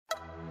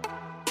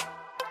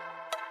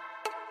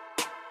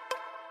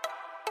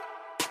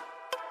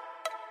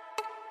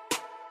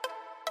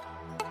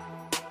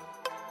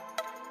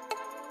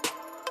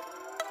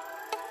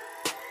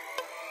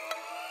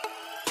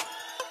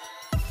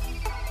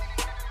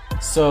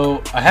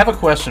So, I have a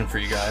question for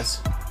you guys.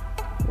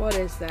 What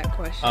is that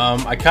question?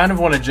 I kind of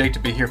wanted Jake to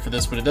be here for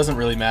this, but it doesn't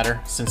really matter.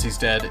 Since he's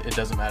dead, it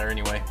doesn't matter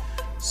anyway.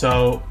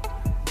 So...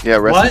 Yeah,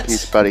 rest in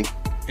peace, buddy.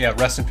 Yeah,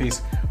 rest in peace.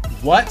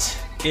 What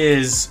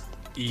is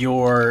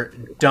your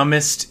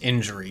dumbest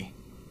injury?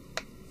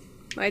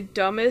 My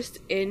dumbest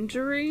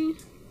injury?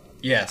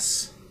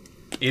 Yes.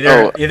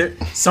 Either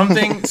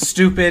something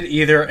stupid,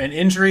 either an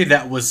injury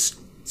that was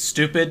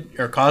stupid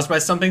or caused by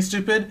something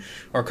stupid,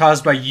 or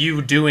caused by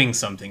you doing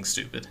something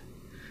stupid.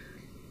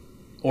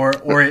 Or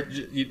it,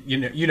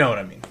 you know what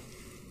I mean.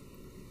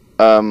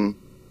 Are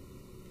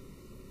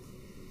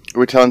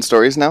we telling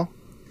stories now?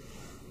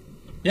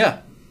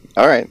 Yeah.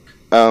 All right.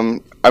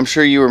 I'm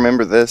sure you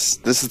remember this.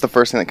 This is the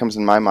first thing that comes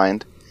in my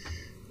mind.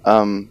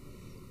 I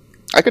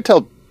could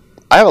tell.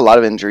 I have a lot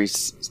of injury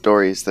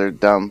stories that are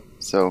dumb.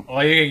 So.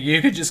 Well,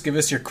 you could just give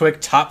us your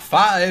quick top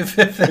 5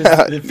 if there's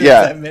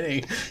that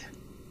many.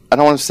 I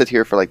don't want to sit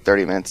here for like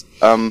 30 minutes.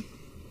 Well,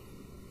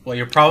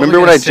 you're probably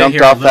remember when I jumped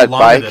off that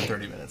bike than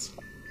 30 minutes.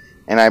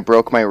 And I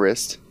broke my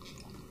wrist?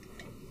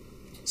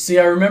 See,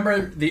 I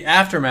remember the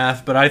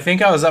aftermath, but I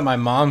think I was at my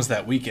mom's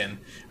that weekend.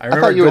 I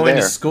remember thought you were going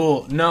to there.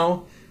 school.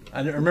 No,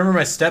 I remember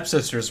my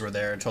stepsisters were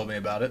there and told me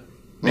about it.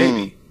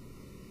 Maybe.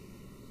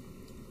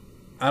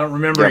 I don't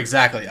remember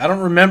exactly.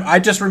 I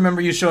just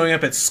remember you showing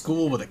up at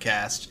school with a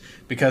cast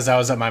because I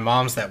was at my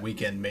mom's that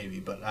weekend, maybe,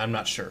 but I'm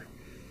not sure.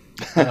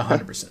 I'm not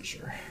 100%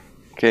 sure.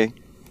 Okay.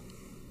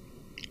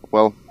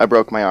 Well, I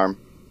broke my arm.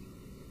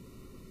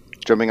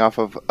 Jumping off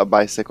of a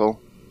bicycle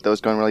that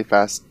was going really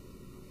fast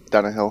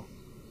down a hill.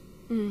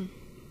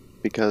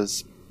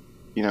 Because,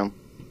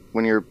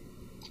 when you're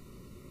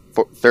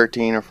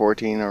 13 or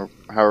 14 or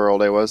however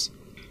old I was,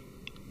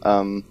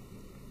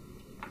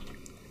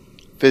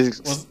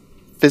 physics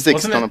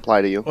don't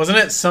apply to you. Wasn't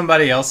it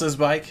somebody else's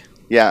bike?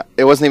 Yeah,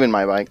 it wasn't even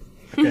my bike.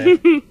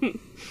 Okay.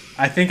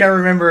 I think I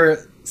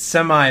remember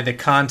the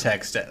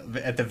context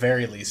at the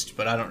very least,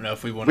 but I don't know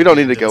if we want. We don't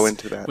need to go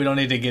into that. We don't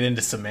need to get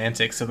into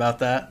semantics about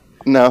that.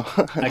 No.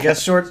 I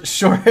guess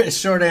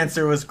short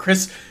answer was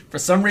Chris for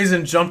some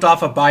reason jumped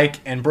off a bike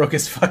and broke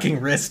his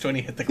fucking wrist when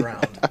he hit the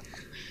ground.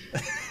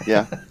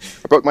 Yeah,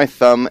 I broke my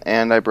thumb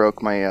and I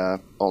broke my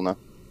ulna.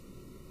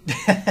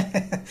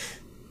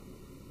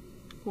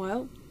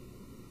 Well,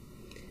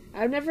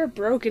 I've never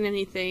broken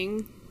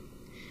anything.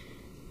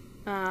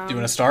 Do you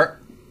want to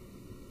start?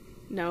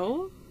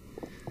 No.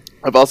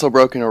 I've also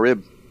broken a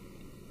rib.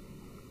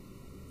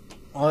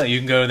 Well, you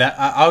can go to that.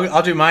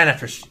 I'll do mine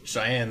after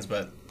Cheyenne's,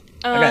 but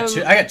I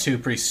got two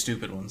pretty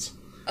stupid ones.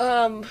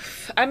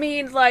 I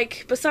mean,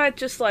 like, besides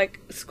just, like,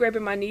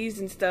 scraping my knees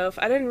and stuff,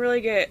 I didn't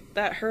really get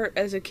that hurt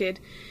as a kid.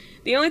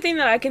 The only thing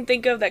that I can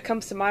think of that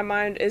comes to my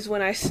mind is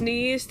when I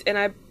sneezed and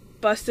I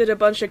busted a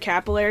bunch of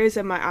capillaries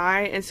in my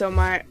eye, and so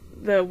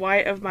the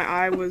white of my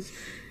eye was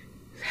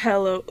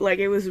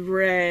it was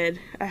red.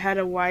 I had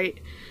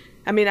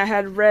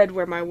red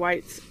where my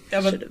whites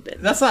should have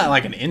been. That's not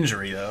like an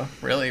injury, though,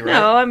 really, right?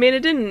 No, I mean,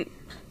 it didn't.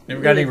 You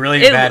ever got any really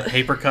bad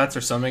paper cuts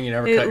or something? You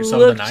never cut yourself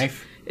with a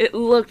knife? It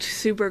looked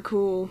super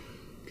cool,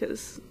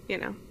 because,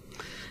 that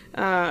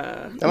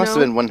must have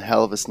been one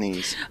hell of a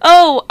sneeze.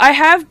 Oh, I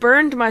have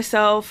burned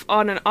myself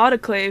on an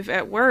autoclave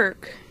at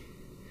work.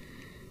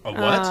 A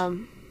what?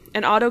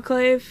 An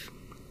autoclave.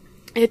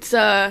 It's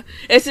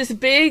this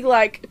big,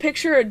 like,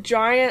 picture a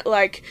giant,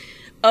 like,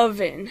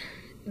 oven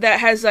that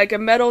has, like, a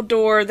metal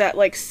door that,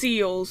 like,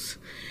 seals,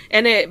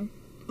 and it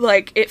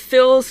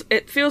fills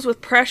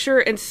with pressure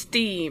and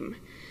steam,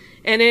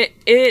 and it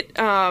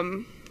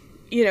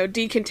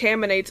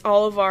decontaminates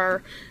all of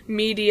our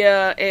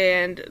media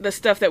and the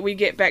stuff that we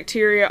get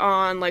bacteria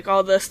on, like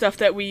all the stuff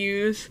that we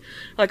use,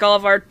 like all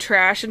of our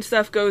trash and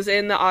stuff goes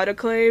in the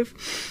autoclave.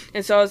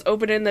 And so I was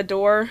opening the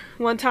door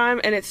one time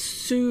and it's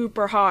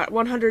super hot,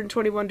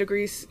 121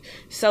 degrees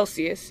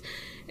Celsius.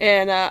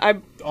 And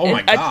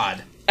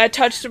God. I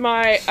touched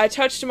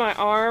my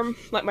arm,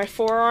 like my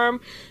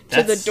forearm,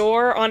 to the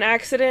door on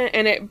accident,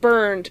 and it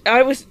burned.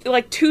 I was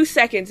like 2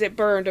 seconds, it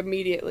burned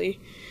immediately.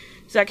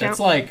 Does that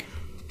count?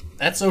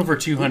 That's over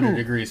 200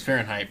 degrees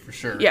Fahrenheit for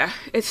sure. Yeah,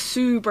 it's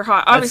super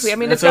hot. Obviously,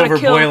 it's over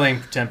boiling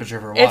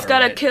temperature for water. It's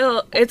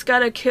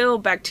gotta kill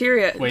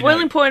bacteria.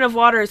 Boiling point of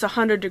water is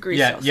 100 degrees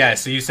Celsius. Yeah.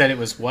 So you said it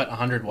was what?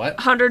 100 what?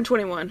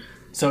 121.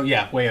 So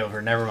yeah, way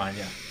over. Never mind.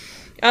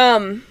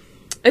 Yeah.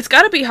 It's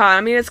gotta be hot.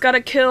 I mean, it's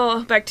gotta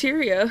kill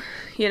bacteria.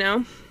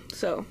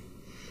 So.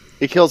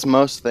 It kills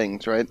most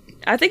things, right?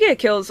 I think it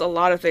kills a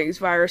lot of things.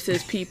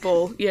 Viruses,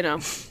 people.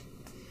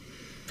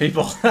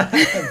 People,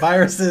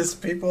 viruses,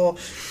 people.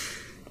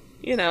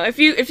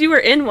 If you were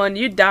in one,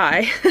 you'd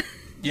die.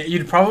 Yeah,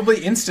 you'd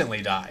probably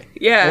instantly die.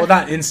 Yeah. Well,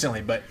 not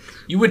instantly, but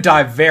you would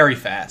die very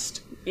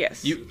fast.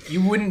 Yes.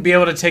 You wouldn't be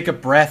able to take a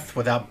breath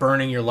without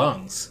burning your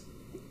lungs.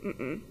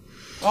 Mm-mm.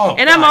 Oh.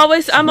 And I'm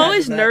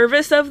always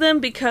nervous of them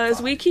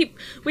because we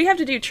have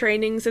to do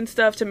trainings and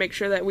stuff to make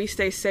sure that we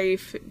stay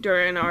safe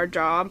during our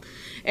job.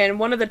 And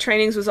one of the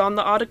trainings was on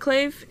the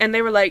autoclave, and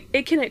they were like,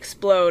 "It can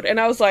explode," and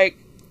I was like,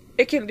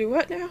 "It can do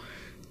what now?"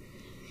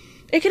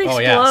 It can explode. Oh,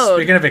 yeah.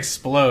 Speaking of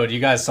explode, you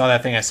guys saw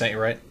that thing I sent you,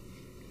 right?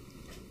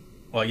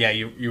 Well, yeah,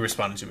 you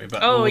responded to me,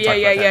 but Oh, we'll talk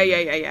about that.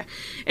 yeah.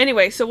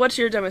 Anyway, so what's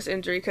your dumbest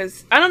injury?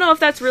 Because I don't know if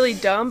that's really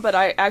dumb, but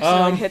I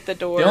accidentally hit the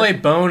door. The only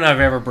bone I've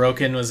ever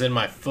broken was in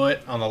my foot,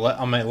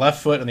 on my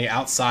left foot, on the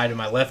outside of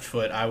my left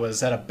foot. I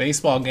was at a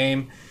baseball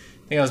game.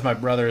 I think it was my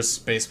brother's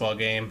baseball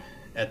game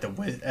at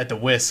the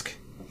Whisk,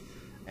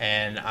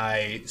 and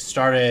I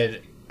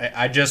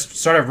just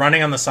started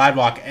running on the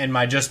sidewalk, and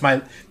my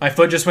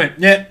foot just went,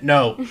 yeah,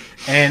 no,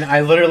 and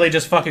I literally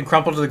just fucking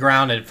crumpled to the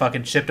ground and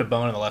fucking chipped a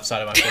bone on the left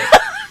side of my foot.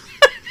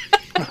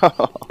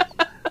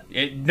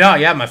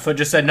 My foot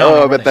just said no.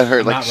 Oh, I bet that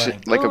hurt like a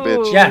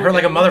bitch. Yeah, it hurt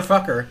like a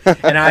motherfucker.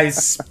 And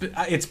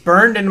it's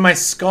burned into my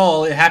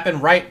skull. It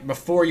happened right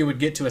before you would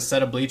get to a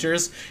set of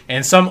bleachers.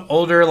 And some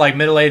older, like,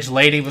 middle-aged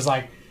lady was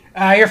like,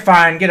 you're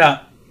fine, get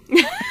up.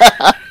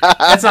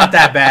 It's not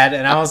that bad.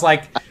 And I was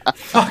like,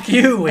 fuck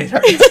you,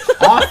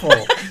 it's awful.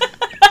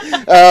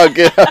 Oh,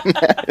 get up,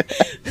 man.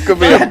 Could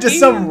be just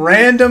some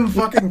random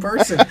fucking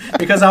person.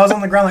 Because I was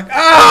on the ground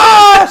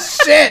like,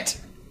 shit!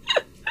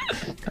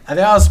 I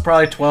think I was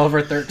probably 12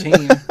 or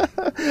 13.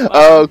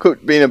 Oh,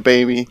 quit being a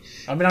baby.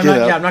 I mean,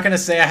 I'm not going to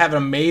say I have an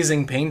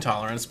amazing pain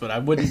tolerance, but I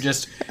wouldn't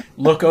just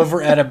look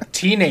over at a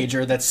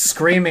teenager that's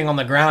screaming on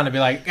the ground and be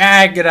like,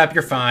 get up,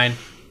 you're fine.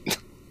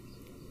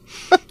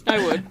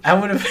 I would. I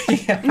would have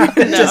No,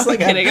 just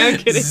like I'm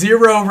kidding.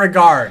 Zero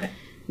regard.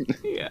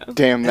 Yeah.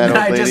 Damn that And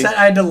old lady.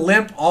 I had to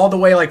limp all the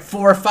way like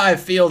 4 or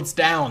 5 fields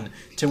down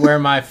to where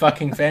my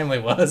fucking family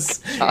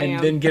was and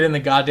then get in the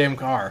goddamn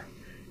car.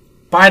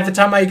 By the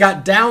time I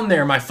got down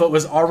there, my foot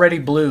was already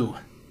blue.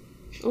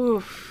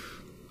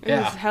 Oof. It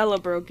Yeah. was hella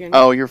broken.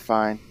 Oh, you're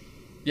fine.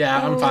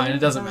 Yeah, I'm fine. It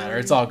doesn't matter.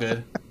 It's all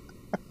good.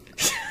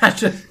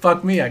 Just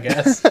fuck me, I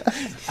guess.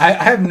 I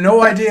have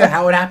no idea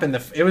how it happened.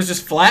 It was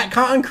just flat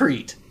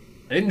concrete.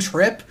 I didn't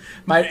trip.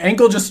 My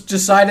ankle just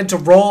decided to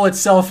roll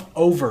itself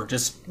over.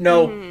 Just for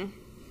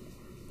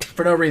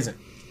no reason.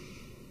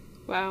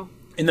 Wow.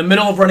 In the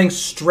middle of running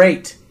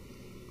straight.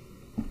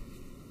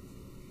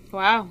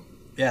 Wow.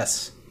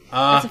 Yes.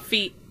 That's a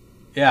feat.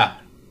 Yeah.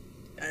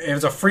 It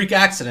was a freak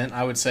accident,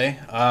 I would say.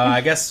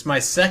 I guess my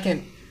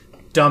second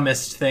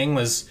dumbest thing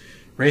was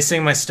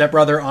racing my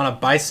stepbrother on a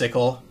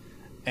bicycle,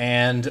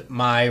 and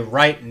my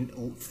right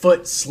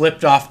foot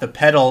slipped off the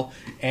pedal,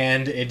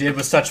 and it did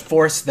with such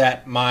force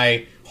that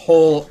my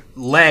whole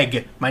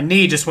leg, my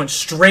knee, just went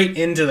straight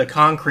into the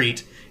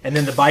concrete, and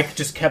then the bike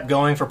just kept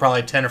going for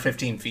probably 10 or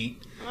 15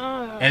 feet.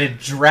 And it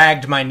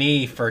dragged my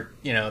knee for,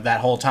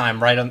 that whole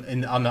time right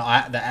on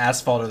the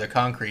asphalt or the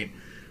concrete.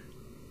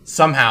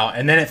 Somehow,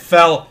 and then it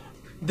fell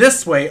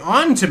this way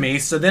onto me,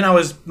 so then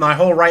my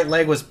whole right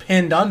leg was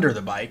pinned under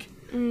the bike.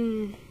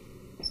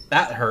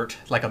 That hurt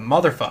like a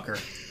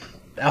motherfucker.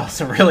 That was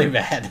really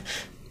bad.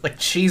 Like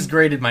cheese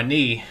grated my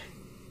knee.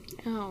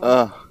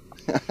 Oh.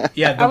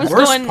 Yeah, the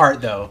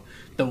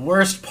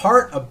worst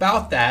part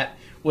about that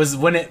was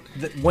when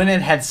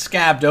it had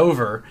scabbed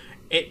over.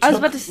 It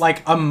took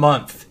like a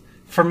month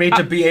for me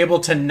to be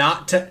able to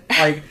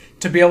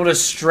to be able to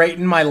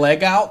straighten my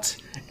leg out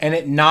and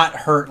it not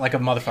hurt like a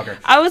motherfucker.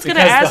 I was going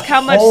to ask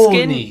how much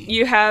skin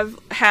you have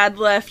had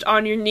left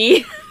on your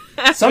knee.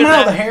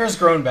 Somehow the hair's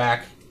grown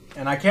back,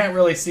 and I can't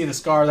really see the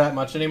scar that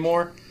much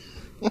anymore.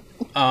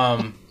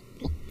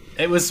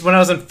 It was when I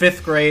was in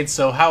 5th grade,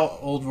 so how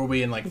old were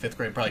we in like 5th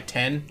grade? Probably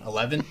 10,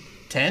 11,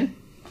 10?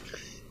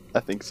 I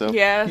think so.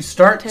 Yeah. You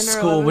start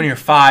school when you're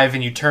 5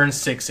 and you turn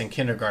 6 in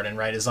kindergarten,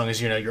 right? As long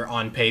as you're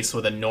on pace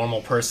with a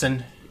normal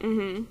person.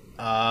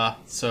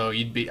 Mm-hmm. So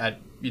you'd be,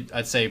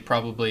 I'd say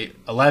probably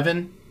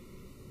 11.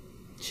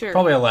 Sure.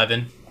 Probably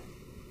 11.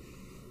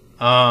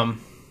 But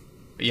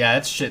yeah,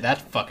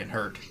 that fucking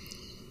hurt.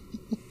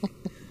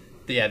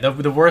 Yeah,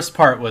 the worst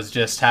part was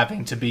just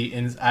having to be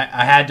in.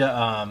 I had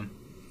to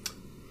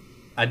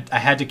I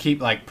had to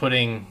keep like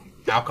putting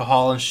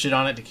alcohol and shit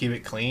on it to keep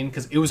it clean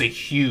because it was a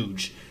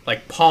huge,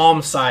 like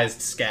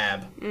palm-sized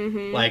scab,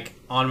 like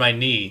on my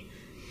knee.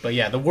 But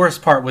yeah, the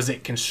worst part was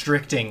it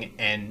constricting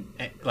and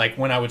like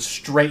when I would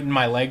straighten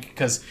my leg,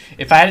 because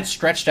if I had it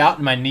stretched out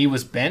and my knee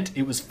was bent,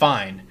 it was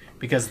fine.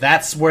 Because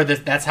that's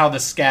how the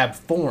scab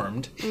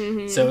formed.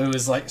 So it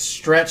was like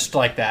stretched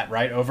like that,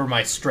 right, over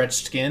my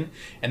stretched skin.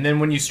 And then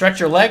when you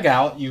stretch your leg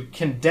out, you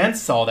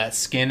condense all that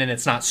skin and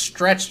it's not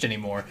stretched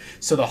anymore.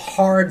 So the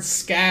hard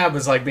scab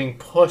is like being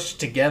pushed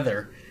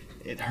together.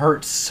 It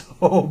hurt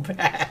so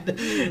bad.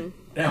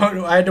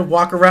 I had to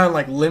walk around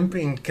like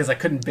limping because I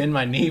couldn't bend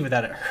my knee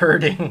without it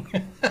hurting.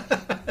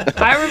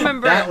 I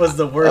remember that was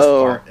the worst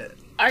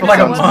part. For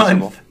like a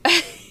month.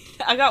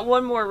 I got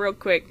one more real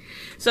quick.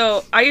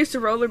 So I used to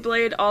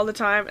rollerblade all the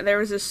time, and there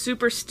was this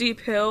super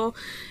steep hill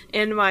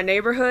in my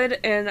neighborhood,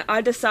 and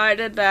I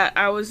decided that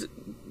I was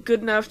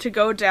good enough to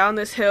go down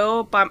this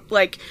hill by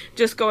like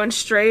just going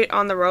straight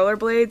on the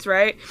rollerblades,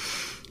 right?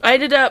 I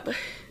ended up,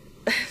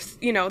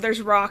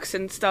 there's rocks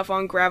and stuff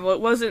on gravel. It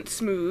wasn't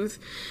smooth.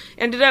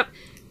 Ended up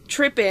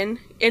tripping,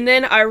 and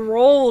then I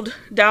rolled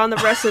down the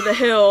rest of the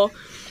hill.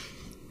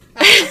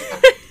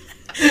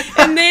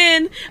 And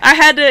then I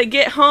had to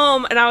get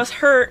home, and I was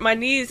hurt. My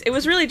knees, it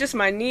was really just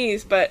my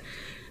knees, but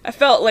I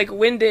felt like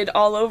winded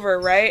all over,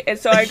 right? And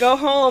so I go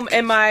home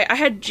and I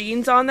had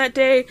jeans on that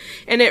day,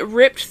 and it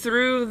ripped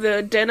through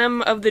the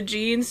denim of the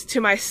jeans to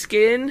my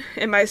skin,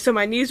 and so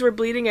my knees were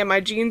bleeding and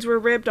my jeans were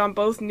ripped on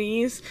both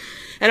knees.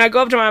 And I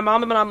go up to my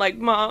mom and I'm like,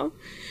 Mom,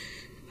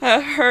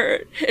 I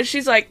hurt. And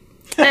she's like,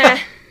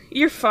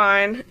 you're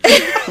fine.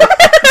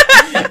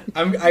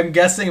 I'm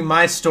guessing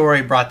my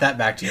story brought that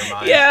back to your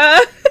mind. Yeah.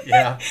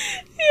 Yeah.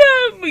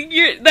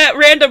 Yeah, that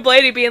random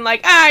lady being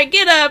like,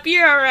 get up,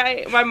 you're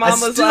alright. My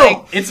mom was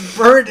like... It's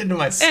burned into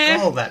my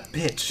skull, that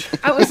bitch.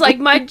 I was like,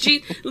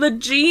 the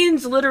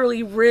jeans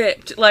literally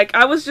ripped. Like,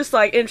 I was just,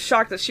 like, in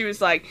shock that she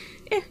was like,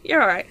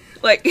 you're alright.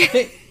 Like...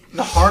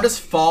 The hardest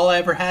fall I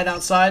ever had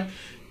outside...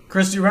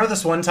 Chris, do you remember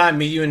this one time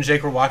me, you, and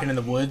Jake were walking in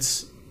the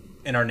woods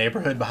in our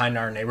neighborhood, behind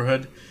our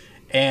neighborhood?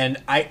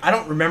 And I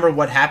don't remember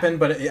what happened,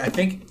 but I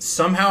think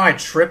somehow I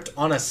tripped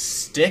on a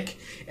stick,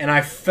 and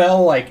I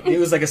fell like, it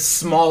was like a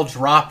small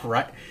drop,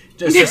 right?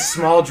 Just a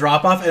small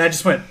drop off, and I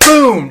just went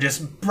boom,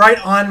 just right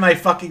on my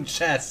fucking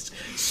chest,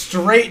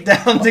 straight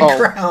down the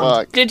ground.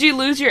 Fuck. Did you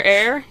lose your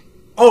air?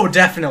 Oh,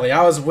 definitely.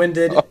 I was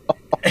winded.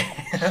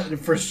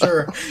 For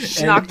sure.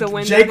 Knocked the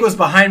wind Jake out. was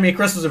behind me,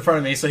 Chris was in front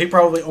of me, so he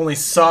probably only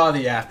saw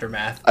the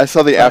aftermath. I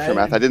saw the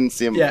aftermath. I didn't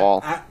see him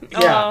fall.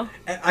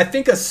 I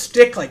think a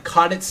stick like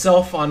caught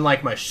itself on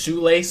like my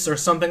shoelace or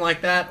something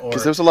like that. Or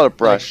Because there was a lot of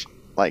brush.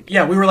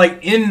 yeah, we were like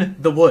in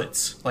the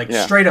woods, like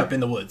Yeah. straight up in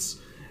the woods.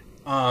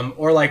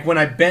 Or like when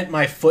I bent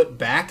my foot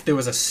back, there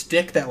was a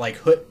stick that like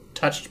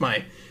touched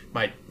my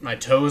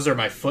toes or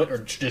my foot, or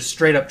just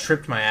straight up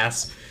tripped my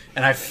ass.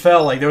 And I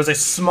fell, like, there was a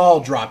small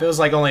drop. It was,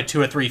 like, only 2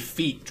 or 3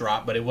 feet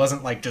drop, but it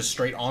wasn't, like, just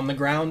straight on the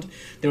ground.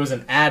 There was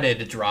an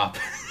added drop.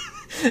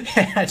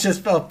 And I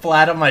just fell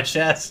flat on my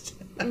chest.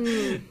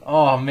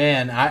 Oh,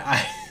 man.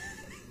 I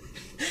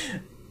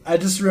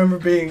just remember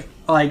being,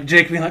 like,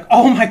 Jake being like,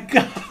 oh, my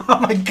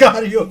God,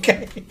 are you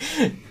okay?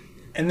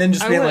 And then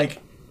just being like,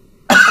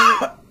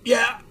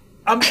 yeah,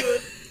 I'm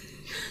good.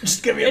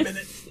 Just give me a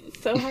minute.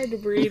 It's so hard to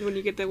breathe when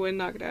you get the wind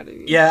knocked out of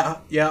you. Yeah.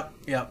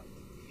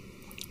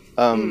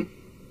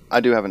 I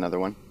do have another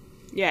one.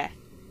 Yeah.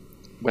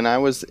 When I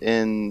was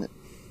in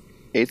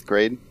 8th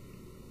grade,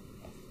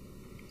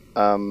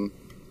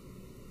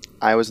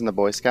 I was in the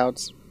Boy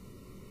Scouts.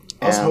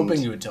 I was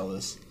hoping you would tell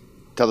this.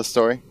 Tell the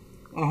story?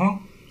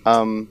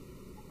 Uh-huh.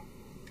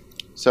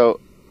 So,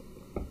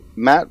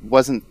 Matt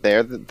wasn't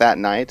there that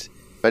night,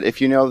 but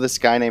if you know this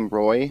guy named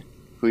Roy,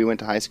 who we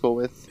went to high school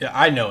with... Yeah,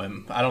 I know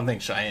him. I don't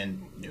think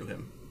Cheyenne knew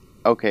him.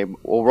 Okay,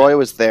 well, Roy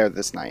was there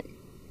this night.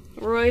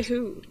 Roy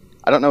who?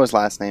 I don't know his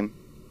last name.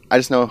 I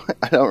just know...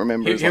 I don't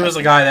remember his He was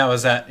a guy that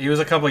was he was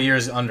a couple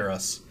years under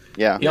us.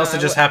 Yeah. He also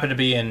just happened to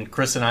be in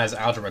Chris and I's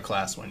algebra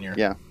class one year.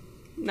 Yeah.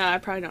 No, I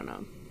probably don't know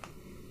him.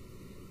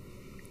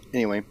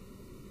 Anyway.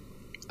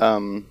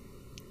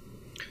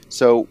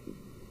 So,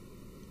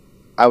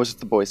 I was with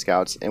the Boy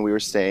Scouts, and we were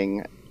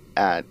staying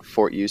at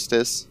Fort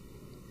Eustis.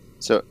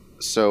 So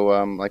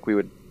like, we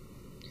would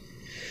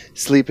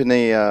sleep in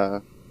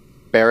a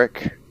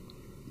barrack,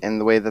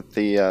 and the way that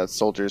the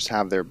soldiers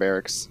have their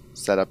barracks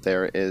set up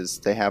there is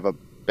they have a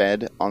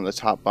bed on the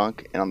top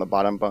bunk, and on the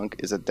bottom bunk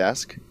is a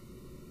desk,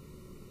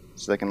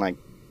 so they can, like,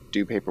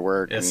 do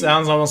paperwork. It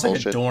sounds almost like a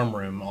bullshit. dorm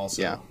room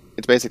also. Yeah,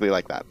 it's basically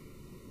like that.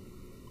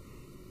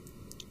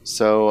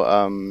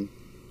 So,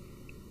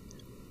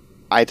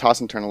 I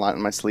toss and turn a lot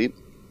in my sleep.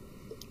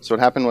 So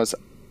what happened was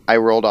I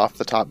rolled off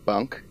the top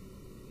bunk,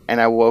 and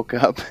I woke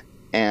up,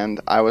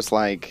 and I was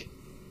like...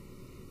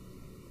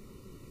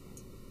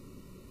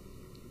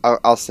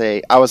 I'll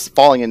say I was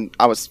falling.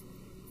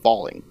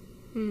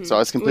 Mm-hmm. So I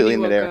was completely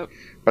in midair. Up.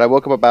 But I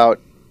woke up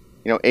about,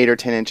 8 or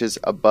 10 inches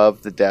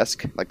above the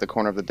desk, like the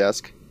corner of the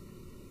desk.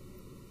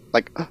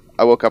 Like,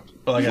 I woke up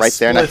But like right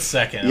there, and I,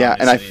 second. yeah,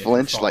 and I obviously,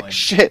 flinched falling. like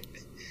shit.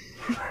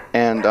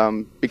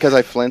 And because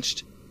I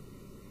flinched,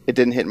 it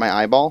didn't hit my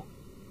eyeball,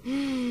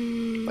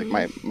 like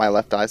my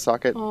left eye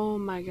socket. Oh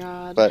my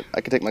god. But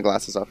I could take my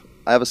glasses off.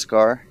 I have a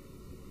scar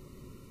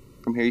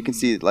from here. You can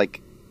see it,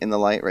 like, in the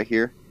light right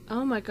here.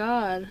 Oh my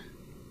god.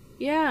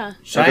 Yeah.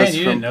 Cheyenne,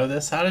 you didn't know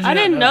this? How did you I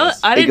didn't know.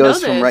 this? I It didn't know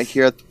goes this. from right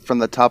here, from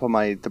the top of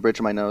the bridge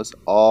of my nose,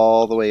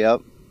 all the way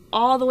up.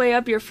 all the way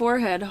up your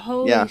forehead.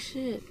 Holy Yeah.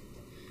 shit.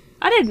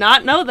 I did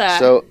not know that.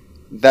 So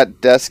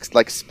that desk,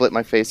 like, split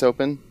my face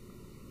open,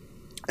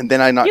 and then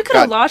I you could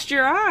have lost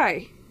your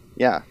eye.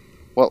 Yeah,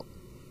 well,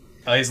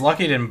 He's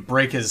lucky he didn't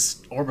break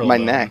his orbital my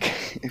bone. neck,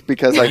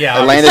 because I Yeah,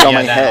 landed on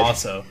my that head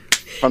also.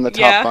 from the top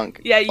Yeah.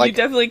 bunk. Yeah, you like,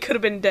 definitely could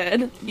have been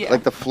dead. Yeah.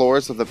 like the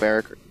floors of the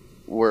barrack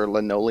were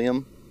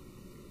linoleum.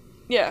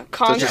 yeah, just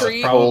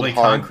concrete. Probably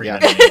Cold, hard, concrete. yeah.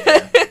 underneath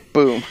there.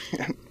 Boom,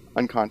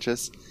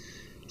 unconscious.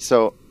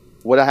 So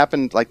what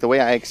happened, like, the way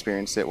I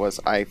experienced it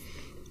was I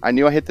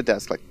knew I hit the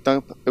desk, like,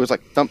 thump. It was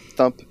like thump,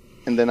 thump,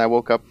 and then I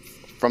woke up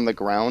from the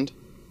ground,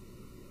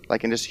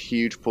 like, in just a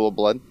huge pool of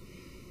blood,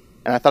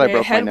 and I thought I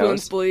broke my head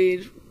wounds nose.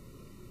 bleed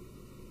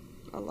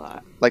a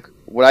lot. Like,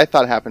 what I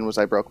thought happened was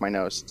I broke my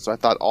nose, so I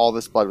thought all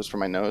this blood was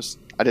from my nose.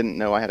 I didn't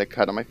know I had a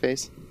cut on my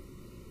face.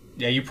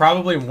 Yeah, you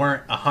probably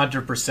weren't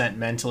 100%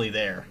 mentally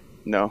there.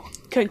 No.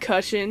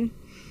 Concussion.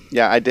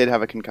 Yeah, I did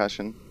have a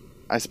concussion.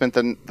 I spent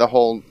the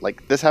whole,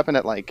 like, this happened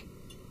at like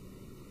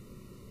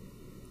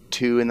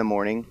 2 in the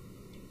morning,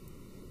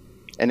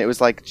 and it was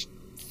like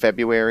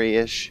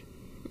February-ish,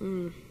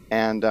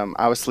 and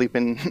I was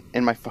sleeping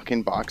in my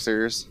fucking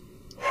boxers.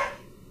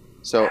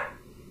 So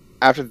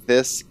after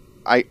this,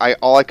 I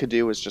all I could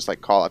do was just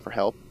like call out for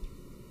help,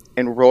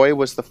 and Roy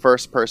was the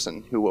first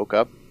person who woke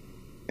up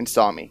and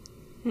saw me,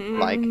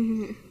 like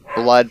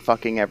blood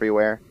fucking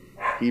everywhere.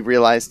 He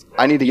realized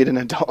I need to get an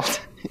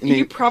adult.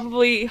 You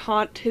probably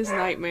haunt his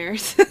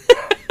nightmares.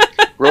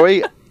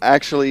 Roy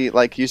actually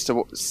like used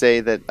to say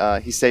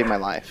that he saved my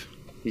life.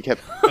 He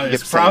kept.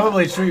 It's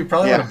probably true. You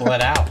probably would have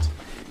bled out.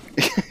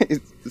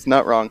 It's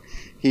not wrong.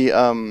 He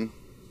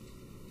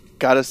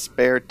got a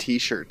spare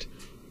T-shirt.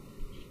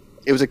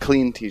 It was a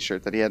clean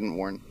T-shirt that he hadn't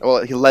worn.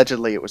 Well,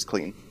 allegedly it was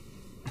clean.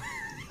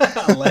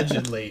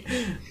 Allegedly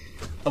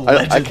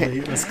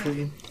it was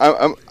clean.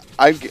 I'm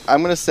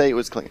gonna say it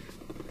was clean.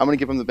 I'm going to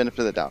give him the benefit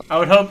of the doubt. I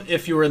would hope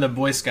if you were in the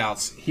Boy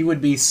Scouts, he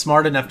would be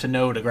smart enough to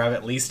know to grab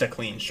at least a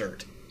clean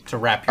shirt to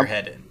wrap your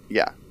head in.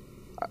 Yeah.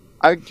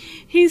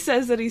 He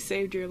says that he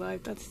saved your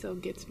life. That still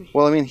gets me.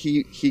 Well, I mean,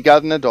 he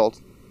got an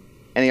adult,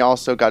 and he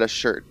also got a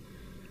shirt,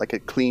 like a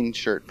clean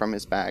shirt from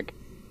his bag,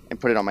 and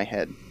put it on my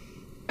head.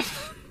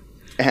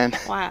 And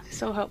wow,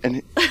 so helpful.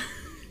 And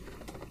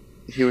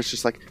he was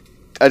just like,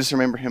 I just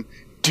remember him,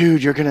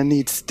 dude, you're going to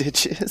need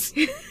stitches.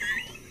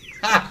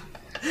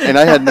 And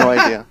I had no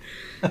idea.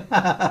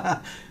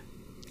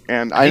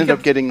 And I ended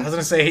up getting. I was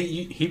gonna say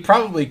he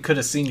probably could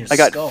have seen your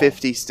skull. I got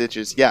 50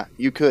 stitches. Yeah,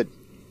 you could.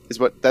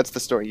 That's the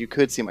story. You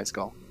could see my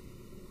skull.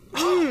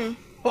 Because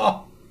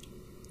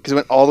it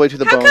went all the way to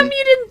the bone. How come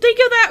you didn't think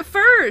of that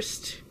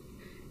first?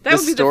 That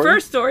would be the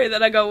first story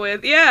that I go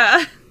with.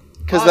 Yeah.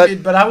 Because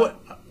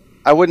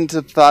I wouldn't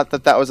have thought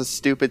that was a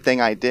stupid thing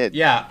I did.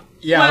 Yeah.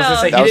 I was gonna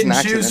say he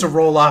didn't choose to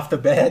roll off the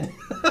bed.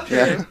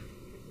 Yeah.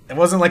 It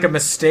wasn't like a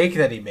mistake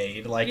that he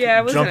made, like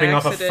jumping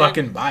off a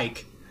fucking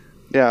bike.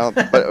 Yeah,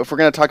 but if we're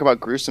going to talk about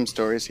gruesome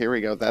stories, here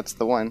we go. That's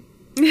the one.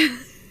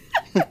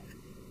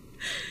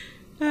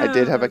 I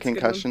did have a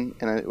concussion,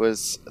 and it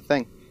was a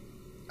thing.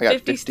 I got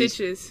 50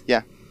 stitches.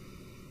 Yeah.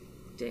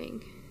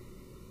 Dang.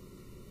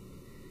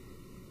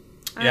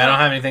 Yeah, I don't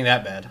have anything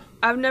that bad.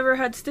 I've never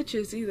had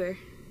stitches either.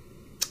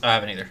 I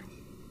haven't either.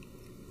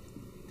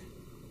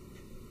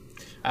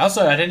 I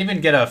didn't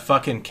even get a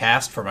fucking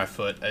cast for my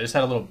foot. I just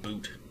had a little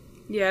boot.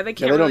 Yeah, they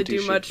can't really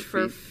do much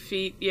for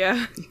feet.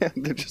 Yeah. Yeah,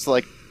 they're just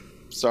like,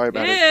 sorry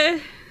about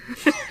it.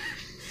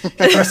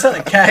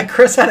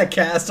 Chris had a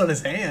cast on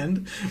his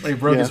hand when he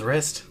broke his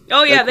wrist.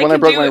 Oh yeah, when I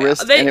broke my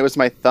wrist, and it was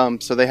my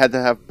thumb, so they had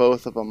to have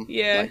both of them.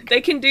 Yeah,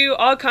 they can do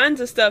all kinds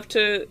of stuff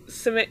to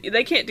submit.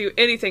 They can't do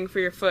anything for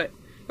your foot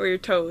or your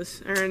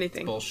toes or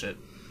anything. Bullshit.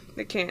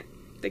 They can't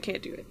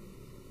do it.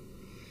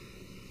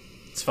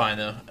 It's fine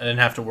though. I didn't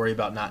have to worry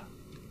about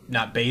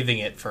not bathing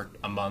it for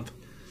a month.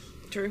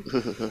 True.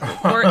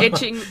 Or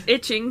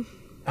itching.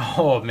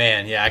 Oh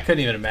man, yeah, I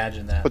couldn't even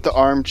imagine that. But the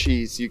arm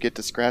cheese you get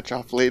to scratch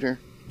off later.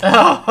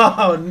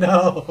 Oh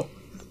no!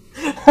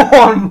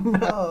 Oh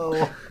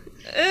no!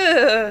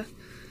 Ugh.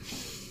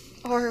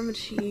 Arm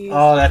cheese.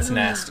 Oh, that's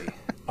nasty.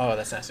 I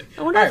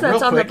wonder if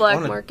that's on the black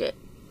market.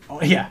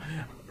 Oh yeah,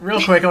 real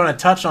quick, I want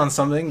to touch on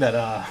something that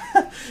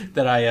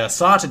that I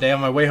saw today on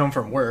my way home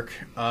from work.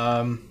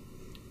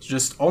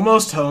 Just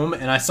almost home,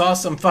 and I saw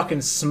some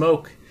fucking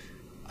smoke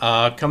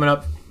coming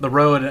up the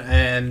road,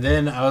 and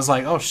then I was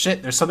like, oh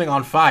shit, there's something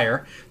on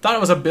fire. Thought it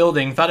was a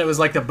building, thought it was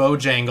like the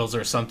Bojangles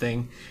or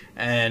something,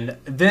 and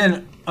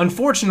then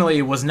unfortunately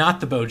it was not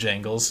the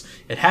Bojangles.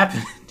 It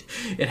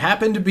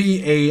happened to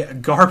be a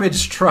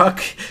garbage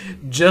truck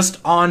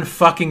just on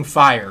fucking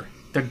fire.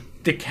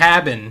 The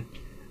cabin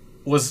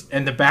was,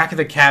 and the back of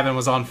the cabin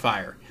was on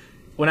fire.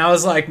 When I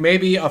was like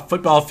maybe a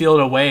football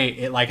field away,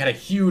 it like had a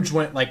huge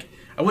I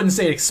wouldn't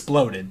say it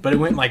exploded, but it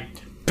went like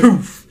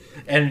poof.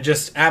 And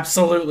just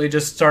absolutely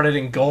just started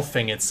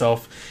engulfing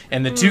itself.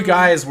 And the two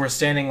guys were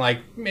standing like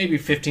maybe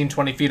 15,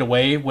 20 feet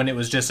away when it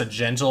was just a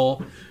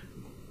gentle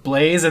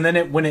blaze. And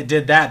then when it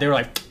did that, they were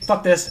like,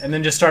 fuck this. And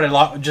then just started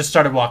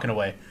walking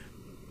away.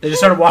 They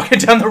just started walking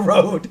down the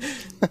road.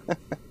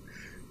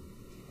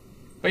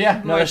 But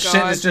yeah, no,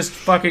 shit is just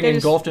fucking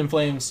engulfed in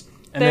flames.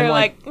 And then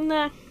like,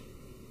 nah.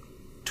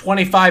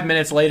 25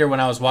 minutes later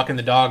when I was walking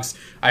the dogs,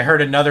 I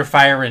heard another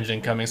fire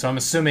engine coming. So I'm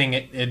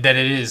assuming that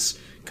it is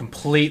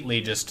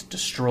completely just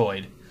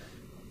destroyed.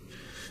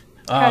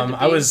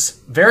 I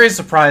was very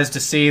surprised to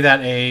see that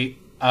a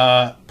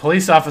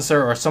police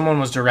officer or someone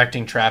was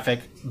directing traffic,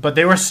 but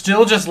they were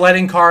still just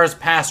letting cars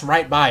pass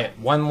right by it,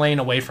 one lane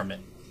away from it.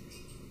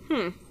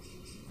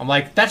 I'm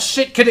like, that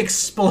shit could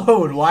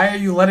explode. Why are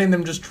you letting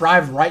them just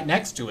drive right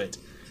next to it?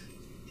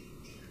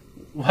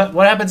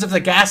 What happens if the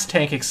gas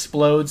tank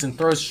explodes and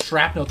throws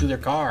shrapnel through their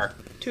car?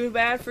 Too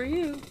bad for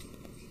you.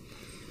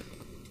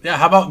 Yeah,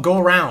 how about go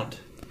around?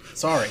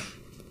 Sorry.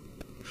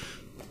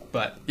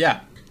 But,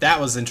 yeah,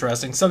 that was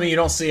interesting. Something you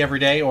don't see every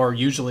day or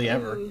usually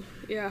ever.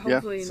 Yeah,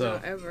 hopefully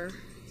not ever.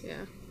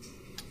 Yeah.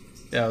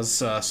 Yeah, it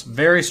was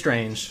very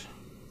strange.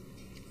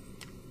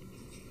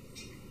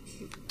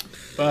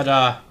 But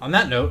on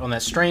that note, on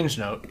that strange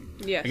note,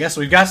 Yes. I guess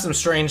we've got some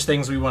strange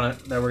things that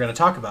we're gonna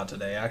talk about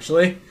today.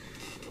 Actually,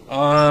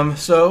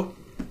 so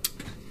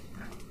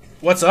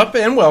what's up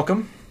and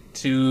welcome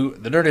to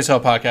the Nerdy as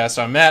Hell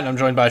podcast. I'm Matt, and I'm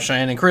joined by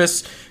Cheyenne and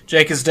Chris.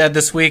 Jake is dead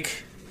this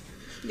week.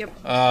 Yep.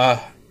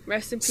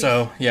 Rest in peace.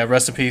 So yeah,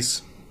 rest in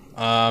peace.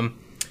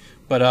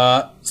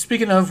 But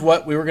speaking of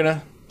what we were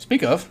gonna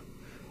speak of,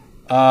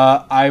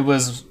 I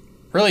was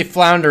really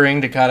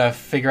floundering to kind of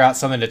figure out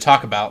something to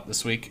talk about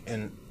this week,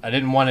 and I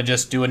didn't want to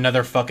just do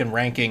another fucking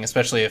ranking,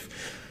 especially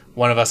if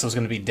one of us was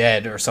going to be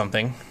dead or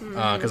something,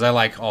 because I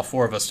like all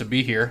four of us to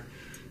be here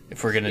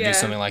if we're going to do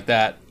something like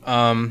that.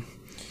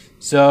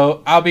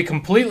 So I'll be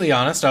completely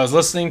honest. I was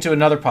listening to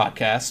another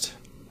podcast,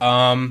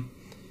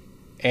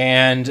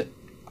 and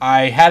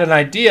I had an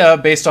idea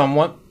based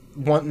on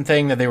one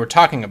thing that they were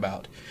talking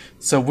about.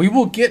 So we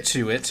will get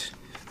to it,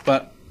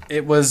 but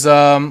it was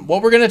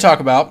what we're going to talk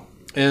about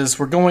is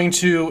we're going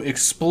to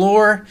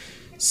explore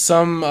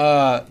some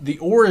the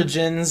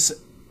origins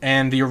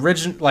and the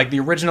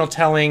original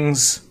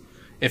tellings.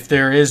 If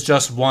there is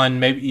just one,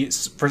 maybe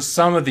for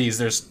some of these,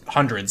 there's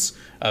hundreds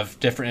of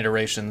different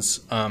iterations.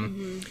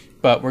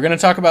 But we're going to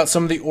talk about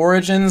some of the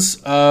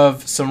origins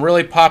of some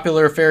really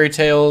popular fairy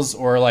tales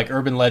or like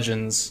urban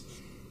legends.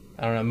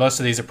 I don't know. Most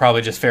of these are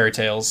probably just fairy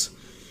tales.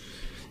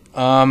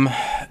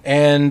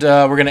 And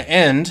we're going to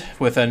end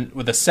with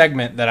a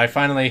segment that I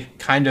finally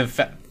kind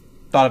of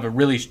thought of a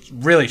really,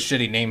 really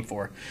shitty name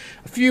for.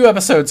 A few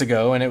episodes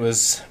ago, and it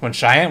was when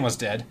Cheyenne was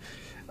dead,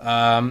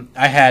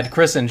 I had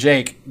Chris and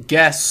Jake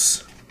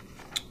guess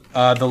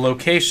the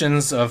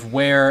locations of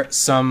where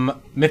some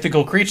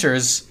mythical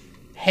creatures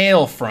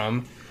hail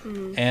from.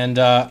 And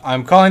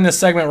I'm calling this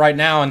segment right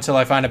now until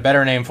I find a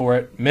better name for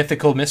it,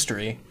 Mythical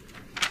Mystery.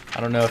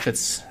 I don't know if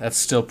that's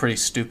still pretty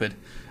stupid.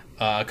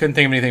 I couldn't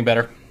think of anything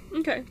better.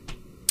 Okay.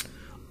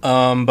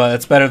 But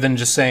it's better than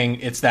just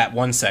saying it's that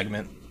one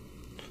segment.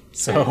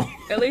 So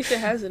at least it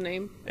has a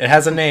name. It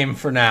has a name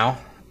for now.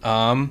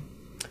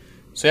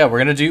 So yeah, we're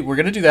gonna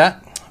do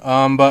that.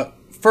 But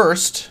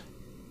first,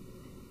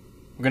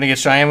 we're gonna get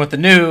Cheyenne with the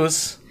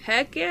news.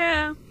 Heck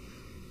yeah!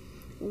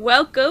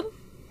 Welcome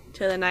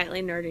to the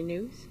Nightly Nerdy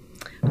News.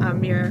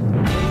 I'm your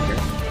anchor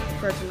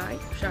for tonight,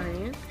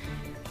 Cheyenne.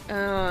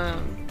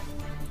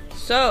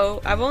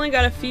 So I've only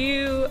got a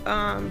few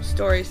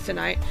stories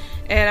tonight,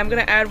 and I'm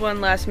gonna add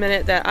one last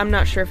minute that I'm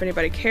not sure if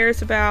anybody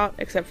cares about,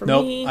 except for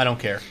me. Nope, I don't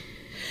care.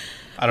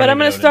 But I'm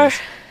gonna start.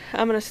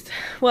 I'm gonna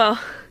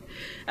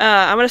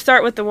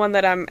start with the one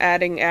that I'm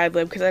adding ad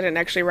lib because I didn't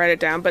actually write it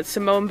down. But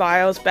Simone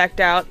Biles backed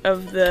out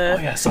of the.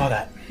 Oh yeah, I saw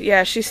that.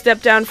 Yeah, she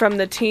stepped down from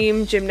the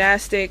team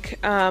gymnastic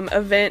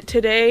event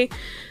today,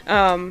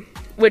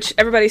 which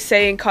everybody's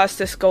saying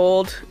cost us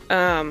gold.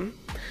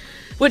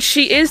 Which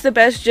she is the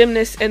best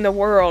gymnast in the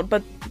world,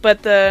 but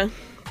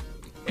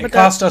it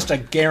cost us a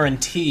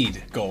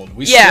guaranteed gold.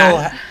 We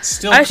still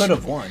could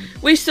have won.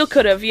 We still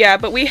could have, yeah,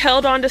 but we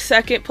held on to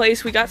second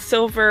place. We got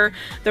silver.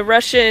 The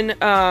Russian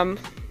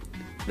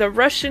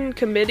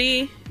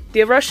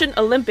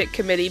Olympic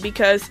Committee,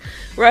 because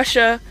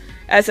Russia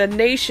as a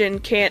nation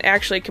can't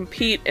actually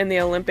compete in the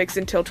Olympics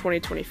until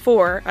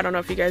 2024. I don't know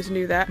if you guys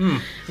knew that.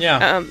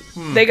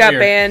 They got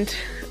banned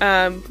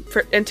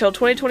until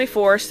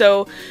 2024.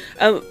 So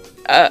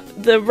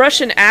the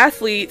Russian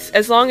athletes,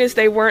 as long as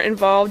they weren't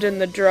involved in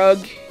the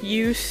drug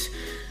use,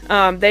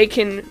 they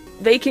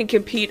can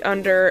compete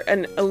under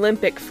an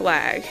Olympic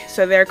flag.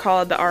 So they're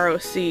called the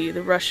ROC,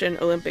 the Russian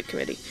Olympic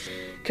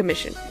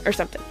Commission or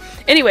something.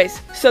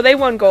 Anyways, so they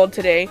won gold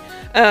today.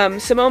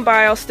 Simone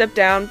Biles stepped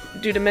down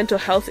due to mental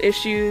health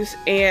issues,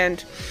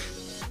 and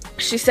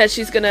she said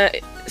she's gonna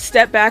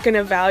step back and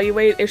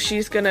evaluate if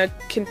she's gonna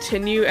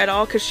continue at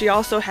all, because she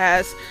also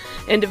has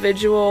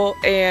individual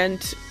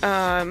and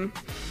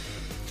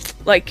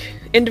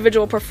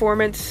individual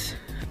performance.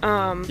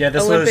 This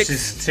Olympics.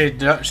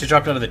 was she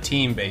dropped out of the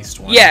team-based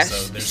one.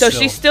 Yes, so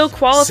she's still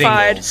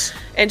qualified singles.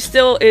 And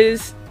still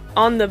is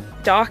on the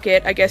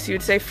docket, I guess you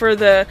would say, for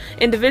the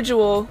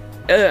individual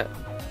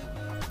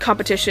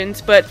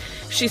competitions. But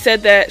she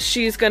said that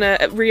she's gonna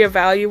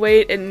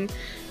reevaluate and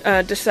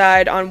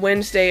decide on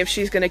Wednesday if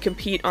she's gonna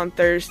compete on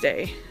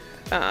Thursday.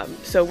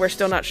 So we're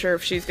still not sure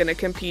if she's gonna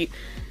compete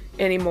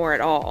anymore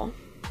at all.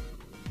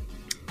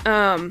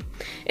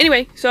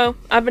 Anyway, so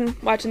I've been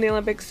watching the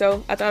Olympics,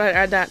 so I thought I'd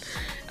add that.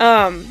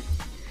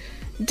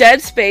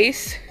 Dead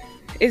Space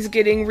is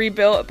getting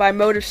rebuilt by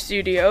Motive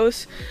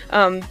Studios.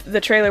 The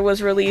trailer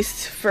was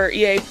released for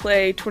EA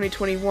Play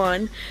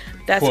 2021.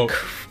 That's quote,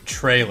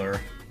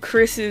 trailer.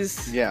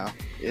 Chris's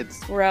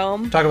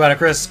realm. Talk about it,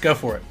 Chris. Go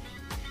for it.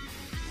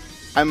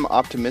 I'm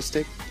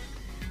optimistic.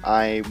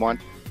 I want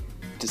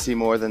to see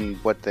more than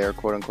what their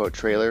quote-unquote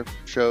trailer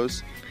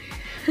shows.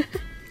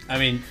 I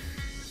mean,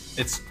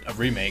 it's a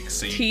remake,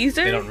 so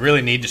teaser? They don't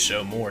really need to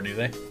show more, do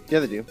they? Yeah,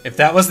 they do. If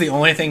that was the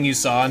only thing you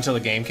saw until the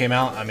game came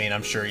out, I mean,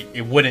 I'm sure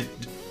it wouldn't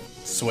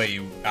sway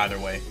you either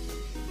way.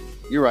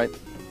 You're right.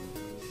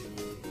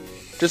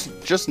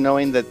 Just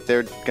knowing that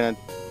they're gonna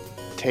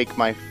take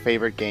my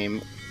favorite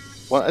game.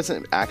 Well, it's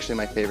not actually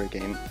my favorite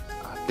game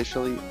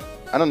officially.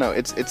 I don't know.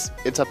 It's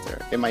up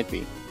there. It might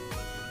be.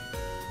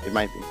 It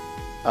might be.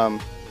 I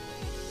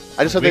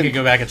just hope we could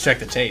go back and check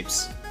the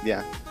tapes.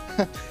 Yeah.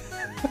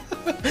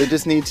 They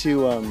just need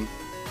to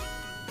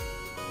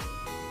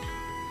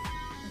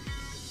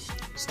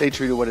stay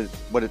true to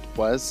what it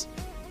was.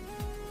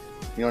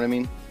 You know what I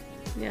mean?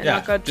 Yeah,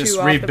 not go too just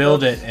off the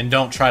rebuild books. it and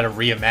don't try to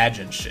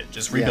reimagine shit.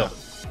 Just rebuild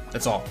it.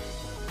 That's all.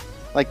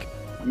 Like,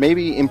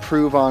 maybe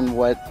improve on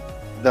what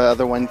the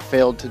other one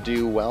failed to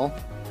do well.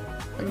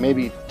 Like,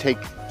 maybe take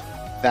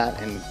that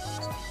and...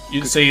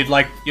 So you'd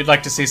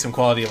like to see some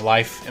quality of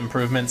life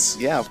improvements?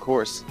 Yeah, of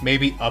course.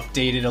 Maybe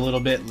update it a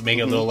little bit, make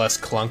it a little less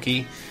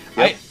clunky.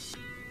 Yep.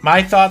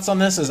 My thoughts on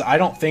this is I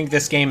don't think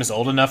this game is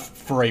old enough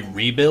for a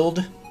rebuild.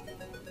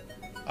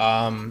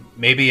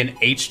 Maybe an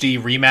HD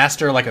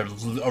remaster, like a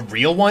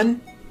real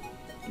one.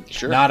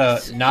 Sure. Not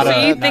So just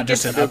you think an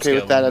it's okay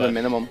with upscale that one, at a but-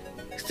 minimum.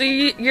 So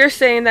you're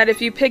saying that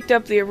if you picked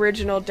up the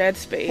original Dead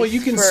Space, Well, you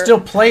can still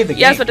play the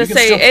game. Yeah, I was about to You can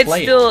say still it's play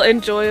it. still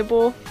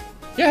enjoyable.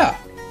 Yeah.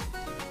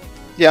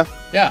 Yeah.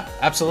 Yeah,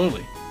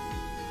 absolutely.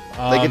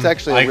 Like, it's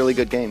actually like, a really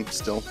good game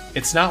still.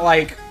 It's not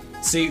like...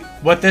 See,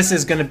 what this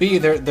is going to be,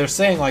 they're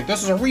saying, like,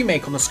 this is a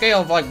remake on the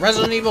scale of, like,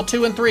 Resident Evil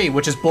 2 and 3,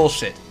 which is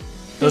bullshit.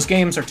 Those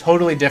games are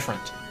totally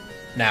different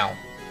now.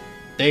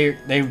 They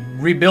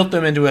rebuilt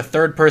them into a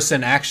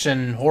third-person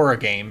action horror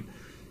game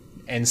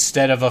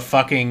instead of a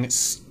fucking,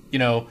 you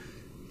know...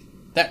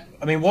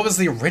 what was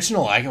the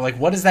original? Like,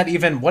 what is that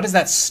even... What is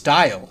that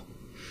style?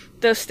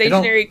 The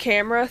stationary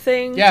camera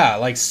thing. Yeah,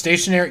 like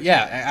stationary...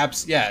 Yeah,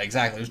 yeah,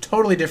 exactly. It was a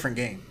totally different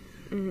game.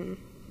 Mm-hmm.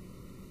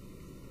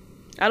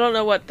 I don't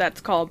know what that's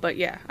called, but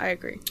yeah, I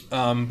agree.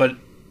 But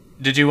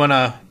did you want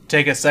to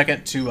take a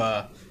second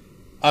to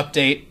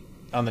update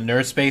on the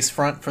nerd space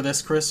front for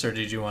this, Chris, or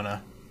did you want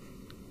to?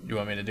 Do you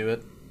want me to do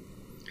it?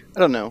 I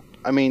don't know.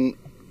 I mean,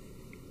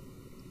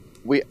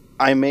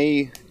 I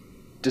may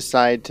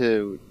decide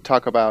to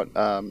talk about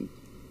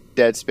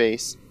Dead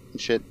Space and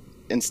shit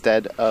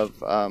instead of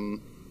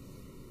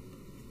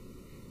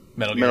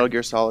Metal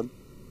Gear Solid.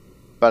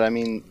 But I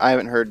mean, I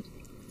haven't heard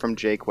from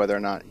Jake whether or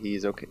not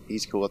he's okay.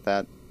 He's cool with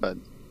that. But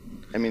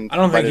I mean, I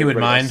don't think he would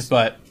mind, else.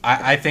 but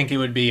I think it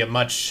would be a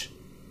much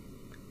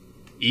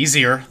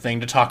easier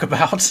thing to talk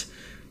about.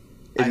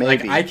 It may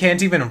be. I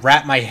can't even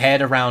wrap my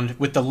head around,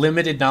 with the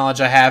limited knowledge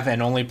I have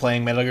and only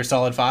playing Metal Gear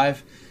Solid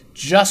 5,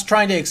 just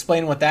trying to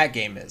explain what that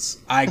game is.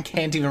 I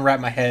can't even wrap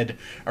my head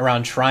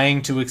around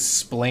trying to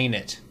explain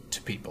it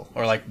to people,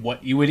 or like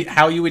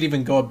how you would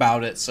even go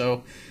about it.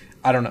 So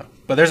I don't know,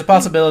 but there's a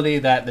possibility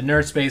that the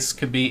nerd space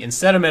could be,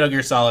 instead of Metal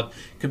Gear Solid,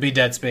 could be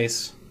Dead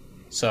Space.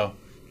 So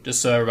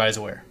just so everybody's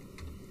aware.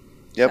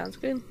 Yep. Sounds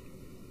good.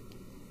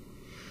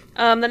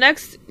 The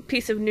next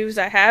piece of news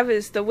I have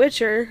is The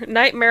Witcher: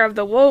 Nightmare of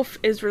the Wolf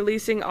is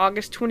releasing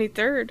August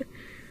 23rd.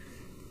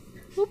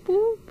 Whoop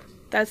whoop.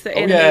 That's the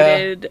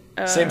animated.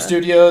 Same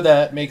studio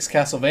that makes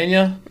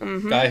Castlevania.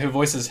 Mhm. Guy who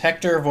voices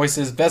Hector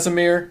voices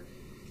Vesemir.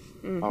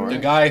 Mhm. All right. The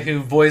guy who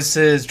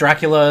voices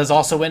Dracula is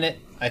also in it.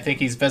 I think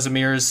he's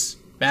Vesemir's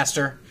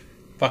master.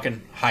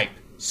 Fucking hype.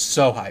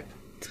 So hype.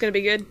 It's gonna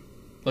be good.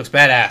 Looks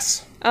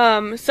badass.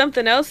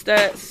 Something else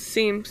that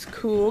seems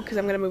cool, because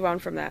I'm gonna move on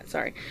from that.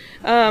 Sorry.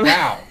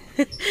 Wow.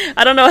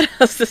 I don't know what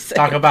else to say.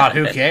 Talk about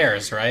who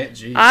cares, right?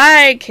 Jeez.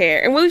 I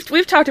care, and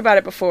we've talked about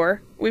it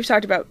before. We've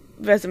talked about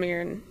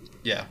Vesemir and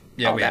Yeah,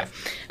 all we that. have.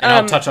 And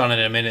I'll touch on it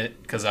in a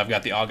minute because I've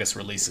got the August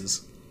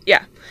releases.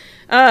 yeah.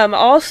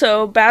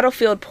 Also,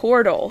 Battlefield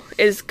Portal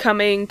is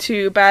coming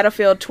to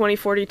Battlefield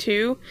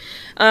 2042.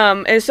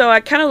 And so I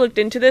kind of looked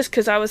into this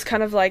because I was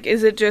kind of like,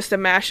 is it just a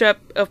mashup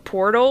of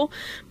Portal?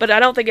 But I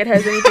don't think it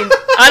has anything.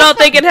 I don't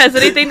think it has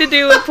anything to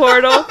do with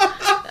Portal.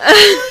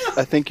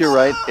 I think you're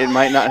right. It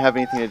might not have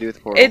anything to do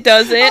with Portal. It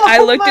doesn't. I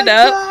looked it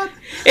up.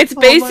 It's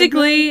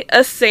basically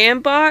a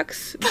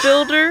sandbox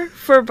builder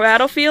for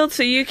Battlefield,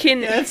 so you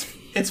can. Yeah,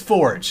 it's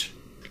Forge.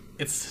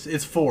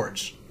 It's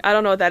Forge. I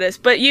don't know what that is,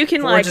 but you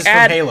can Forge is like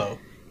add. from Halo.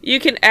 You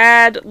can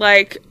add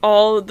like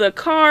all the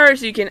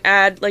cars. You can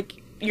add like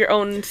your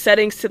own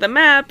settings to the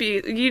map.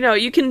 You know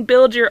you can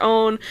build your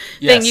own thing.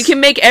 Yes. You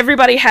can make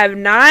everybody have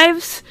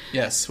knives,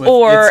 Yes.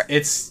 Or-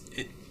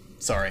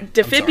 sorry.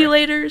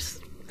 defibrillators.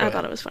 I ahead.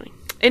 thought it was funny.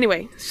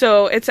 Anyway,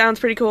 so it sounds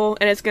pretty cool,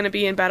 and it's going to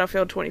be in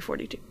Battlefield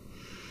 2042.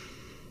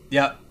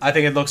 Yeah, I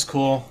think it looks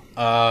cool.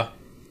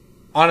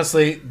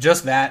 Honestly,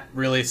 just that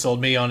really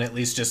sold me on at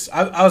least just...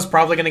 I was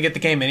probably going to get the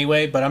game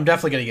anyway, but I'm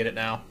definitely going to get it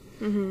now.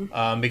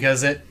 Mm-hmm.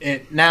 Because it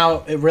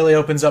really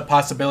opens up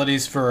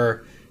possibilities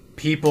for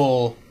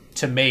people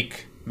to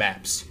make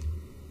maps.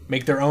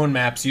 Make their own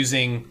maps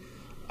using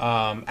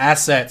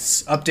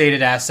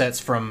updated assets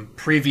from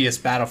previous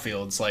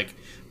battlefields, like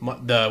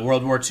the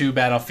World War II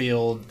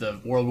Battlefield, the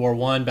World War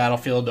I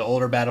Battlefield, the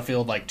older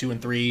Battlefield like 2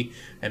 and 3,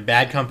 and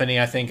Bad Company,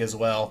 I think, as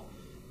well.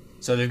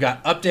 So they've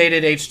got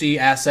updated HD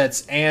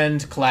assets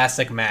and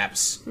classic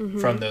maps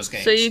from those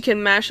games. So you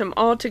can mash them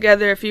all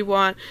together if you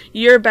want.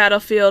 Your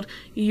Battlefield,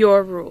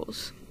 your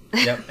rules.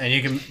 Yep, and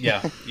you can,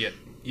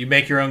 you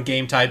make your own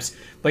game types.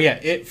 But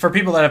yeah, for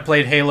people that have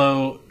played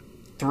Halo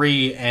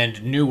 3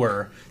 and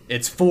newer,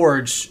 it's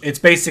Forge. It's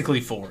basically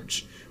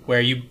Forge,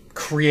 where you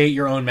create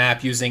your own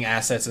map using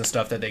assets and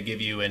stuff that they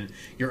give you and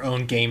your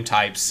own game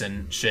types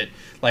and shit.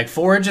 Like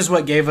Forge is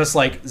what gave us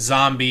like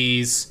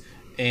zombies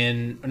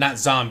in, not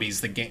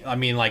zombies, the game. I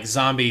mean like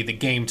zombie the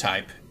game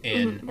type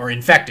in or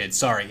infected.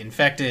 Sorry,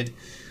 infected.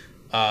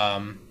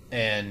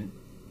 And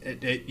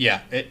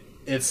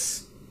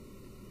it's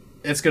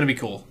gonna be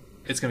cool.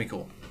 It's gonna be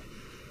cool.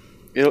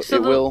 It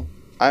will.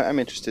 I'm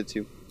interested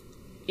too.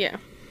 Yeah.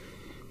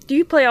 Do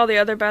you play all the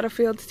other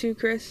Battlefields too,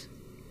 Chris?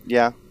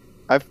 Yeah.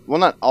 Well,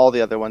 not all the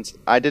other ones.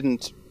 I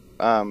didn't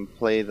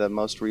play the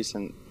most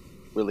recent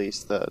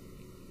release, the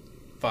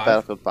 5?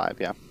 Battlefield 5,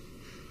 yeah.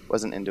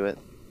 Wasn't into it.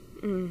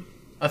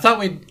 I thought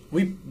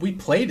we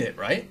played it,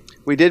 right?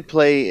 We did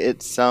play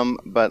it some,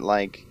 but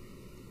like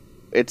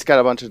it's got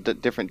a bunch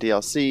of different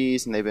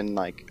DLCs and they've been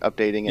like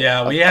updating it.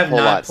 Yeah, we have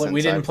not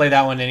we didn't play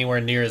that one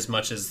anywhere near as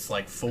much as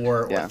like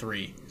 4 or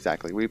 3.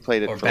 Exactly. We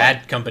played it or for Bad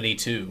like Company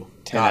 2.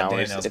 10 God hours,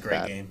 damn, that was a if great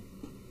that. game.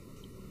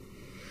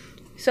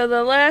 So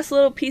the last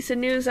little piece of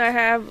news I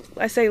have,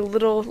 I say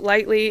little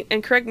lightly,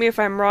 and correct me if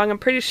I'm wrong, I'm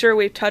pretty sure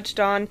we've touched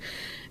on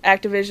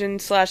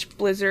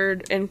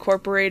Activision/Blizzard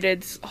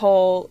Incorporated's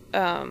whole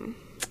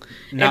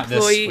Not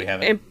this, we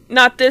haven't.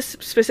 not this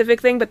specific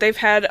thing, but they've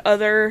had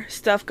other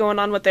stuff going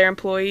on with their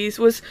employees.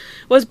 Was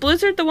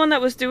Blizzard the one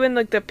that was doing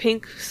like the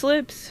pink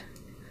slips?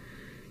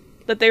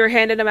 That they were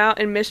handing them out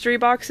in mystery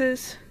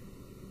boxes?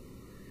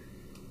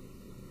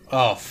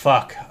 Oh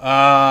fuck.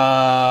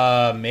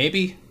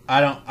 Maybe.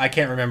 I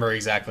can't remember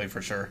exactly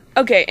for sure.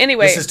 Okay,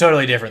 anyway. This is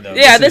totally different though.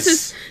 Yeah,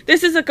 this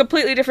is a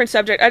completely different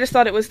subject. I just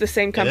thought it was the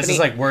same company. This is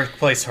like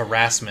workplace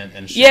harassment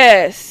and shit.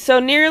 Yes, so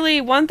nearly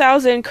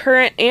 1,000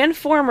 current and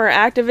former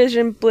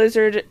Activision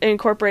Blizzard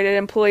Incorporated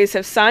employees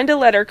have signed a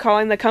letter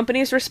calling the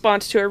company's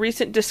response to a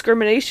recent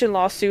discrimination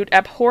lawsuit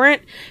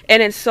abhorrent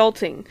and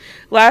insulting.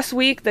 Last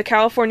week, the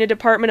California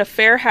Department of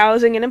Fair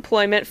Housing and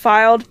Employment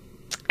filed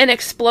an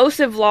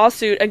explosive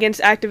lawsuit against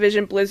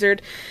Activision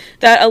Blizzard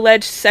that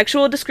alleged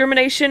sexual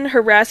discrimination,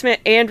 harassment,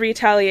 and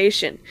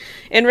retaliation.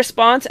 In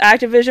response,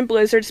 Activision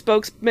Blizzard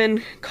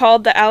spokesman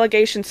called the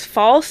allegations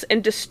false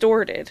and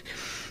distorted.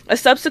 A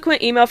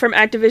subsequent email from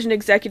Activision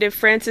executive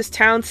Francis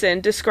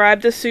Townsend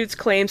described the suit's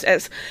claims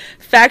as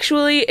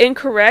factually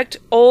incorrect,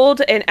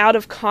 old, and out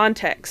of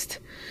context.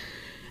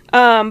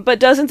 But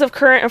dozens of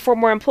current and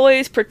former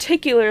employees,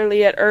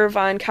 particularly at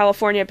Irvine,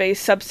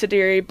 California-based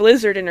subsidiary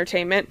Blizzard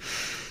Entertainment,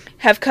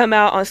 have come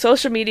out on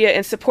social media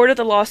in support of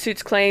the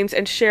lawsuit's claims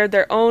and shared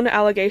their own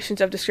allegations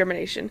of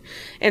discrimination.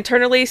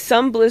 Internally,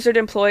 some Blizzard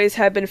employees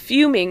have been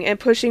fuming and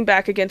pushing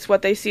back against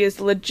what they see as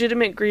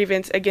legitimate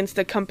grievance against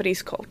the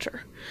company's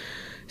culture.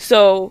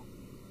 So,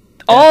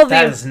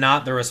 that is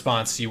not the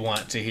response you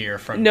want to hear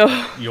from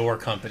No. your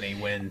company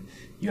when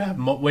you have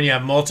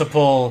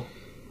multiple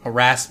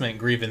harassment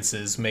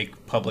grievances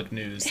make public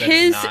news. That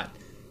is not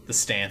the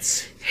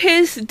stance.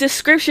 His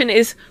description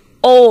is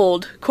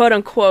old, quote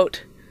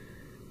unquote.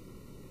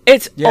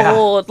 It's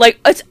old. Like,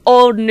 it's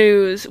old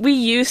news. We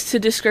used to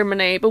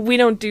discriminate, but we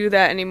don't do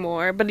that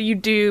anymore. But you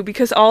do,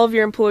 because all of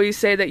your employees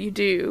say that you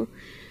do.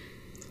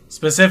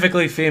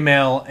 Specifically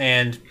female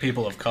and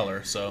people of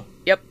color, so.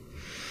 Yep.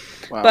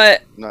 Wow.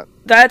 But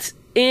that's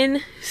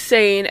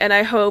insane, and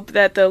I hope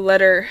that the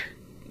letter,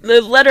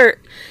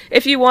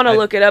 if you want to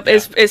look it up,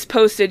 is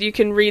posted. You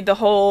can read the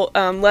whole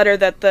letter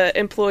that the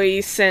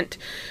employees sent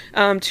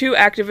to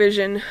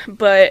Activision,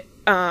 but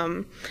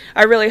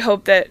I really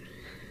hope that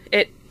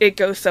it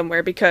goes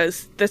somewhere,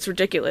 because that's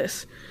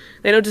ridiculous.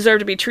 They don't deserve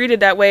to be treated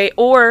that way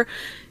or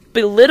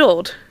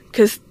belittled,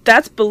 because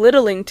that's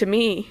belittling to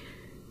me.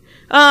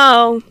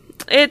 Oh,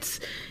 it's,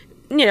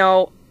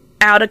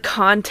 out of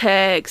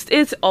context.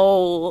 It's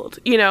old,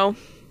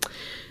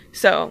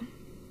 So,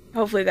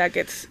 hopefully that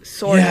gets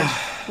sorted. Yeah.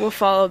 We'll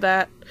follow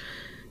that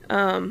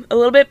a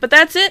little bit. But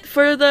that's it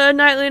for the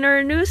Nightly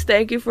Nerd News.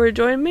 Thank you for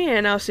joining me,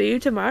 and I'll see you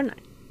tomorrow night.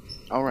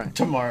 All right.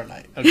 Tomorrow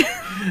night. Okay.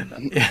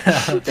 Yeah.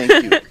 Thank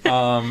you.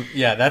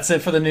 Yeah, that's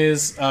it for the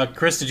news.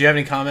 Chris, did you have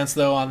any comments,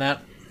 though, on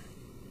that?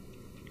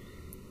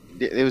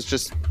 It was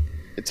just,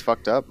 it's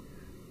fucked up.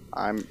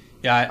 I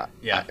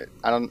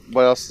don't,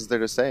 what else is there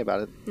to say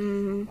about it?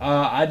 Mm-hmm.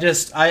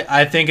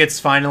 I think it's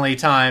finally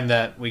time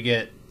that we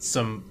get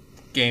some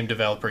game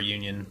developer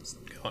unions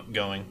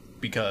going,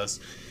 because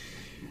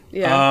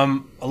a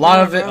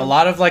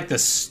lot of like the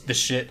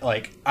shit,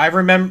 like I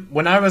remember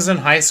when I was in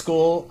high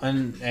school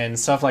and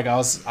stuff, like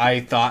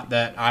I thought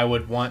that I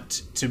would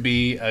want to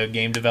be a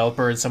game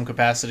developer in some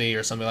capacity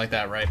or something like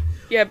that, right?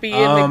 Yeah, be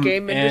in the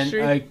game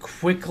industry. And I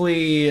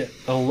quickly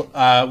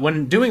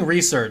when doing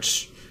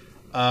research,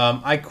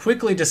 I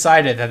quickly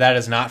decided that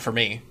is not for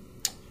me.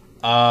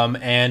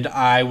 And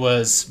I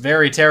was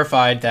very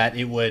terrified that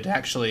it would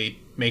actually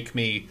make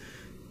me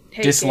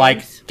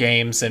dislike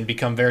games and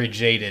become very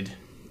jaded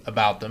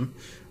about them,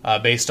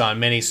 based on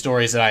many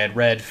stories that I had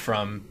read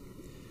from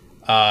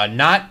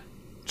not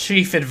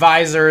chief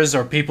advisors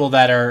or people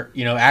that are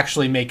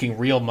actually making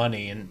real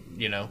money, and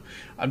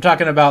I'm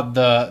talking about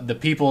the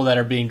people that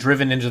are being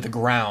driven into the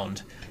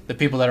ground, the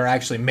people that are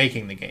actually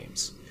making the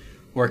games,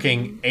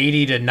 working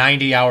 80 to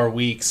 90 hour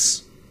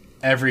weeks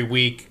every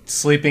week,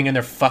 sleeping in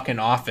their fucking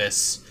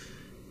office,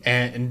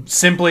 and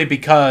simply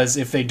because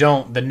if they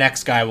don't, the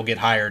next guy will get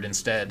hired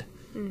instead,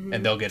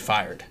 and they'll get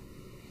fired.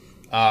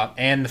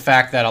 And the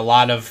fact that a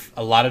lot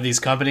of these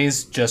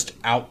companies just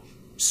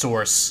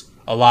outsource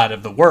a lot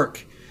of the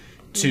work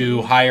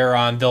to hire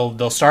on.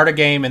 They'll start a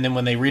game, and then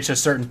when they reach a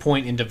certain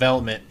point in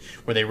development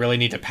where they really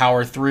need to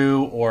power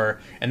through,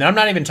 and then I'm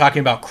not even talking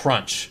about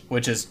crunch,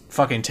 which is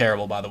fucking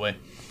terrible, by the way.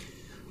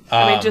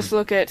 I mean, just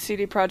look at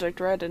CD Projekt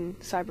Red and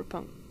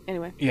Cyberpunk.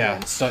 Anyway.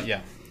 Yeah. So yeah.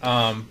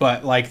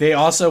 But like they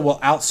also will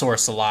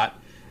outsource a lot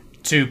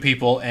to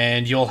people,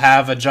 and you'll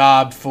have a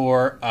job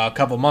for a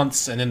couple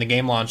months, and then the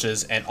game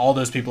launches, and all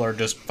those people are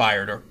just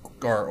fired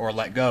or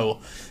let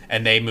go,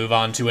 and they move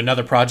on to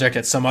another project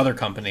at some other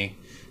company.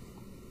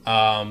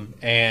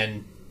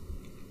 And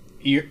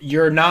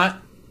you're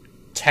not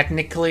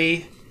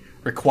technically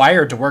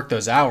required to work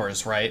those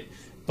hours, right?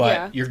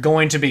 But you're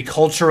going to be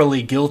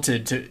culturally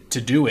guilted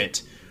to do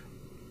it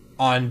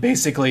on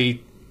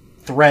basically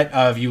threat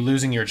of you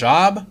losing your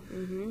job,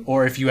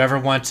 or if you ever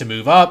want to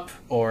move up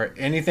or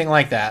anything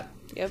like that.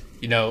 Yep.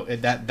 You know,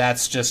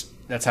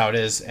 that's how it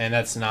is, and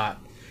that's not.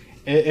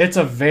 It's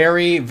a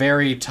very,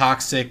 very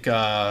toxic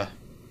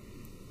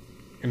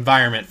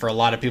environment for a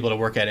lot of people to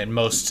work at. And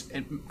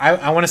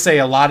I want to say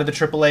a lot of the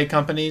AAA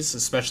companies,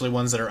 especially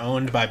ones that are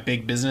owned by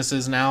big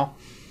businesses now.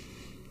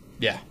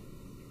 Yeah,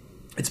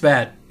 it's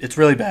bad. It's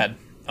really bad.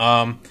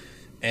 And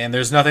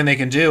there's nothing they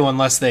can do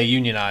unless they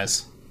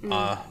unionize.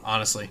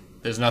 Honestly,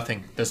 there's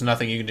nothing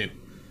you can do.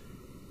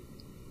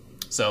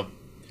 So,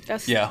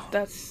 that's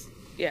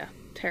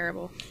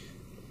terrible.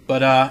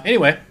 But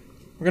anyway,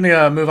 we're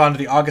gonna move on to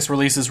the August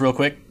releases real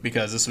quick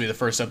because this will be the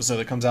first episode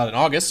that comes out in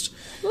August.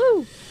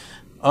 Woo!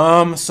 So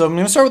I'm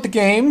gonna start with the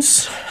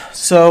games.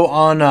 So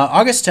on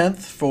August 10th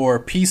for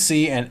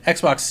PC and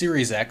Xbox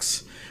Series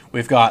X,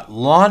 we've got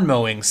Lawn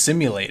Mowing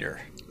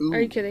Simulator. Ooh.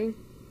 Are you kidding?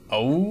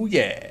 Oh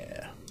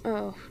yeah.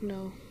 Oh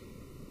no.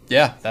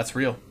 Yeah, that's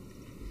real.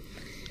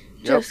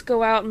 Just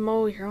go out and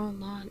mow your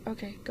own lawn.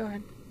 Okay, go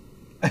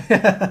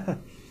ahead.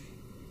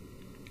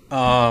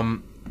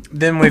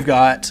 Then we've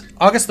got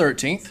August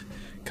 13th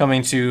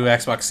coming to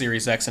Xbox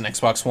Series X and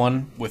Xbox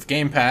One with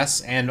Game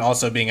Pass and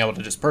also being able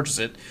to just purchase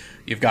it.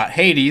 You've got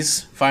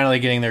Hades finally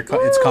getting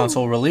its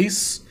console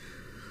release.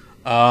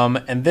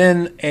 And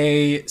then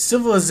a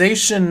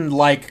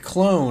Civilization-like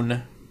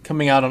clone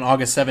coming out on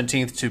August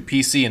 17th to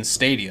PC and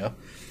Stadia.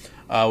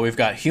 We've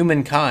got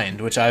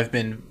Humankind, which I've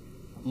been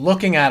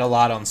looking at a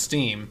lot on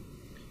Steam.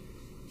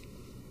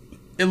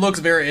 It looks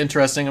very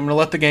interesting. I'm going to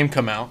let the game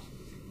come out.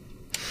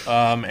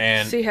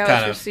 And see how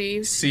it's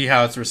received. See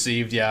how it's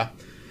received, yeah.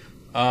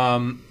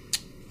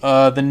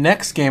 The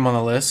next game on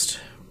the list,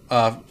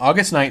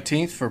 August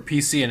 19th for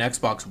PC and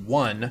Xbox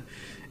One,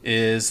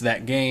 is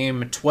that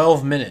game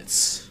 12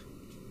 Minutes.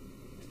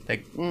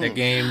 That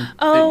game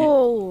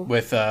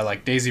with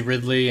like Daisy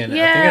Ridley and I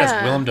think it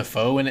has Willem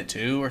Dafoe in it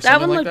too, or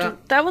something like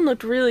that. That one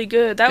looked really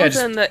good. That was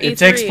in the E3. It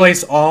takes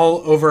place all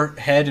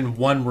overhead in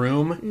one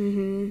room.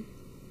 Mm-hmm.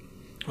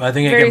 I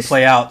think it can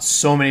play out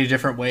so many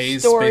different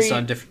ways based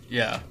on different.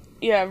 Yeah,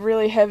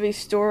 really heavy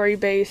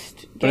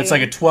story-based game. But it's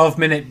like a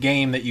 12-minute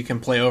game that you can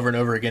play over and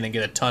over again and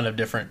get a ton of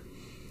different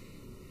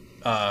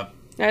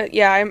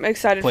I'm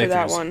excited for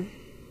that one.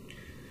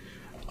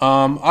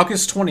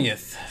 August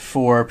 20th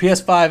for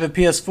PS5 and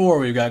PS4,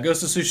 we've got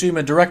Ghost of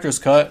Tsushima Director's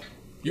Cut.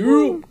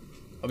 I'll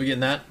be getting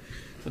that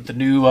with the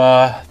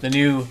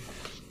new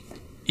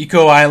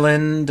Eco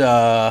Island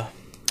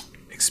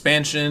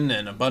expansion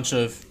and a bunch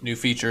of new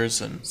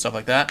features and stuff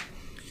like that.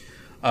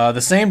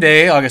 The same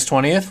day, August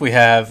 20th, we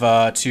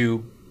have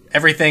to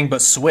everything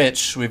but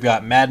Switch. We've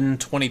got Madden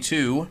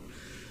 22.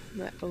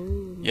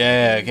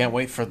 Yeah, I can't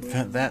wait for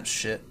that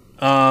shit.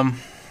 And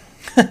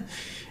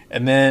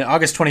then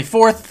August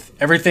 24th,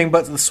 everything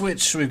but the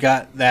Switch, we've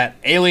got that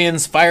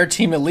Aliens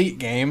Fireteam Elite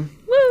game.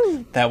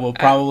 Woo! That we'll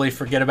probably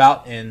forget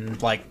about in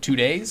like 2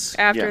 days.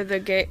 After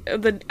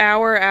the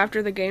hour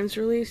after the game's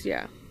release,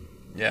 yeah.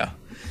 Yeah.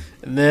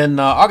 And then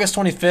August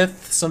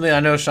 25th, something I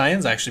know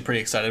Cheyenne's actually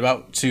pretty excited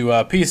about, to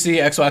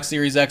PC, Xbox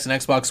Series X,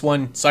 and Xbox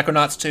One,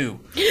 Psychonauts 2.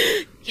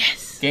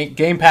 Yes!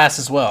 Game Pass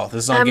as well.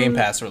 This is on Game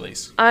Pass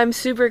release. I'm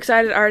super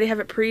excited. I already have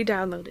it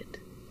pre-downloaded.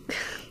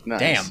 Nice.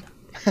 Damn.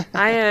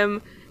 I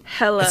am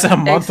hella It's a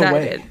month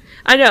excited. away.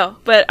 I know,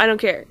 but I don't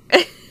care.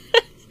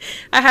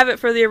 I have it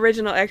for the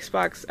original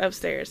Xbox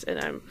upstairs, and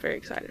I'm very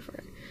excited for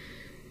it.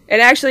 And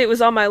actually, it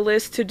was on my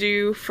list to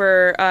do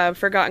for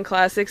Forgotten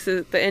Classics,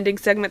 the ending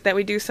segment that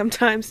we do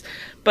sometimes.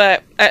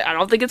 But I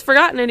don't think it's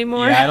forgotten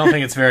anymore. Yeah, I don't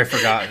think it's very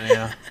forgotten,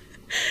 yeah.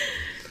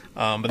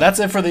 But that's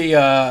it for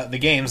the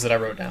games that I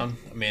wrote down.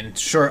 I mean,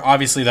 sure,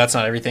 obviously that's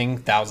not everything.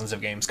 Thousands of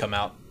games come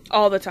out.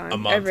 All the time. A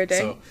month, every day.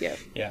 So, yep.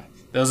 Yeah.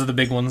 Those are the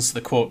big ones, the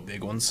quote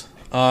big ones.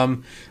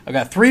 I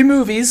got 3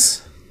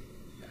 movies.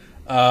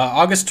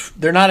 August,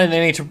 they're not in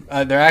any,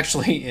 they're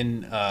actually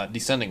in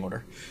descending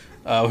order.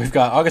 We've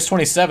got August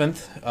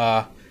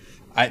 27th.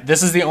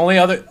 This is the only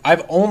other,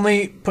 I've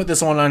only put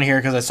this one on here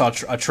because I saw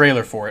a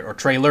trailer for it, or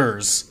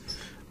trailers,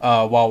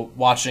 while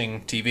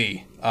watching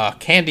TV.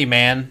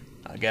 Candyman,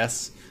 I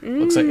guess.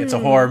 Looks like it's a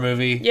horror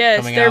movie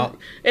coming out.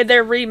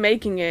 They're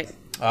remaking it.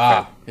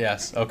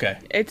 Yes. Okay.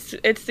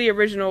 It's the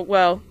original.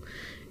 Well,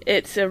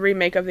 it's a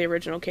remake of the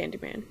original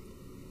Candyman.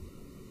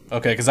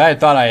 Okay, because I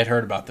thought I had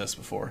heard about this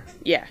before.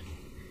 Yeah.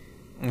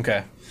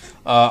 Okay.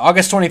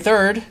 August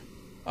 23rd,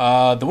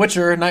 The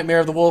Witcher,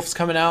 Nightmare of the Wolf's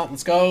coming out.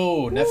 Let's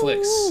go,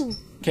 Netflix. Woo.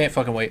 Can't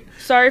fucking wait.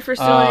 Sorry for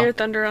stealing your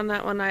thunder on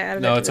that one. I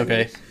added No, it it's to the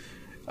okay.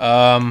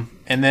 news.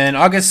 And then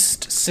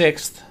August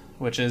 6th,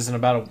 which is in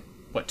about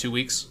 2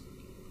 weeks?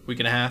 Week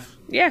and a half?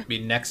 Yeah. Be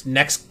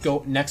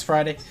next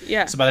Friday?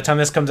 Yeah. So by the time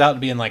this comes out,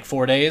 it'll be in like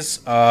 4 days.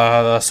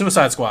 The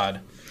Suicide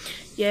Squad.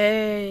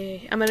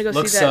 Yay. I'm going to go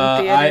Looks, see that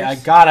in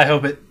theaters. I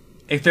hope it...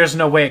 If there's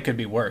no way it could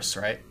be worse,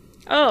 right?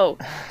 Oh,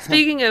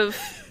 speaking of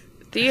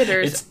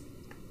theaters,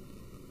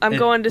 I'm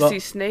going to see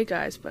Snake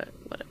Eyes, but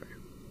whatever.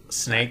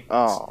 Snake?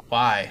 Oh.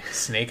 Why?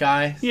 Snake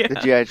Eye? Yeah. The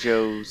G.I.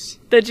 Joes.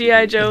 The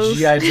G.I. Joes. The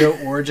G.I. Joe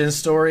origin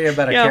story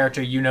about a Yeah.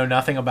 character you know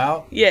nothing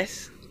about?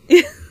 Yes.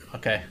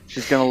 Okay.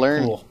 She's gonna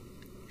learn. Cool.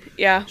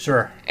 Yeah.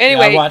 Sure.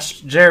 Anyway. Yeah, I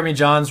watched Jeremy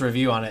John's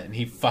review on it, and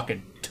he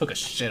fucking took a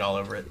shit all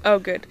over it. Oh,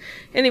 good.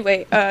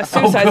 Anyway,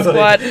 Suicide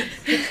Squad.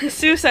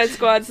 Suicide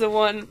Squad's the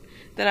one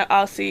that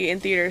I'll see in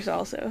theaters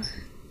also.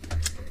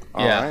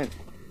 All right.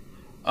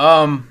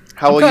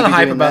 How will I'm you kind of be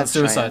hype doing about that,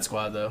 Suicide Cheyenne?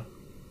 Squad, though.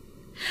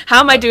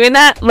 How am I doing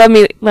that? Let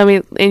me Oh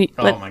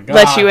my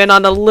let you God. in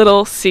on a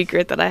little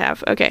secret that I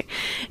have. Okay.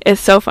 It's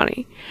so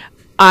funny.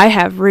 I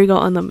have Regal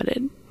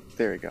Unlimited.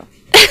 There we go.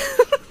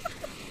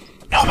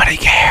 Nobody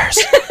cares.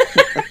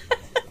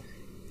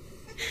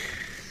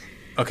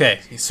 Okay,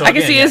 so I can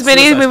again, see yeah, as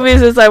many Suicide Squad.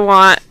 movies as I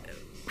want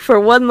for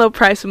one low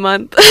price a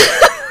month.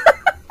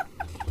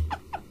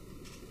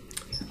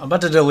 I'm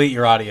about to delete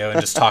your audio and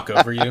just talk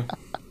over you.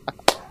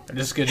 I'm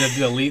just going to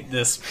delete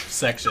this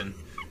section.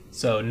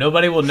 So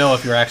nobody will know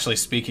if you're actually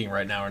speaking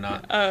right now or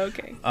not. Oh,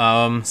 okay.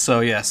 So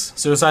yes,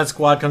 Suicide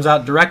Squad comes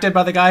out, directed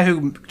by the guy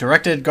who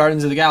directed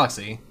Guardians of the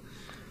Galaxy.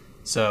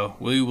 So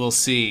we will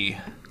see.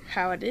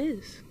 How it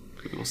is.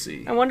 We will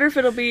see. I wonder if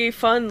it'll be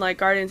fun like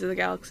Guardians of the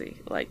Galaxy.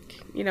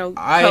 Like, I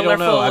colorful don't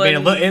know. I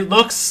mean, and... it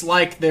looks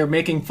like they're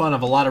making fun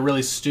of a lot of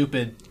really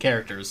stupid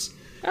characters.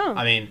 Oh.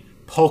 I mean,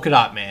 Polka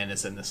Dot Man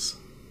is in this.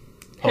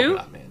 Who?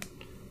 Dot Man.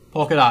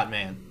 Polka Dot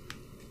Man.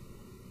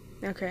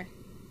 Okay.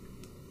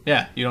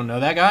 Yeah, you don't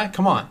know that guy?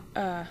 Come on.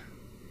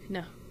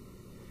 No.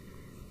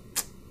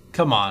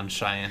 Come on,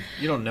 Cheyenne.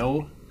 You don't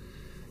know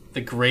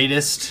the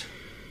greatest...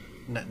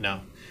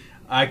 No.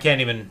 I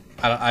can't even...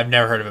 I've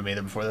never heard of him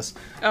either before this.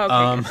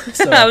 Oh, okay.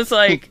 So- I was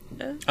like...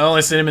 I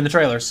only seen him in the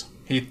trailers.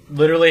 He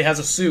literally has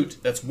a suit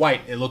that's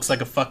white. It looks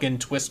like a fucking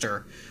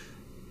Twister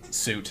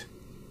suit.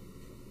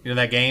 You know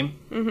that game?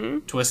 Mm-hmm.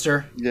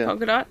 Twister? Yeah.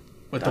 Polka dot?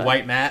 With the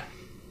white mat?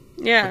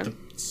 Yeah.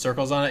 With the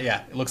circles on it?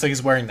 Yeah. It looks like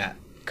he's wearing that.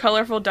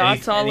 Colorful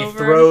dots all he over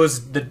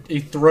he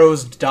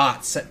throws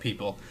dots at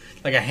people.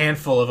 Like a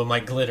handful of them,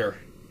 like glitter.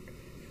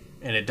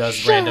 And it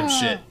does random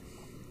shit.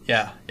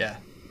 Yeah.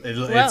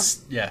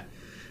 It's... Yeah.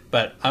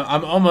 But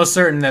I'm almost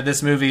certain that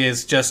this movie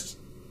is just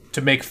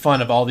to make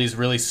fun of all these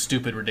really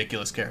stupid,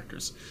 ridiculous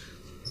characters.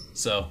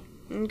 So,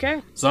 him.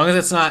 Okay. as long as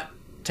it's not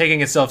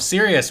taking itself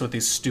serious with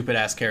these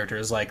stupid-ass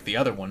characters like the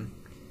other one,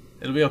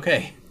 it'll be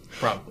okay.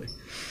 Probably.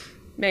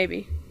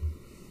 Maybe.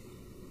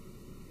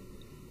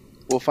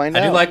 We'll find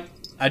out.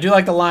 I do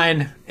like the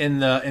line in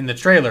the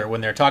trailer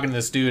when they're talking to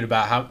this dude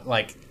about how,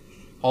 like,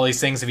 all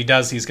these things, if he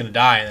does, he's going to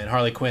die. And then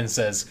Harley Quinn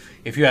says,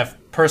 if you have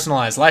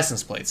personalized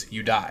license plates,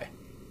 you die.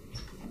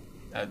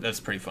 That's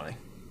pretty funny.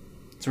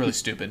 It's really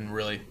stupid and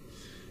really,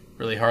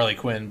 really Harley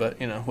Quinn, but,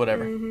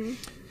 whatever. Mm-hmm.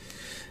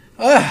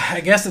 I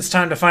guess it's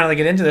time to finally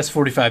get into this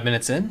 45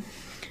 minutes in.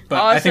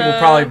 But I think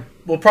Also-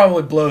 we'll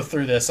probably blow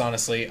through this,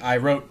 honestly. I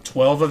wrote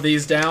 12 of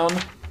these down.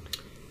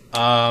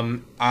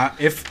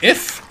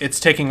 If it's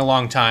taking a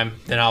long time,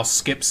 then I'll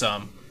skip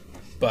some.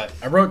 But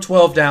I wrote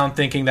 12 down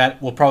thinking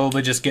that we'll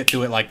probably just get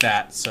through it like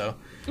that. So,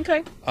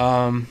 Okay.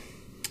 all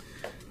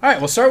right,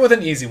 we'll start with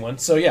an easy one.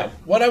 So, yeah,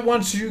 what I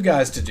want you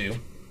guys to do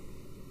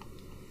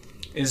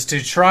is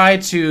to try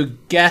to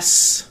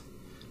guess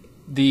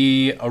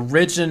the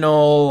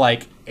original,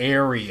 like,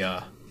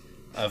 area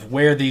of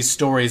where these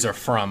stories are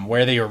from,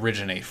 where they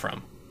originate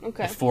from.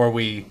 Okay. Before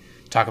we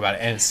talk about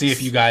it, and see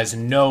if you guys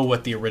know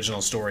what the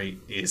original story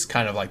is,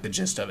 kind of like the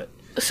gist of it.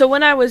 So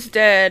when I was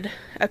dead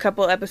a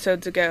couple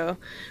episodes ago,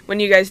 when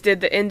you guys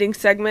did the ending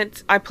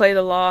segment, I played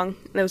along,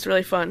 and it was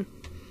really fun.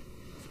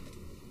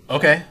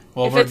 Okay,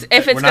 well, If we're it's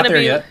not gonna there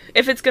be yet.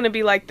 if it's gonna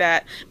be like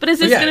that, but is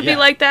this yeah, gonna be yeah.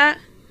 like that?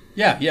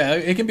 Yeah,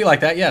 it can be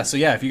like that. Yeah, so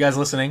yeah, if you guys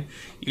listening,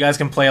 you guys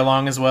can play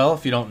along as well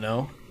if you don't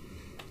know.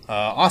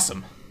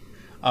 Awesome.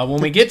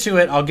 When we get to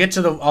it,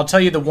 I'll tell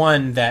you the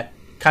one that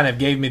kind of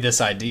gave me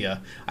this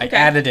idea. I Okay.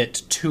 added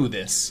it to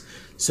this.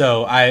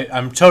 So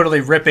I'm totally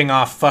ripping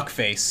off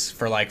Fuckface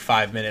for like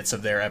 5 minutes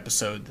of their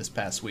episode this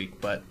past week,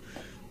 but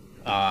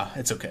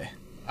it's okay.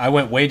 I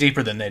went way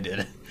deeper than they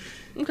did.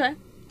 Okay.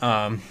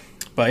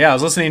 But yeah, I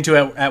was listening to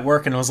it at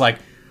work and I was like,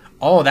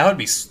 oh, that would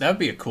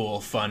be a cool,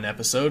 fun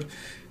episode.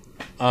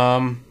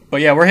 But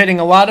yeah, we're hitting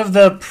a lot of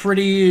the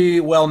pretty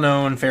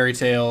well-known fairy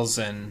tales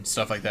and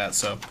stuff like that.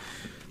 So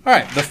All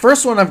right, the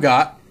first one I've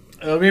got,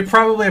 it'll be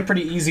probably a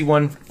pretty easy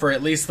one for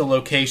at least the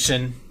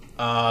location.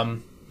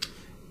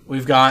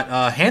 We've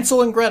got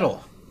Hansel and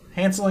Gretel.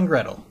 Hansel and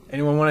Gretel.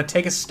 Anyone want to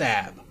take a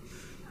stab?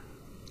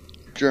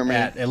 Germany.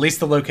 At least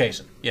the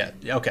location. Yeah,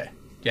 okay.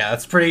 Yeah,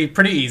 that's pretty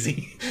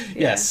easy.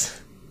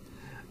 Yes.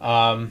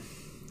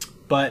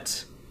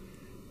 But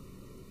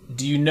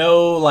do you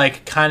know,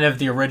 like, kind of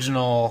the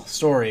original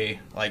story,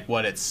 like,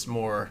 what it's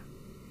more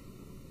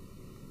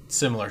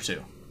similar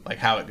to? Like,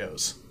 how it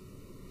goes?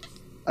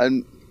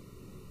 I'm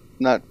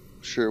not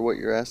sure what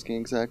you're asking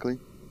exactly.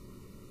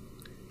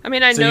 I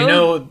mean, I So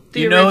know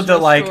you know the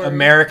like story.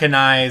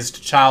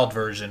 Americanized child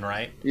version,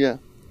 right? Yeah.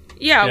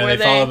 Yeah, You know, where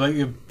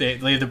they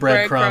leave the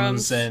breadcrumbs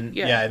breadcrumbs, and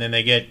yeah. and then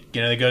they get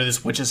they go to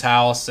this witch's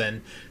house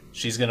and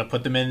she's gonna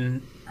put them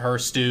in her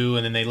stew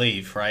and then they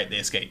leave, right? They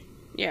escape.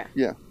 Yeah,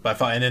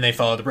 And then they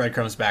follow the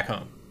breadcrumbs back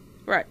home.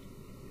 right.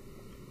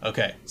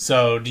 Okay,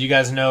 so do you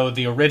guys know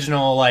the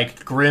original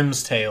like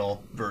Grimm's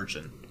Tale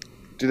version?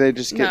 Do they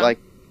just get No. like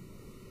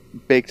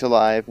baked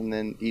alive and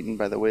then eaten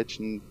by the witch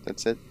and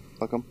that's it?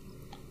 Fuck 'em?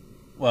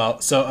 Well,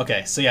 so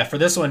yeah, for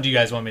this one, do you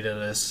guys want me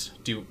to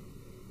do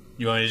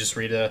you want me to just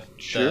read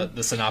Sure.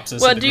 the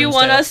synopsis? Well, of the do you Grimm's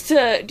want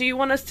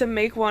Tale? us to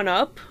make one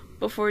up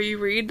before you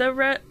read the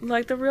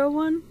real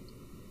one,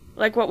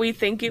 like what we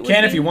think it would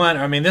Can be? if you want.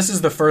 I mean, this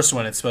is the first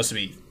one. It's supposed to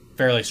be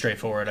fairly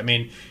straightforward. I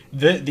mean,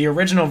 the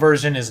original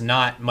version is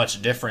not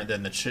much different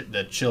than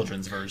the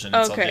children's version.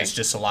 It's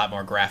just a lot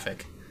more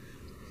graphic.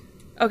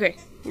 Okay,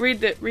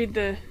 read the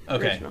Okay.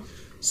 original.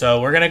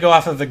 So we're gonna go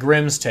off of the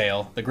Grimm's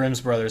Tale, the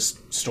Grimm's brothers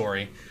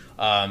story.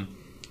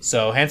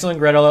 So Hansel and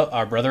Gretel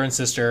are brother and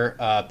sister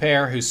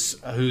pair whose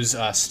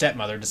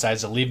stepmother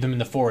decides to leave them in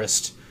the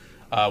forest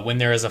when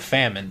there is a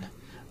famine.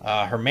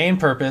 Her main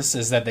purpose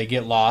is that they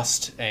get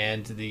lost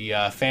and the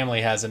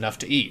family has enough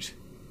to eat.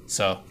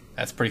 So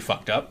that's pretty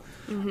fucked up.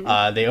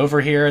 They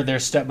overhear their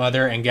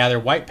stepmother and gather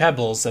white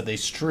pebbles that they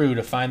strew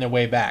to find their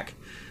way back.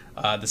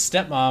 The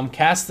stepmom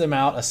casts them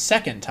out a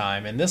second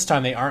time, and this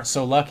time they aren't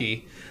so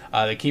lucky.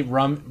 They keep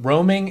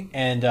roaming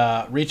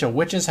and reach a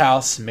witch's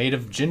house made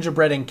of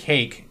gingerbread and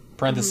cake,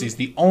 parentheses,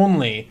 the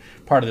only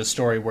part of the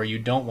story where you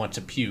don't want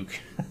to puke.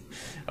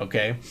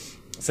 Okay?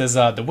 It says,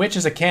 the witch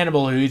is a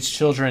cannibal who eats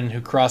children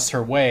who cross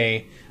her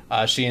way.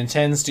 She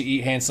intends to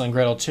eat Hansel and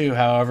Gretel too,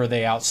 however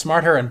they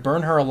outsmart her and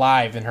burn her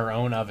alive in her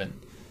own oven.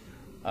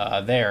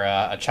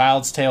 A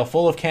child's tale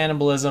full of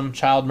cannibalism,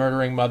 child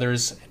murdering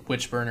mothers,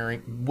 witch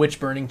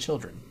burning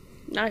children.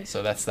 Nice.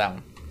 So that's that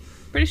one.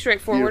 Pretty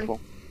straightforward. Beautiful.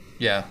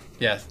 Yeah.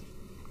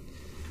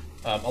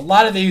 A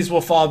lot of these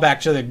will fall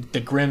back to the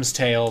Grimm's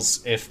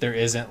tales if there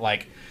isn't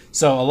like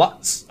so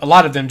a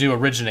lot of them do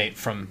originate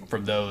from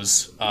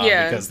those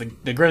because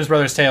the Grimm's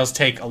brothers tales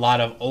take a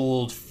lot of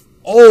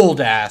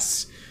old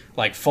ass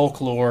like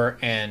folklore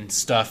and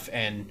stuff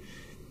and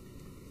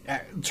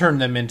turn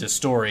them into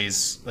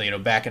stories,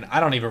 back in I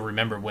don't even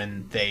remember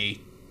when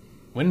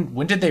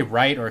did they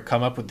write or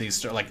come up with these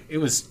stories. Like it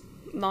was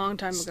Long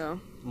time ago.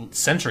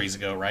 centuries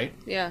ago, right?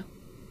 Yeah.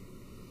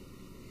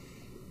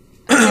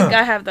 I think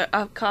I have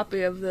a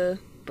copy of the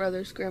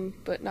Brothers Grimm,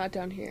 but not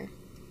down here.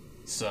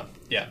 So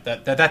yeah,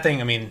 that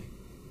thing. I mean,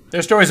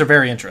 their stories are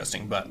very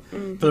interesting, but for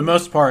the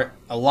most part,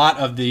 a lot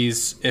of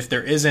these, if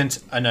there isn't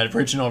an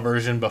original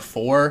version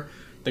before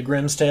the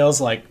Grimm's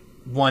tales, like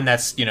one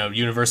that's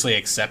universally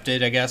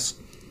accepted, I guess,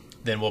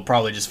 then we'll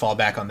probably just fall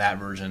back on that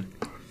version,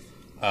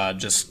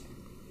 just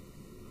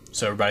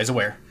so everybody's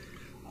aware.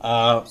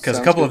 Because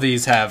a couple of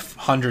these have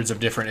hundreds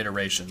of different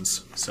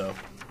iterations, so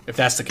if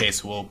that's the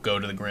case, we'll go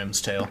to the Grimm's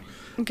tale.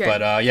 Okay.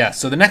 But yeah,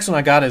 so the next one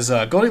I got is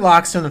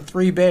Goldilocks and the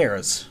Three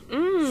Bears.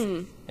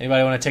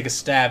 Anybody want to take a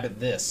stab at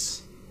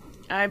this?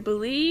 I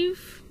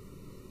believe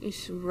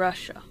it's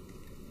Russia.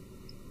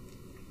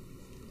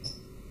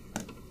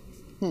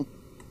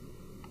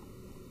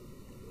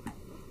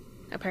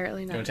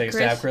 Apparently not. You want to take a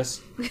stab,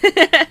 Chris?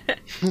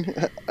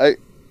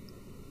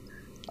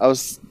 I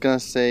was gonna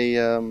say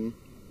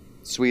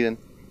Sweden.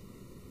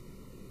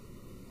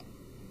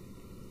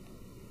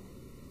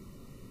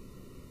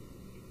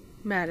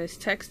 Matt is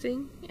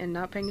texting and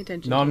not paying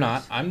attention. No, to I'm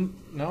us. not.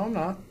 I'm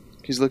not.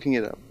 He's looking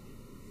it up.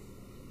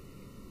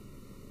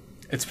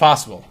 It's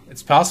possible.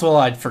 It's possible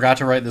I forgot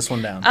to write this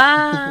one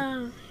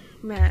down.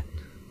 Matt.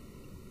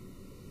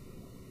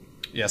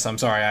 Yes, I'm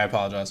sorry. I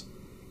apologize.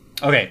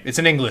 Okay, it's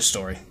an English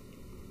story.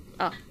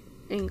 Oh,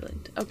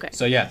 England. Okay.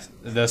 So yeah,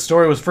 the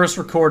story was first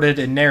recorded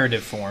in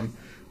narrative form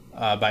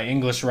by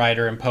English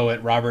writer and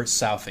poet Robert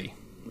Southey.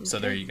 So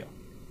there you go.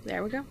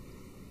 There we go.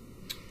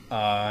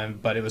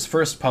 But it was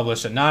first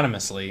published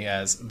anonymously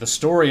as The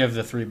Story of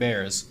the Three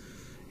Bears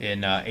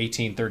in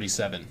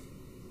 1837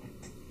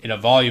 in a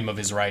volume of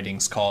his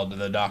writings called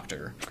The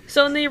Doctor.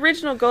 So in the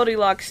original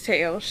Goldilocks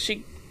tale,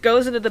 she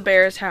goes into the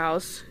bear's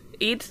house,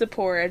 eats the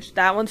porridge.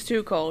 That one's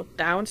too cold.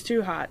 That one's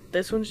too hot.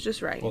 This one's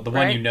just right. Well, the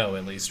right? one you know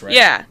at least, right?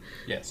 Yeah.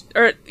 Yes.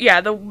 Or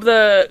yeah,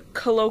 the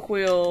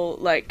colloquial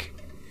like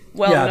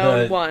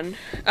well-known one.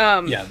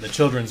 Yeah, the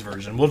children's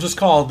version. We'll just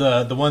call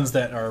the ones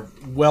that are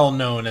well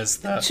known as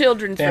the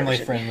children's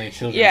family-friendly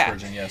children's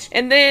version. Yes.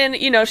 And then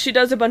she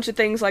does a bunch of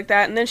things like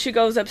that, and then she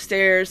goes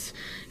upstairs,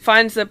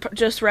 finds the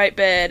just right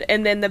bed,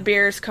 and then the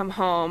bears come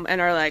home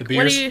and are like,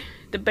 "What are you?"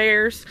 The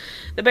bears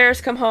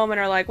come home and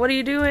are like, "What are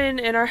you doing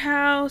in our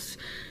house?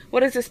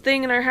 What is this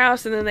thing in our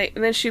house?" And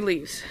then she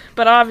leaves.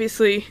 But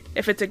obviously,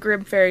 if it's a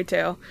Grimm fairy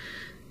tale,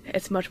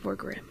 it's much more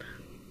grim.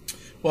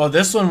 Well,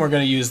 this one we're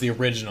going to use the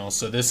original.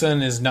 So this one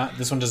does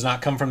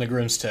not come from the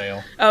Grimm's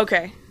tale.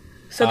 Okay.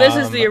 So this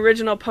is the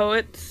original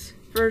poet's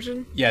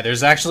version? Yeah,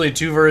 there's actually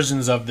 2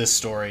 versions of this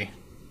story.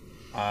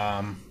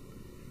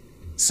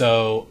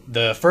 So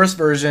the first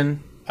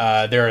version,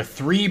 there are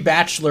 3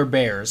 bachelor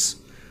bears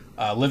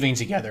living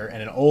together,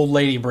 and an old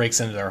lady breaks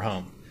into their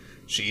home.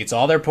 She eats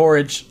all their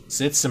porridge,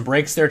 sits and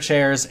breaks their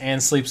chairs,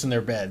 and sleeps in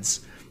their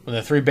beds. When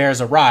the 3 bears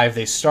arrive,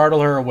 they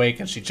startle her awake,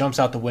 and she jumps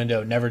out the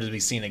window, never to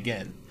be seen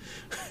again.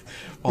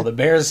 While the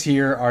bears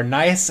here are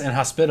nice and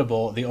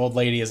hospitable, the old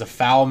lady is a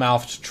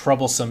foul-mouthed,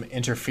 troublesome,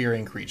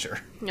 interfering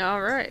creature.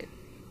 All right.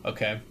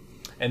 Okay.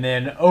 And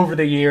then over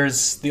the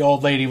years, the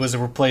old lady was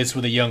replaced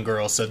with a young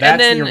girl, so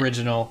that's the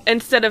original.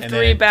 Instead of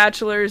 3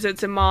 bachelors,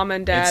 it's a mom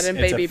and dad and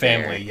baby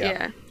bear. It's a family,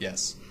 yeah.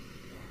 Yes.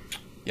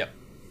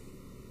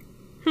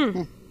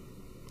 Yep.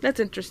 That's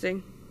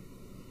interesting.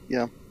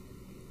 Yeah.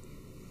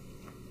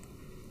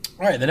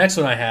 All right, the next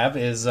one I have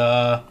is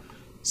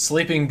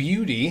Sleeping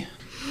Beauty.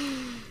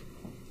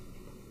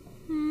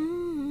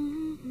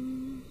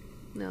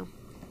 No,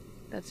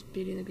 that's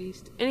Beauty and the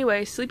Beast.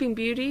 Anyway, Sleeping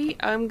Beauty,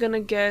 I'm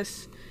gonna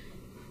guess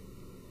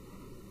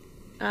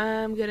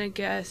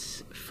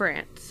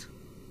France.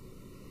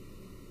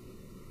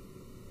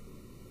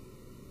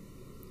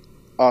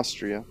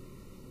 Austria.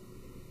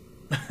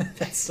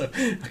 That's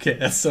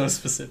so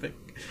specific.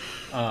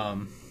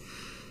 Hold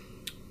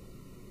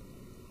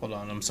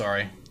on, I'm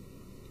sorry.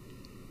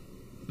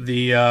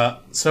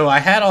 So I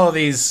had all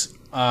these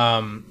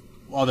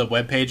all the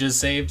web pages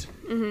saved,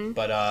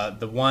 but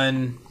the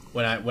one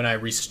when I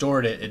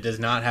restored it, it does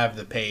not have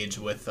the page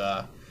with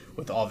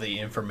all the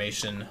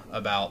information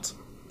about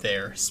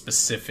their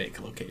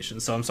specific location.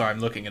 So I'm sorry, I'm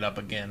looking it up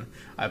again.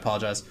 I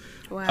apologize.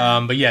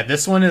 Wow. But yeah,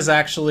 this one is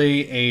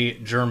actually a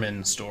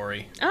German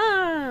story.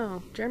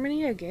 Oh,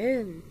 Germany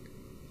again.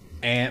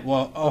 And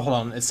hold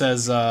on. It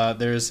says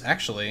there's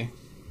actually.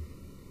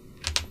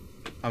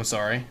 I'm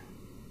sorry.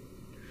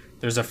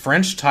 There's a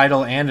French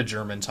title and a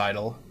German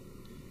title.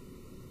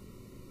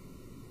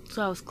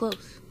 So I was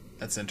close.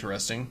 That's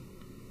interesting.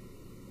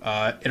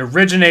 It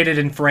originated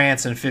in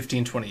France in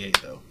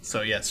 1528, though.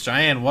 So yes,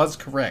 Cheyenne was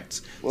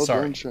correct. Well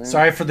sorry, done, Cheyenne.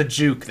 Sorry for the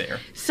juke there.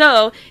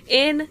 So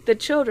in the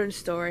children's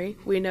story,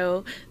 we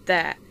know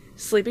that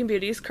Sleeping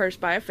Beauty is cursed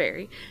by a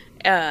fairy.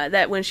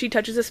 That when she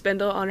touches a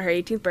spindle on her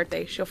 18th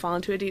birthday, she'll fall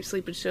into a deep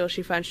sleep until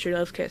she finds true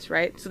love's kiss,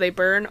 right? So they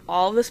burn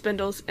all the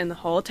spindles in the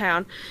whole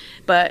town,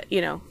 but,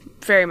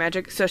 fairy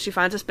magic. So she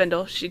finds a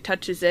spindle, she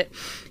touches it,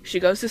 she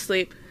goes to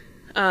sleep,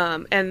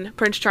 and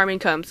Prince Charming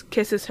comes,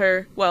 kisses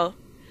her,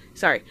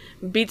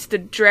 beats the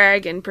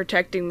dragon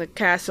protecting the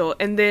castle,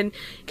 and then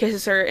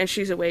kisses her, and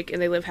she's awake,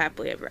 and they live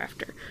happily ever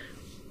after.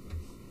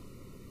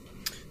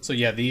 So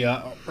yeah, the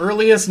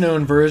earliest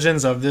known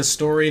versions of this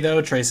story,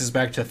 though, traces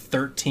back to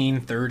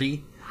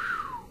 1330,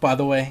 by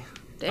the way.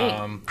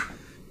 Dang.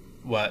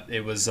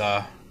 It was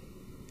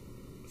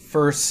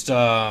first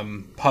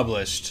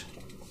published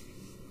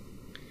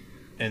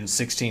in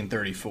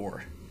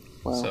 1634.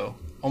 Wow. So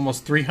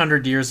almost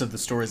 300 years of the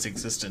story's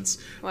existence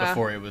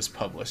before it was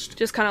published.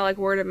 Just kind of like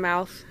word of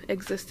mouth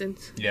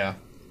existence. Yeah.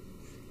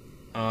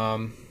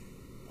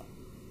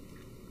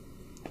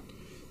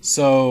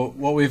 So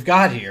what we've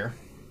got here,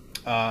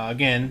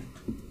 again,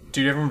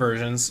 2 different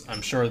versions.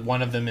 I'm sure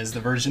one of them is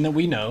the version that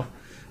we know.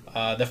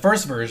 The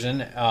first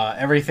version,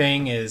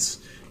 everything is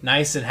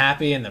nice and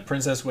happy, and the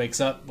princess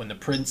wakes up when the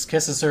prince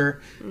kisses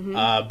her.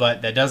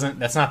 But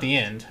that's not the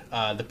end.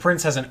 The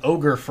prince has an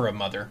ogre for a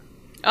mother.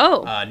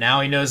 Oh.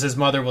 Now he knows his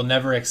mother will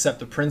never accept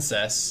the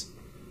princess.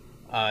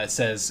 It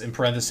says, in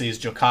parentheses,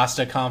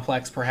 Jocasta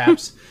complex,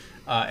 perhaps.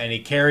 And he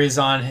carries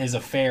on his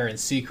affair in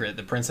secret.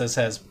 The princess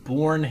has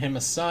borne him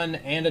a son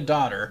and a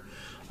daughter.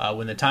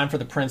 When the time for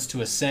the prince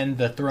to ascend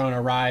the throne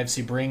arrives,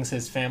 he brings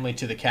his family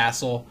to the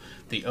castle.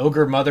 The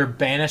ogre mother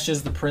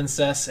banishes the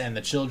princess and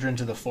the children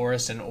to the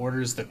forest and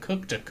orders the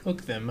cook to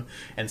cook them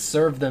and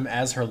serve them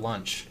as her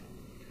lunch.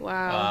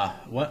 Wow.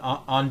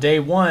 On day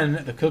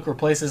 1, the cook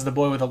replaces the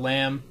boy with a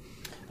lamb.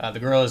 The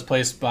girl is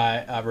replaced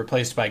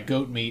by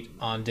goat meat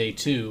on day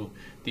 2.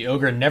 The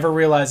ogre never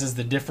realizes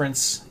the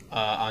difference.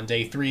 On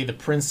day 3, the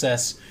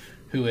princess,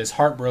 who is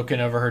heartbroken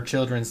over her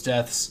children's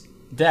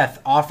death,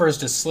 offers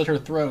to slit her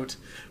throat,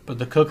 but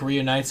the cook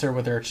reunites her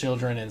with her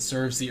children and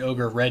serves the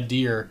ogre red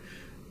deer,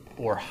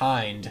 or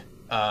hind,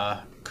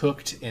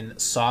 cooked in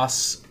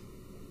sauce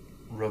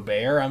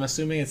Robert. I'm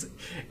assuming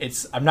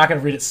it's. I'm not going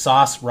to read it.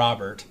 Sauce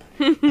Robert.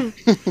 The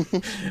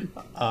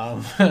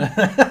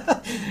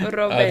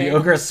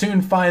ogre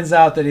soon finds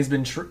out that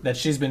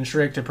she's been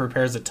tricked and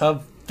prepares a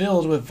tub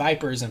filled with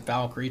vipers and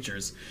foul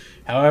creatures.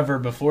 However,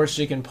 before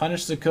she can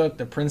punish the cook,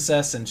 the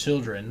princess, and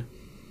children,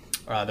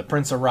 the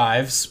prince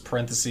arrives,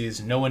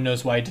 parentheses, no one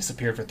knows why he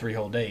disappeared for 3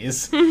 whole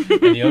days, and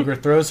the ogre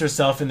throws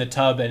herself in the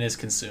tub and is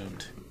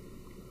consumed.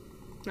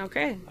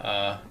 Okay.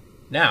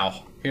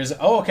 Now,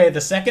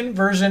 the second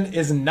version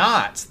is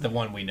not the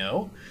one we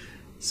know.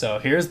 So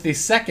here's the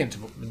second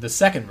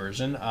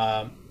version.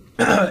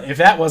 If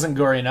that wasn't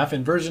gory enough,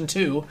 in version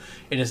 2,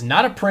 it is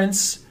not a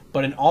prince,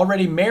 but an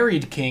already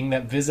married king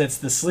that visits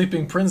the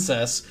sleeping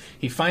princess.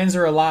 He finds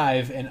her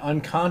alive and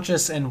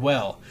unconscious and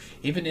well.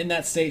 Even in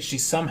that state, she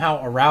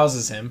somehow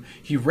arouses him.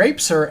 He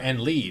rapes her and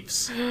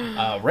leaves.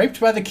 Raped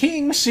by the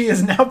king, she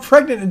is now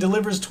pregnant and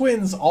delivers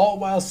twins, all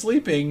while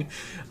sleeping.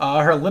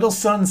 Her little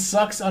son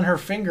sucks on her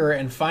finger,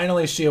 and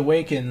finally she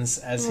awakens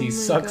as he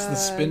sucks the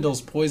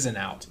spindle's poison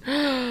out.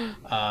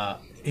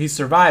 He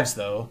survives,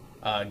 though.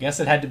 Guess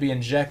it had to be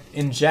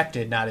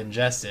injected, not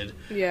ingested.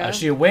 Yeah.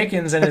 She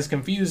awakens and is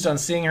confused on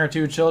seeing her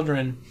 2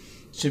 children.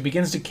 She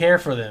begins to care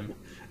for them.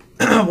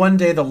 One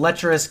day, the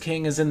lecherous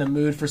king is in the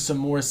mood for some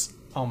more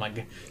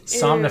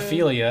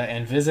somnophilia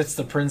and visits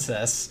the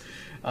princess.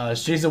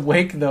 She's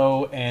awake,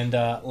 though, and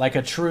like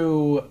a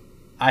true...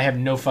 I have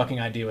no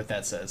fucking idea what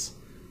that says.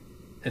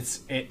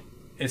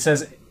 It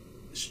says,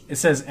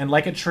 and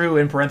like a true,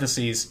 in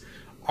parentheses,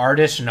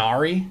 artish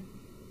nari.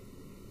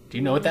 Do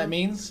you know what that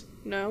means?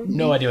 No.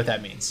 No idea what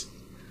that means.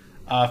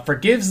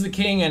 Forgives the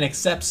king and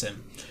accepts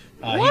him.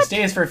 He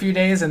stays for a few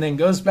days and then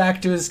goes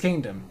back to his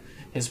kingdom.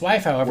 His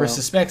wife, however,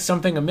 suspects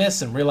something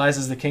amiss and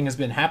realizes the king has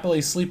been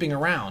happily sleeping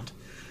around.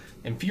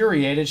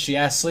 Infuriated, she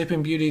asks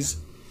Sleeping Beauty's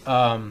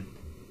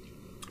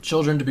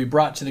children to be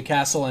brought to the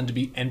castle and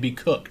be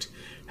cooked.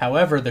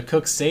 However, the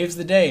cook saves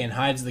the day and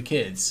hides the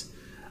kids.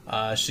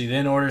 She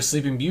then orders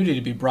Sleeping Beauty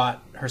to be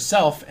brought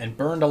herself and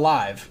burned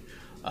alive.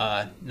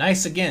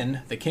 Nice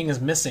again, the king is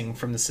missing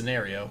from the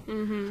scenario.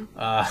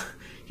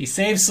 He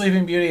saves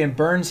Sleeping Beauty and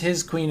burns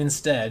his queen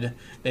instead.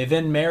 They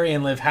then marry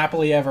and live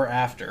happily ever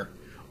after.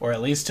 Or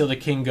at least till the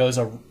king goes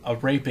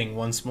a-raping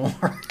once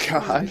more.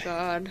 God. Oh my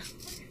God.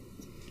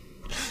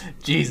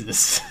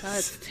 Jesus.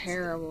 That's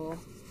terrible.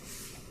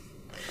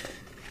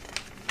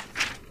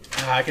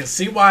 I can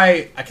see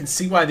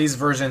why these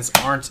versions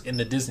aren't in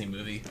the Disney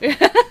movie.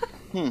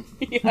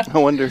 Yeah. I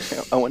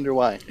wonder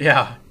why.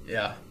 Yeah.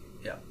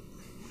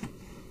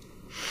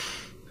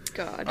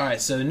 God. All right,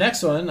 so the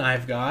next one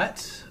I've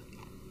got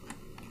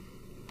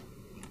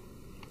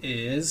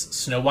is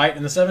Snow White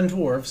and the Seven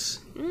Dwarfs.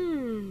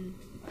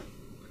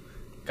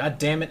 God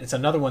damn it, it's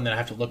another one that I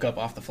have to look up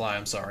off the fly.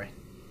 I'm sorry.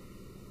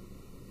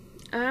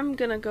 I'm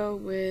gonna go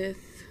with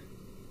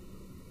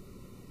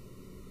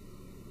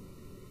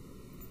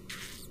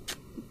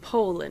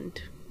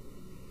Poland.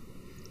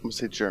 I'm gonna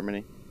say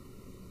Germany.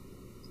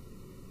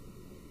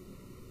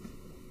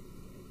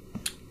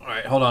 All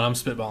right, hold on. I'm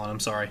spitballing. I'm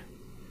sorry.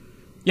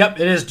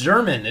 Yep, it is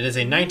German. It is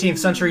a 19th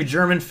century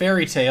German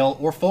fairy tale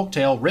or folk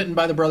tale written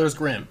by the Brothers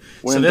Grimm.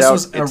 When so in this doubt,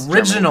 was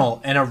it's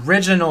an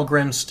original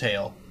Grimm's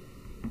tale.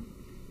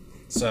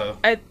 So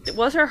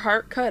Was her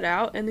heart cut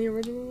out in the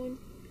original one?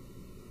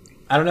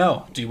 I don't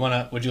know.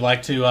 Would you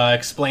like to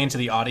explain to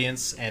the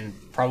audience and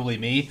probably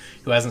me,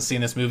 who hasn't seen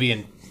this movie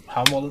in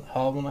how old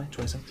am I?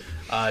 27?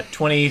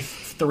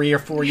 23 or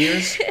 4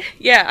 years?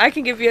 Yeah, I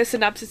can give you a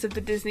synopsis of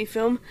the Disney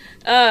film.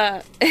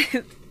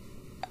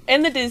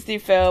 In the Disney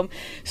film,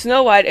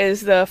 Snow White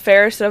is the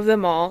fairest of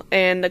them all,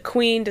 and the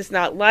queen does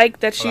not like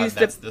that she's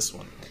this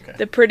one. Okay.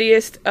 the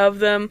prettiest of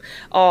them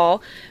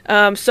all.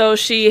 So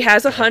she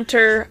has a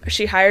hunter.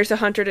 She hires a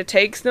hunter to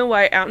take Snow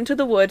White out into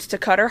the woods to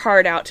cut her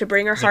heart out, to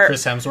bring her Is heart... it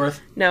Chris Hemsworth?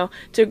 No,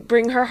 to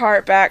bring her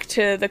heart back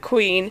to the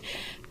queen.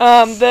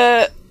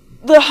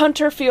 The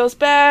hunter feels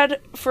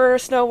bad for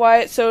Snow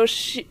White, so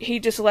he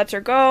just lets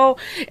her go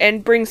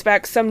and brings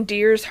back some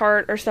deer's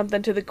heart or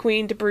something to the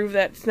queen to prove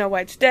that Snow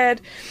White's dead.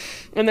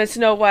 And then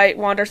Snow White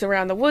wanders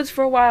around the woods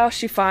for a while.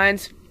 She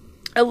finds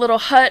a little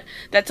hut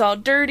that's all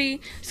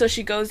dirty, so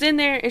she goes in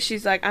there and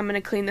she's like, I'm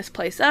gonna clean this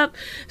place up.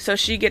 So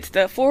she gets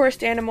the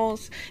forest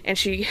animals and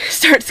she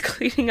starts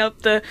cleaning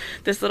up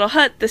this little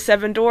hut. The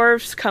seven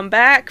dwarfs come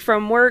back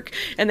from work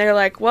and they're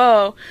like,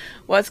 whoa,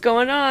 what's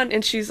going on?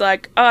 And she's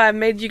like, oh, I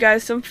made you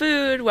guys some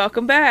food,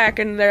 welcome back.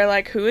 And they're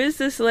like, who is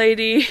this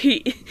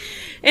lady?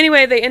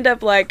 Anyway, they end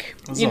up like,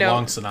 This is a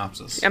long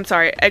synopsis. I'm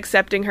sorry,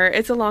 accepting her.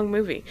 It's a long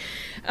movie.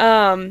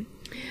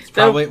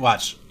 Probably,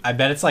 watch, I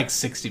bet it's like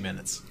 60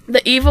 minutes.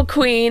 The evil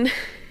queen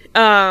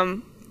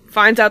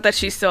finds out that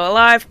she's still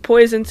alive,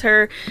 poisons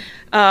her.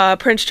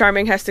 Prince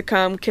Charming has to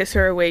come kiss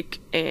her awake,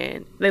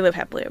 and they live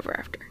happily ever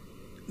after.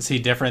 Is he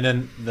different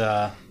than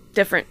the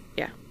Different,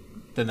 yeah.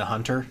 than the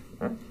hunter?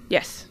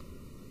 Yes.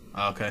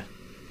 Oh, okay.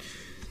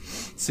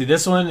 See,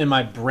 this one in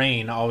my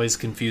brain always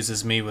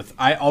confuses me with...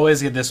 I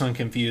always get this one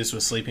confused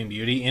with Sleeping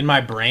Beauty. In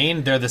my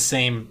brain, they're the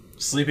same.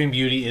 Sleeping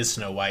Beauty is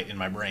Snow White in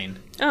my brain.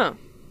 Oh,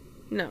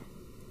 no.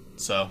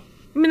 So...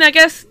 I mean, I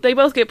guess they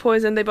both get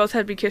poisoned. They both had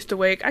to be kissed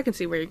awake. I can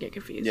see where you get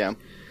confused. Yeah,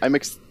 I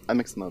mixed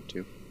them up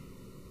too.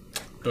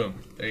 Boom.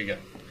 There you go.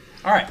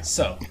 All right,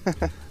 so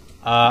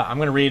I'm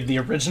going to read the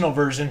original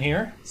version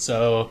here.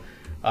 So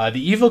The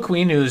evil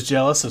queen, who is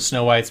jealous of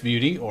Snow White's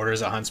beauty,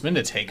 orders a huntsman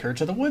to take her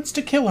to the woods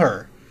to kill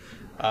her.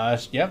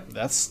 Yep,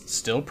 that's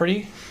still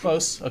pretty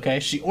close. Okay,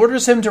 she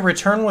orders him to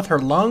return with her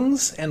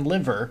lungs and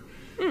liver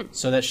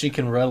so that she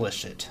can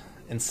relish it.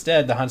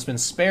 Instead, the huntsman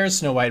spares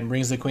Snow White and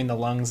brings the queen the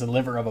lungs and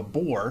liver of a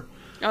boar.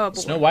 Oh, boy.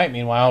 Snow White,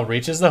 meanwhile,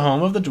 reaches the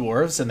home of the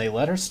dwarves, and they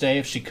let her stay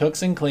if she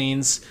cooks and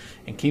cleans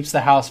and keeps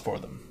the house for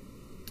them.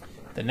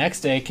 The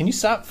next day, can you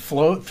stop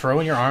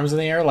throwing your arms in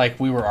the air like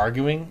we were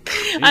arguing?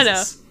 I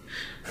know.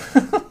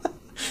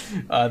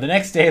 The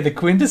next day, the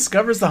queen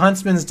discovers the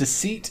huntsman's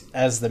deceit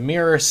as the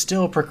mirror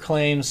still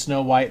proclaims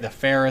Snow White the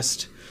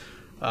fairest.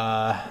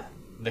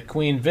 The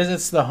queen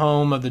visits the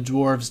home of the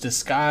dwarves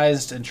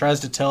disguised and tries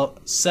to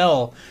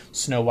sell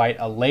Snow White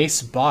a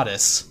lace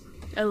bodice.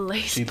 A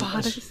lace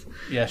bodice?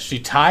 She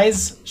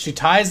ties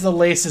the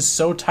laces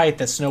so tight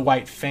that Snow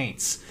White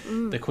faints.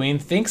 The queen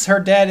thinks her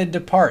dead and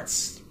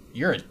departs.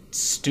 You're a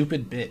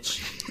stupid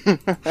bitch.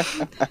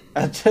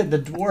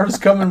 The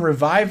dwarves come and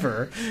revive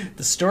her.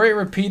 The story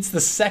repeats the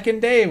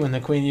second day when the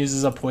queen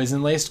uses a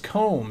poison-laced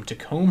comb to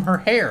comb her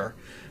hair.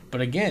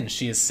 But again,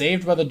 she is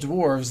saved by the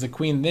dwarves. The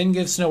queen then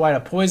gives Snow White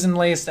a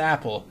poison-laced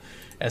apple.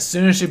 As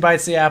soon as she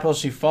bites the apple,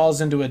 she falls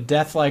into a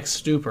death-like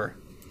stupor.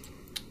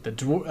 The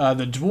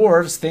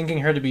dwarves, thinking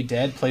her to be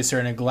dead, place her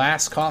in a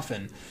glass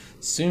coffin.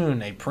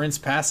 Soon, a prince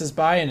passes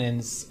by and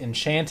is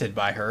enchanted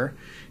by her.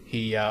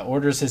 He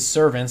orders his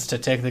servants to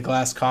take the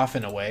glass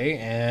coffin away,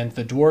 and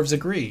the dwarves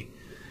agree.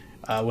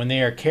 When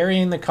they are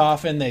carrying the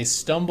coffin, they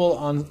stumble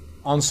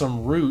on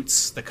some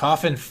roots. The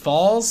coffin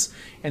falls,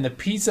 and the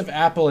piece of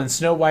apple in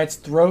Snow White's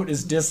throat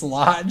is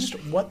dislodged.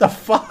 What the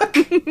fuck?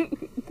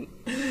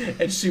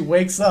 And she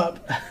wakes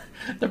up.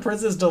 The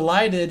prince is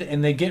delighted,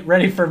 and they get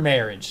ready for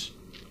marriage.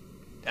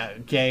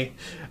 Okay.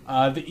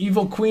 The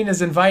evil queen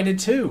is invited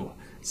too.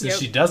 Since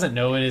she doesn't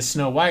know it is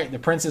Snow White the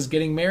prince is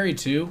getting married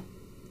to,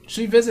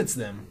 she visits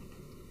them.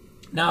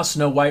 Now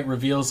Snow White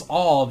reveals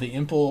all the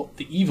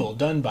evil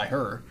done by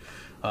her.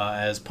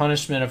 As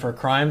punishment of her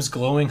crimes,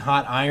 glowing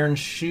hot iron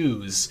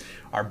shoes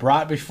are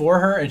brought before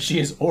her, and she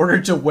is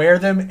ordered to wear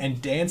them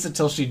and dance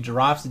until she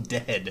drops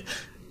dead.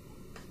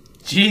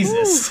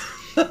 Jesus.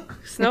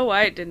 Snow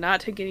White did not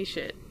take any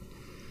shit.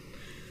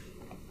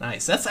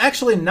 Nice. That's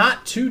actually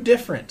not too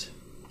different.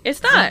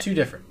 It's not too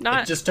different.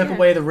 It just took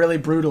away the really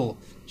brutal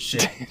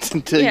shit.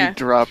 Until you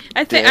drop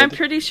dead. I'm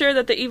pretty sure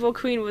that the evil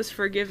queen was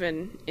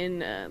forgiven in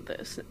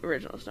the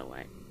original Snow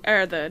White.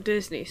 Or the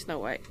Disney Snow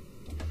White.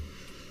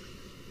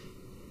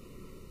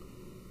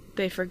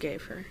 They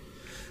forgave her.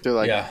 They're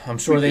like, yeah, I'm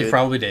sure they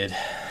probably did.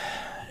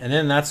 And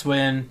then that's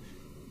when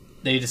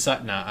they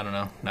decide... No, I don't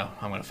know. No,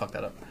 I'm going to fuck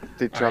that up.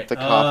 They drop the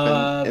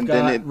coffin, and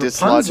then it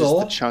dislodges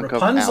the chunk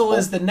of apple. Rapunzel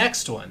is the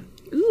next one.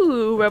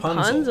 Ooh,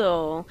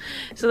 Rapunzel.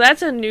 So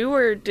that's a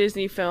newer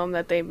Disney film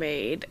that they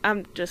made.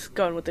 I'm just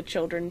going with the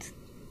children's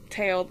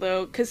tale,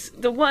 though, because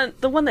the one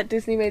that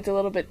Disney made is a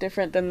little bit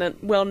different than the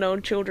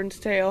well-known children's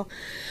tale.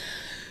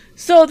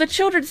 So the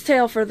children's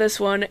tale for this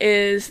one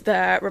is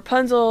that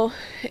Rapunzel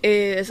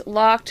is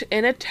locked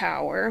in a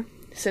tower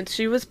since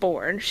she was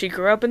born. She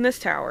grew up in this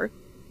tower,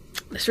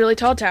 this really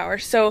tall tower.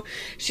 So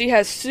she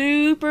has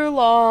super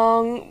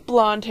long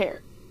blonde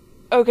hair.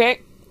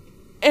 Okay?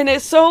 And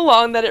it's so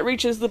long that it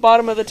reaches the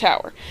bottom of the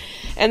tower.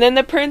 And then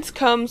the prince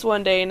comes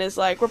one day and is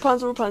like,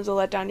 Rapunzel, Rapunzel,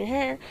 let down your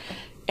hair.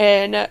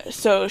 And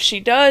so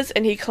she does,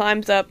 and he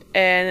climbs up,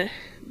 and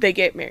they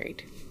get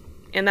married.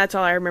 And that's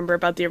all I remember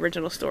about the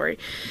original story.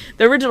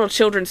 The original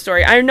children's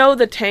story. I know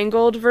the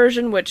Tangled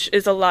version, which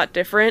is a lot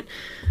different.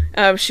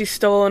 She's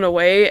stolen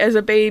away as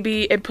a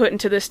baby and put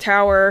into this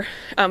tower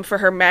for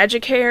her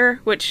magic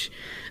hair, which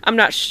I'm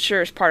not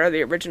sure is part of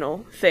the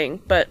original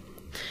thing, but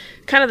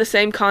kind of the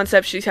same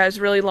concept. She has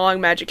really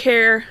long magic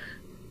hair.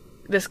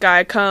 This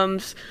guy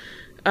comes,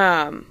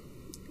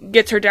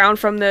 gets her down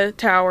from the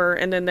tower,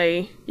 and then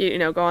they,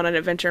 go on an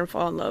adventure and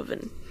fall in love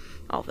and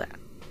all of that.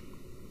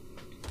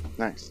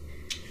 Nice.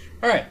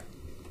 All right.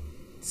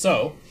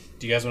 So,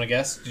 do you guys want to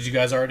guess? Did you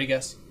guys already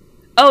guess?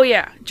 Oh,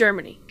 yeah.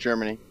 Germany.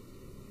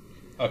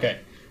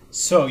 Okay.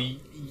 So,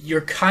 you're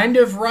kind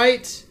of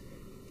right.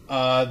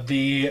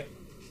 The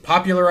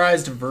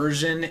popularized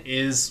version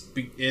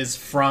is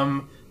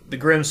from the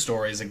Grimm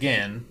stories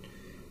again.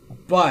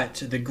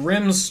 But the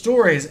Grimm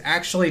stories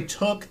actually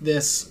took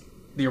the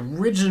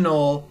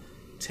original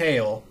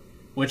tale,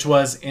 which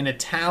was an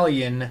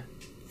Italian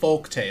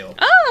folk tale.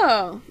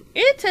 Oh,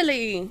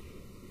 Italy.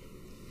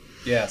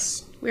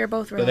 Yes. We are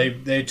both wrong.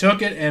 But they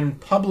took it and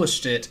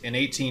published it in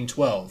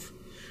 1812.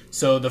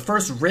 So the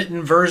first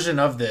written version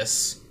of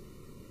this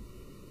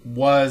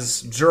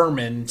was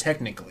German,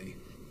 technically.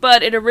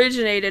 But it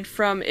originated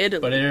from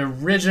Italy.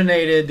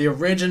 The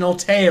original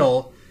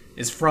tale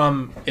is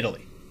from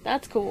Italy.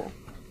 That's cool.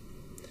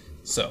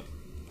 So,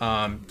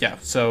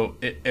 so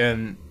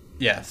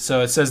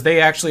it says they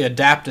actually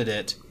adapted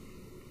it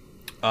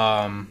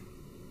from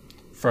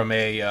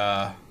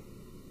a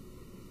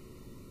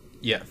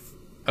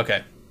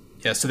okay.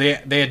 Yeah, so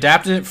they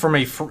adapted it from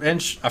a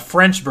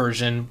French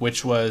version,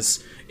 which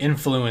was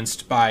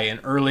influenced by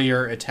an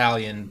earlier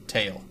Italian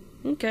tale.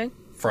 Okay.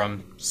 from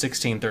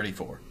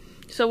 1634.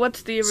 So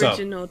what's the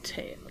original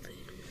tale?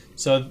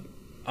 So,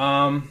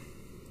 I'm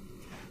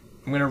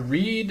gonna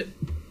read.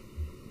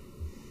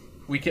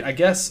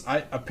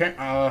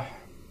 The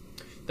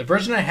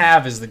version I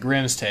have is the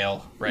Grimm's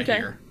Tale right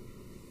here.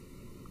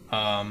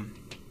 But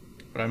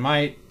I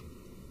might.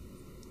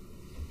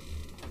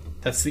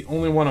 That's the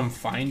only one I'm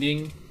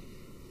finding.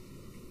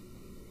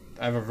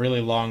 I have a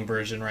really long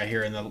version right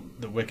here in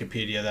the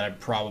Wikipedia that I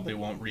probably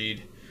won't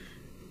read.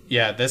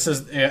 Yeah, this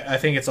is. I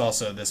think it's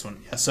also this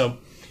one. Yeah, so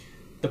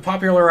the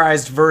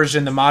popularized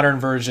version, the modern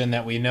version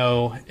that we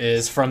know,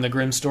 is from the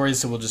Grimm stories.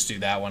 So we'll just do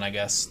that one, I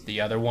guess.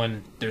 The other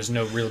one, there's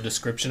no real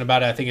description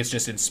about it. I think it's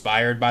just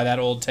inspired by that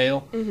old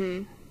tale.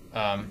 Mm-hmm.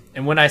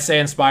 And when I say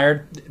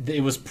inspired,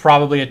 it was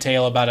probably a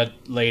tale about a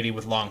lady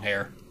with long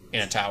hair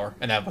in a tower,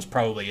 and that was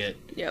probably it.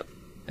 Yep.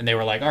 And they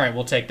were like, all right,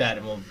 we'll take that,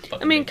 and we'll...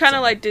 I mean, kind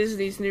of like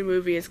Disney's new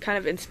movie is kind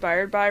of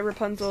inspired by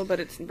Rapunzel, but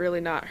it's really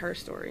not her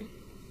story.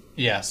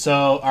 Yeah,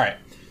 so, all right.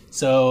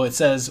 So it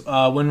says,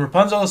 when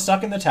Rapunzel is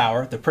stuck in the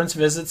tower, the prince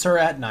visits her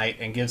at night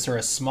and gives her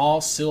a small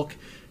silk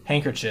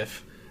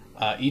handkerchief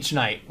each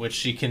night, which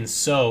she can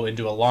sew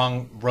into a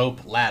long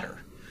rope ladder.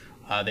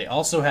 They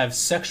also have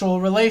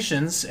sexual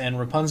relations, and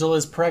Rapunzel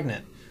is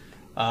pregnant.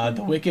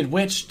 The Wicked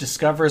Witch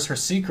discovers her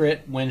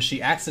secret when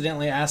she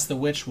accidentally asks the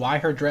witch why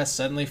her dress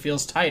suddenly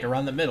feels tight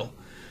around the middle.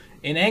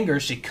 In anger,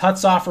 she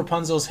cuts off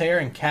Rapunzel's hair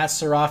and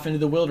casts her off into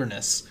the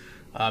wilderness.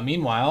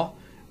 Meanwhile,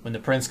 when the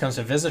prince comes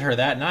to visit her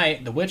that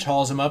night, the witch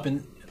hauls him up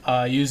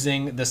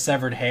using the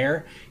severed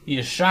hair. He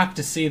is shocked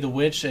to see the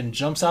witch and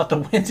jumps out the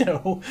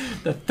window.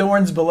 The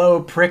thorns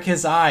below prick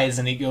his eyes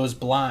and he goes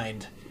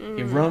blind.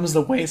 He roams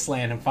the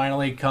wasteland and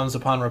finally comes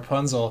upon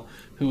Rapunzel,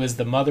 who is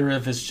the mother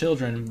of his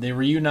children. They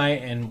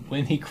reunite, and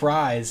when he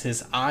cries,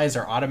 his eyes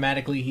are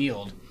automatically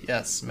healed.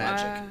 Yes,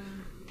 magic. Wow.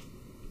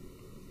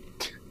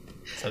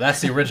 So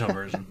that's the original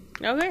version.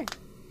 Okay.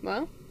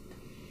 Well,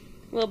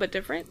 a little bit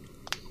different.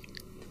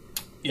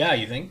 Yeah,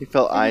 you think? He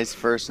fell eyes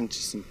first into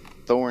some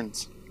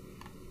thorns.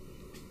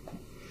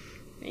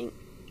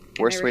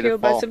 Worst way to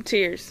fall. By some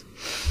tears.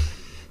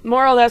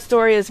 Moral of that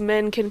story is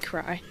men can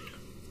cry.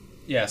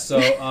 Yeah, so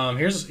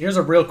here's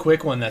a real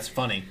quick one that's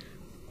funny.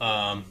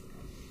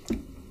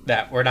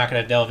 That we're not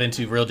going to delve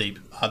into real deep.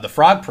 The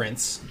Frog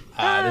Prince.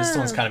 This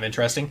one's kind of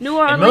interesting. New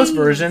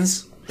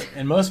Orleans.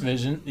 In most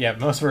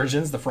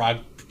versions, the frog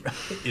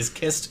is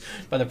kissed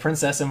by the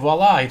princess, and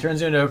voila, he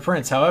turns into a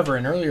prince. However,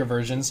 in earlier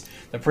versions,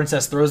 the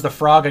princess throws the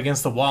frog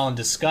against the wall in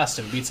disgust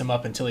and beats him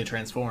up until he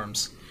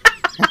transforms.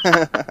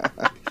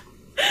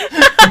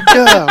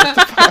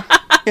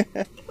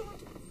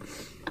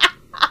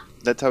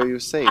 That's how he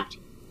was saved.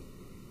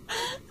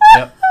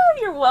 Yep.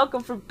 You're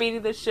welcome for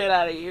beating the shit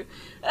out of you.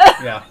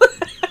 Yeah.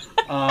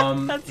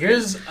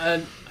 Here's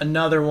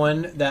another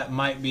one that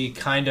might be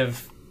kind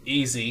of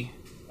easy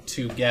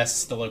to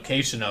guess the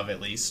location of,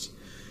 at least.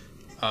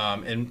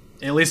 And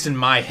at least in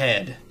my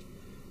head.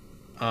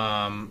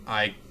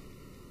 I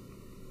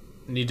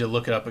need to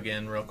look it up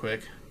again real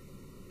quick.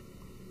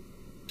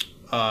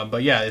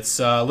 But yeah, it's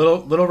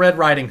Little Red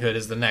Riding Hood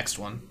is the next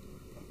one.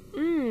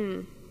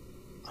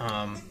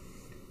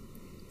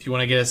 If you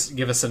want to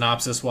give a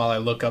synopsis while I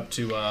look up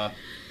to...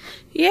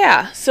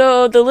 Yeah,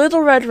 so the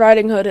Little Red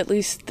Riding Hood, at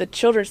least the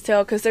children's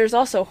tale, because there's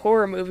also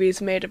horror movies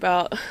made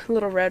about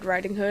Little Red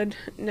Riding Hood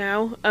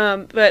now.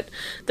 But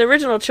the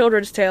original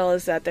children's tale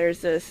is that there's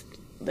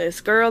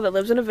this girl that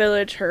lives in a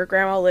village. Her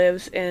grandma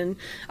lives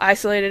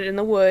isolated in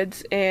the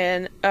woods,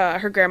 and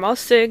her grandma's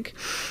sick.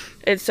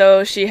 And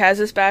so she has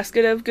this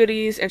basket of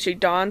goodies, and she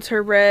dons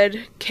her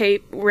red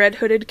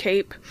hooded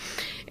cape,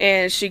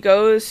 and she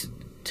goes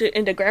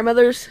into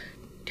grandmother's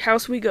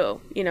house we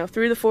go,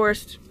 through the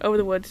forest, over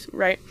the woods,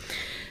 right?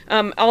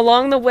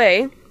 Along the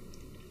way,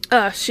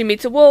 she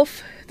meets a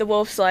wolf. The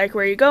wolf's like,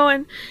 where are you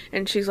going?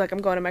 And she's like,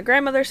 I'm going to my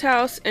grandmother's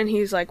house. And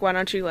he's like, why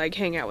don't you,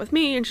 hang out with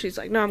me? And she's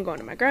like, no, I'm going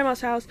to my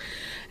grandma's house.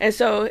 And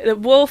so the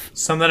wolf...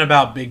 Something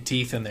about big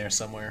teeth in there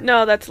somewhere.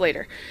 No, that's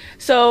later.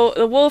 So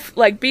the wolf,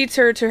 beats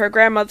her to her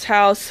grandmother's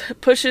house,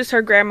 pushes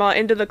her grandma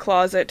into the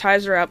closet,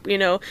 ties her up,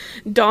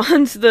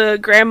 dons the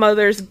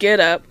grandmother's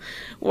get-up.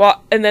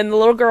 And then the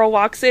little girl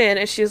walks in,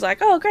 and she's like,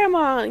 oh,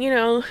 Grandma,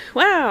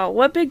 wow,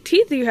 what big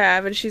teeth you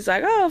have. And she's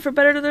like, oh, for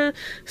better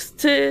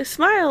to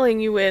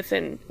smiling you with,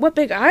 and what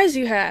big eyes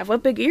you have,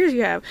 what big ears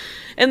you have.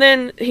 And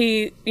then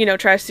he,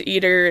 tries to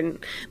eat her, and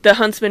the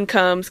huntsman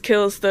comes,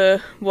 kills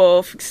the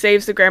wolf,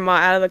 saves the grandma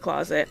out of the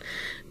closet,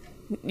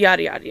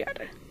 yada, yada,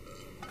 yada.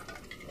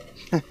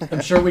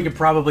 I'm sure we could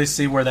probably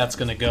see where that's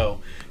going to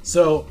go.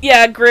 So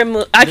yeah,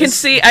 Grimm. I can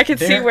see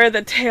where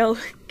the tale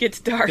gets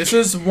dark. This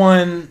is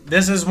one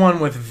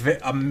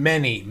with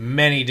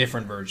many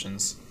different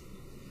versions.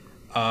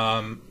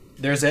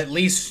 There's at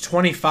least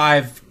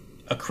 25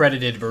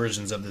 accredited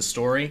versions of this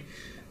story.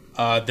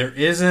 There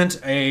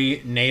isn't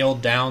a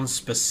nailed down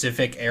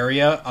specific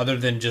area other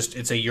than just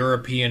it's a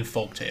European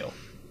folktale.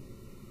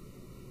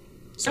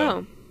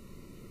 So,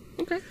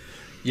 okay.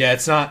 Yeah,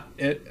 it's not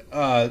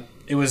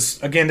it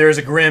was, again, there's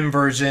a Grimm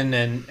version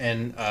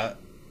and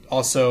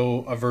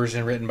also a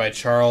version written by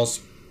Charles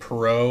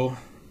Perrault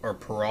or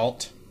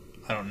Perrault.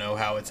 I don't know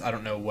how it's. I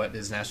don't know what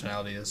his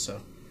nationality is.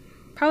 So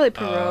Probably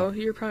Perot.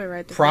 You're probably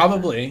right. there.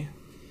 probably.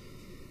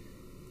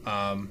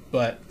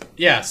 But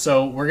yeah,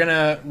 so we're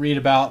gonna read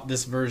about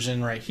this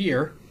version right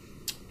here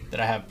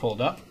that I have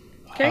pulled up.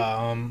 Okay.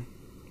 I'm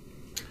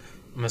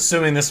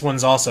assuming this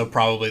one's also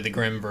probably the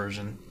Grimm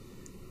version.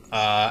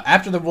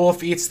 After the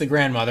wolf eats the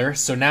grandmother,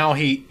 so now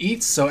he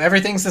eats, so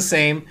everything's the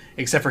same,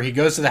 except for he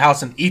goes to the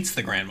house and eats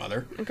the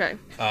grandmother. Okay.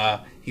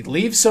 He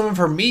leaves some of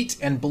her meat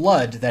and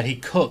blood that he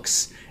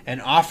cooks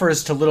and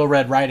offers to Little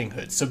Red Riding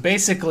Hood. So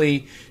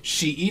basically,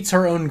 she eats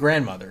her own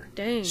grandmother.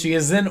 Dang. She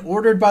is then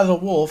ordered by the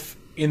wolf,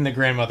 in the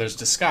grandmother's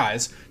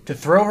disguise, to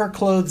throw her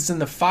clothes in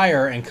the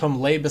fire and come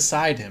lay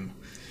beside him.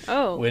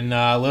 Oh. When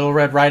Little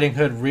Red Riding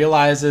Hood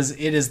realizes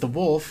it is the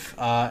wolf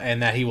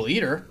and that he will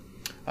eat her,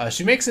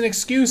 she makes an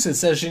excuse and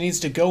says she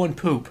needs to go and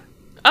poop.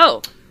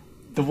 Oh.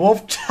 The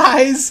wolf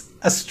ties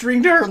a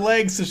string to her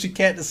leg so she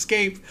can't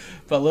escape,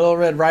 but Little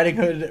Red Riding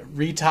Hood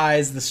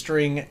reties the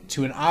string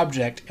to an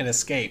object and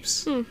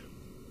escapes.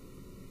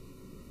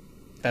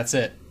 That's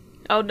it.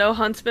 Oh, no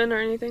huntsman or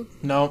anything?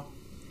 No.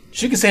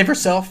 She can save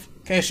herself.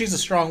 Okay, she's a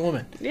strong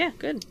woman. Yeah,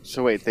 good.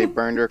 So wait, they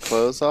burned her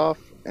clothes off,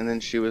 and then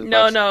she was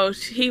No,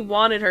 he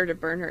wanted her to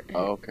burn her.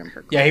 Oh, okay.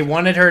 her Yeah, he clothes.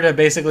 wanted her to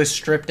basically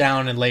strip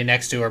down and lay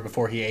next to her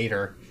before he ate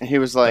her. And he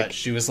was But like,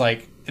 she was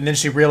like, and then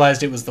she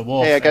realized it was the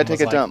wolf. Hey, I gotta and was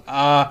take a like, dump.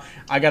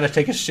 I gotta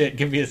take a shit.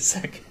 Give me a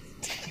second.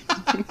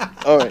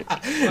 all right,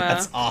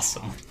 That's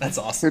awesome. That's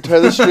awesome. here, tie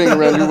the string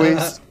around your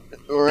waist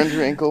or around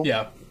your ankle.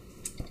 Yeah.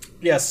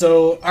 Yeah,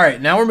 so, alright,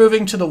 now we're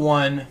moving to the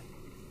one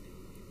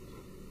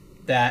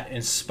that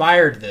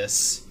inspired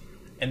this.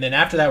 And then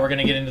after that, we're going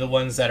to get into the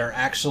ones that are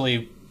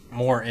actually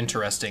more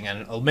interesting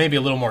and maybe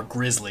a little more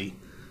grisly.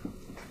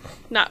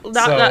 Not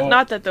So-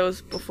 not that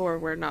those before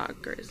were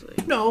not grisly.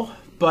 No,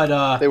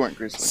 but, They weren't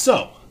grisly.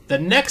 so, the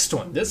next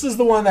one. This is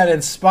the one that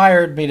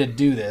inspired me to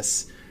do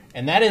this.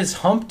 And that is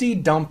Humpty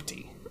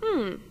Dumpty.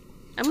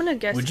 I'm gonna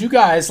guess. Would you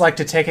guys like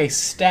to take a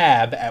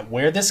stab at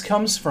where this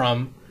comes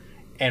from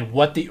and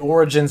what the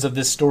origins of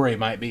this story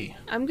might be?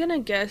 I'm gonna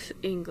guess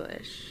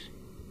English.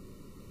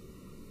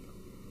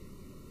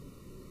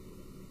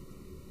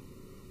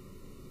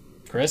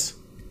 Chris?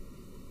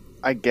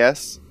 I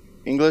guess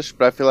English,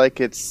 but I feel like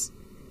it's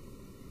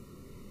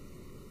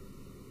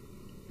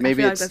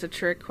maybe I feel it's like that's a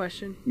trick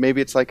question.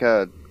 maybe it's like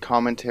a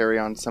commentary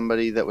on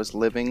somebody that was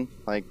living.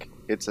 Like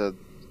it's a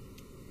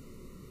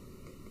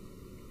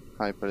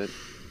how do I put it?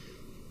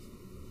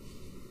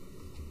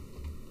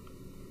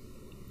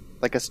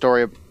 Like a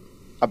story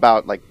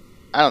about like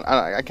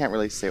I can't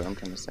really say what I'm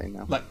trying to say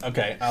now. Like,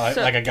 okay,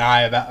 So- like a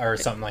guy about, or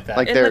something like that.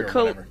 Like In they're- the or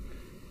col- whatever.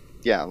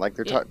 Yeah, like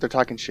they're Yeah. they're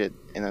talking shit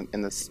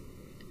in this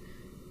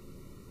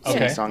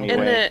Okay. sing-songy In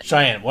way. the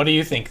Cheyenne, what do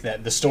you think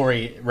that the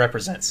story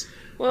represents?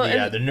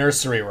 well, The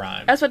nursery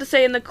rhyme. I was about to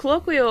say in the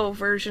colloquial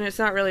version, it's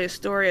not really a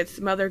story. It's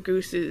Mother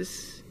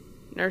Goose's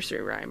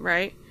nursery rhyme,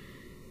 right?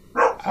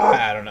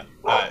 I don't know.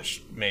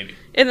 Maybe.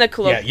 In the Yeah.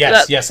 colloquial.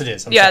 Yes, it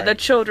is. I'm yeah, sorry. the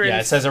children's Yeah,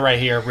 it says it right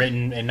here.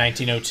 Written in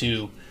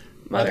 1902,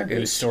 Mother Mother Goose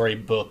Goose. story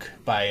book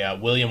by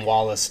William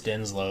Wallace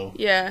Denslow.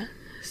 Yeah.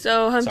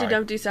 So Humpty Sorry.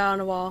 Dumpty sat on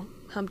a wall.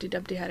 Humpty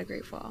Dumpty had a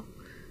great fall.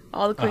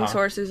 All the queen's Uh-huh.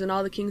 horses and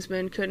all the king's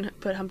men couldn't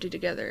put Humpty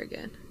together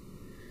again.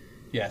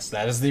 Yes,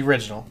 that is the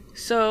original,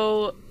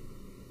 So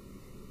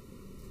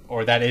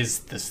or that is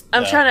this.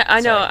 I'm trying to. I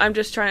know. sorry. I'm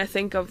just trying to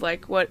think of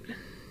like what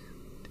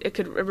it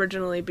could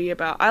originally be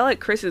about. I like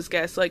Chris's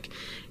guess. Like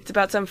it's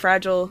about some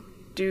fragile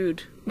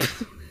dude.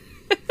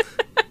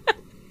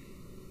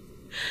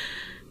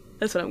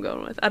 That's what I'm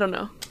going with. I don't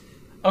know.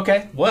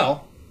 Okay,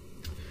 well,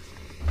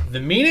 the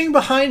meaning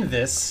behind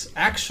this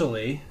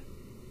actually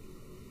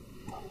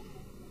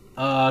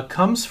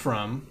comes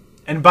from,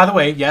 and by the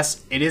way,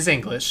 yes, it is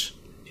English.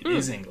 It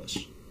is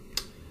English.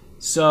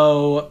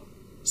 So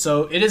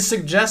it is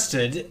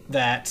suggested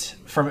that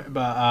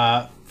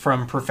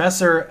from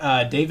Professor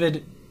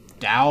David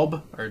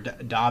Daub or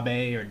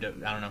Dabe or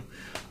I don't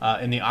know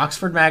in the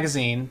Oxford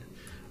Magazine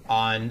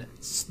on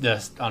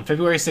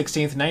February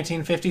 16th,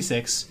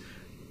 1956,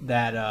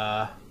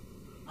 that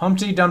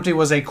Humpty Dumpty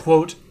was a,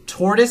 quote,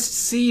 tortoise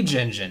siege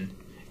engine,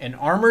 an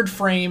armored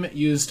frame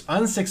used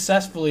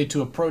unsuccessfully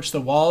to approach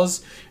the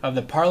walls of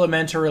the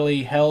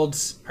parliamentary held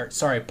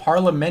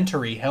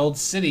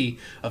city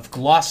of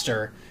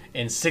Gloucester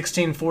in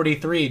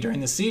 1643 during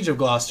the Siege of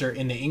Gloucester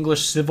in the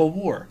English Civil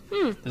War.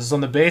 This is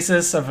on the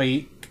basis of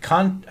a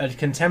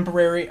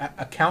contemporary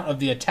account of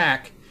the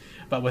attack,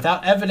 but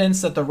without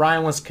evidence that the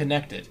rhyme was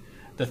connected.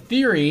 The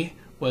theory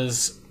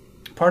was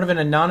part of an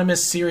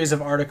anonymous series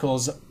of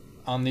articles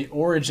on the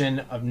origin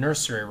of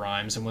nursery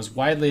rhymes and was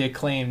widely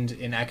acclaimed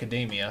in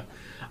academia,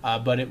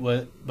 but it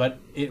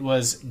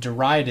was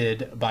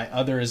derided by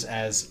others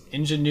as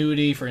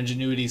ingenuity for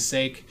ingenuity's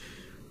sake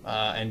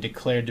and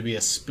declared to be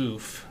a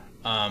spoof.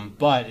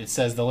 But it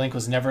says the link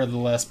was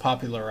nevertheless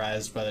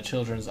popularized by the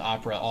children's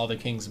opera All the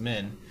King's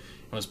Men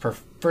and was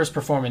first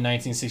performed in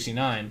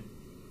 1969.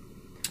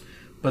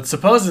 But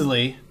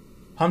supposedly,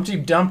 Humpty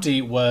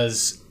Dumpty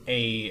was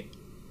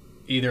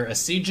either a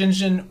siege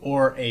engine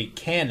or a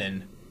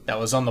cannon that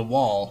was on the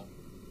wall,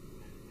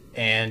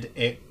 and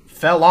it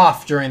fell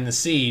off during the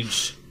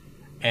siege,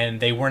 and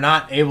they were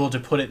not able to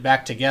put it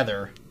back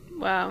together.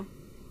 Wow.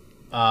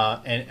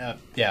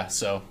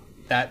 So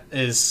that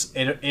is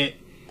it.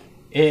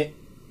 It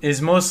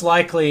is most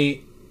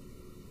likely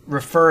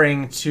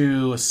referring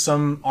to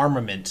some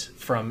armament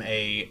from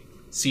a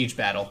siege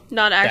battle.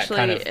 Not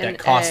actually that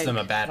cost them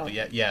a battle.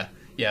 Yeah.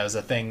 It was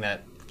a thing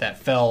that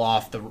fell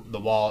off the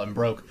wall and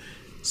broke.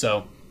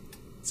 So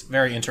it's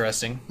very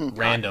interesting.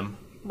 Random.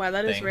 Wow,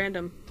 that is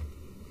random.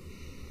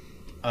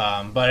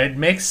 But it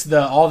makes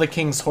all the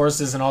king's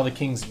horses and all the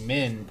king's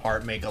men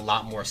part make a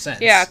lot more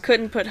sense. Yeah,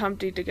 couldn't put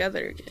Humpty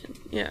together again.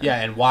 Yeah.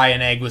 Yeah, and why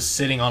an egg was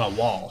sitting on a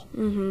wall.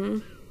 Mm-hmm.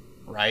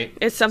 Right?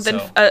 It's something,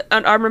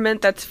 an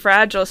armament that's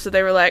fragile, so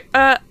they were like,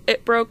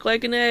 it broke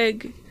like an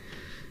egg.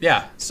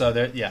 Yeah, so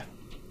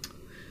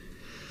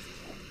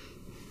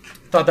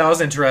thought that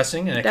was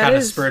interesting, and it kind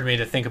of spurred me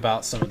to think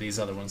about some of these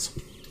other ones.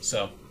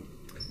 So,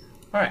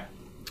 all right.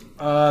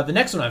 The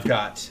next one I've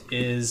got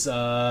is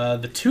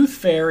the Tooth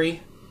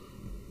Fairy.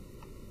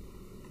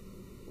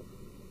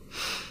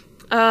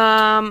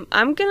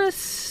 I'm gonna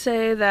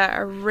say that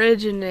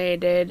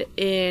originated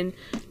in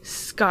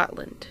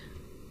Scotland.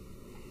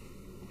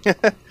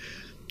 The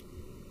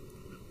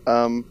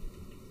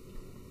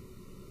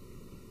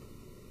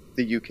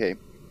UK.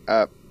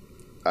 I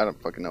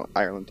don't fucking know.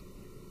 Ireland.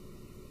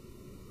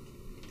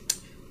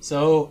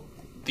 So,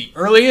 the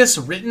earliest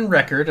written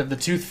record of the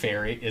Tooth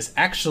Fairy is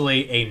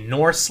actually a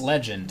Norse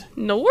legend.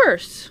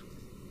 Norse?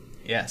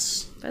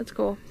 Yes. That's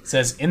cool. It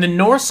says, in the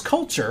Norse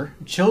culture,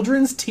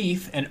 children's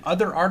teeth and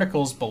other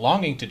articles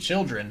belonging to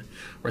children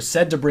were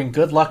said to bring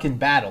good luck in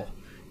battle,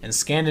 and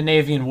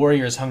Scandinavian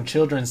warriors hung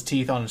children's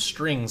teeth on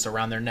strings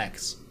around their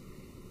necks.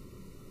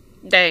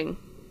 Dang.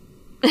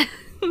 Can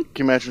you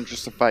imagine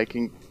just a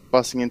Viking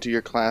busting into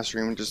your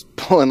classroom and just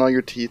pulling all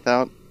your teeth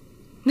out?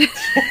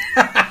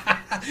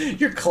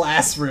 Your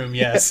classroom,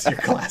 yes. Your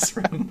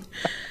classroom.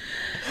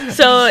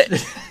 So,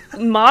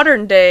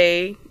 modern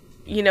day,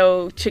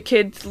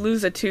 kids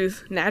lose a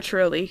tooth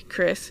naturally,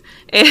 Chris.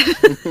 And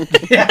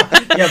yeah,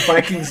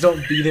 Vikings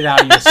don't beat it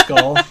out of your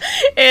skull.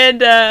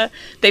 And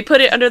they put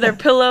it under their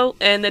pillow,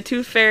 and the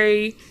Tooth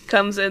Fairy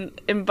comes and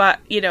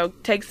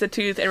takes the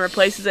tooth and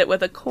replaces it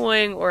with a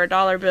coin or a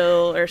dollar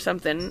bill or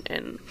something.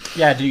 And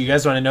yeah, do you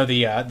guys want to know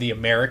the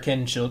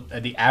American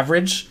the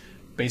average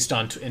based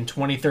on in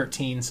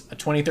 2013's a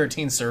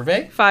 2013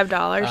 survey?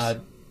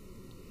 $5.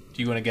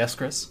 Do you want to guess,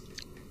 Chris?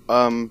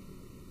 $1.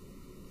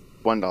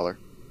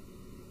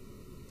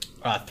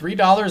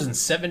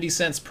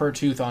 $3.70 per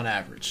tooth on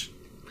average.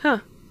 Huh.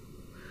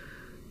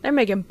 They're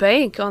making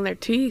bank on their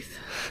teeth.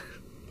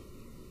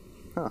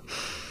 Huh.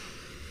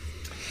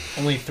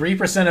 Only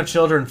 3% of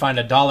children find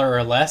 $1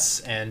 or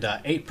less, and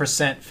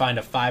 8% find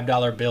a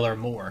 $5 bill or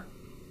more.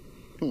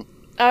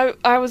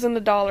 I was in the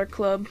dollar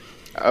club.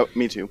 Oh,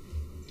 me too.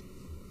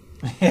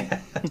 $1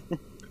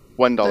 the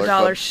Dollar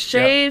Club.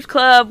 Shave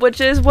Club,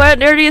 which is what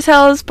Nerdy as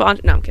Hell is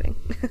sponsored. No, I'm kidding.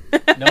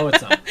 No,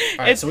 it's not. All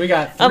right, so we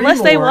got 3 unless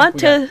more. They want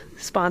to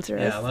sponsor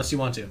us. Yeah, unless you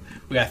want to.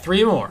 We got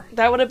 3 more.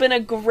 That would have been a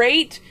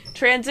great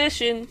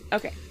transition.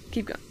 Okay,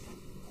 keep going.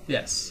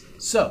 Yes.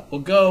 So, we'll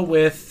go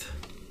with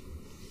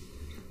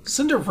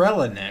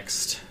Cinderella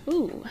next.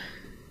 Ooh.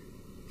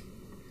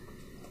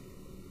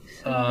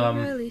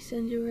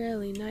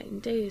 Cinderella, night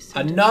and day.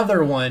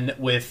 Another one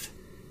with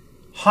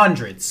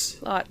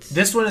hundreds. Lots.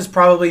 This one is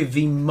probably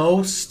the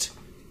most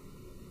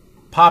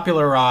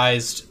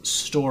popularized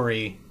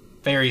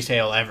fairy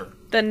tale ever.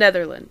 The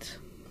Netherlands.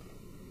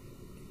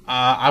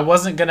 I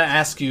wasn't going to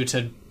ask you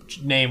to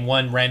name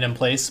one random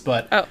place,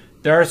 but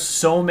there are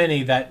so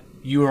many that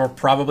you are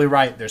probably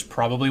right. There's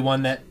probably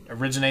one that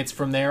originates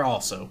from there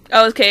also.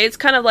 Oh, okay. It's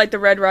kind of like the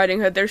Red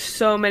Riding Hood. There's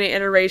so many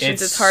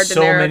iterations. It's hard to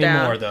narrow down. So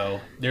many more, though.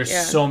 There's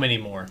so many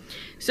more.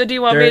 So do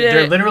you want me to?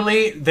 They're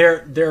literally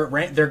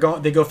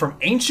they go from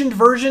ancient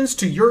versions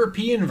to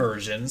European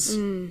versions,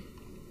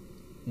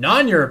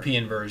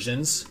 non-European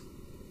versions,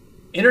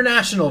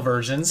 international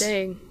versions,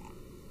 dang,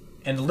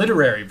 and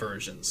literary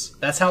versions.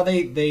 That's how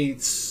they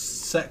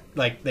set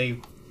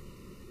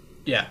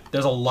Yeah,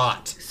 there's a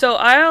lot. So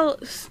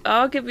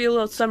I'll give you a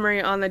little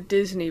summary on the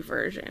Disney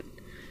version.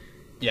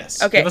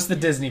 Yes. Okay. Give us the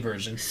Disney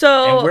version.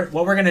 So and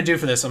what we're gonna do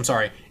for this, is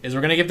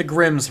we're gonna give the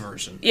Grimm's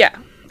version. Yeah.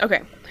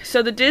 Okay.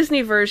 So the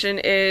Disney version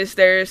is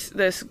there's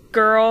this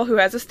girl who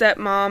has a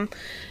stepmom.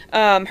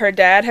 Her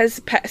dad has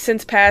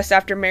since passed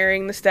after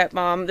marrying the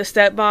stepmom. The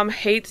stepmom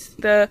hates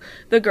the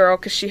girl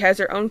because she has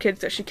her own kids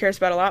that she cares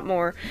about a lot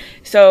more.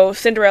 So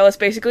Cinderella's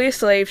basically a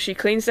slave. She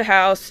cleans the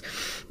house.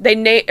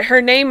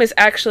 Her name is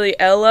actually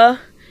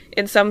Ella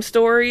in some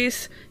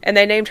stories, and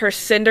they named her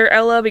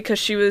Cinderella because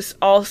she was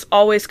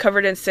always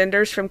covered in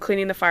cinders from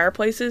cleaning the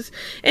fireplaces.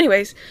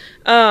 Anyways,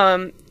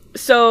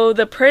 so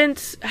the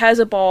prince has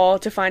a ball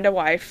to find a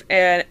wife,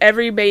 and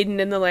every maiden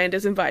in the land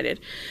is invited.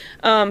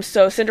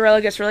 So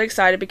Cinderella gets really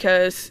excited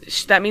because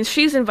that means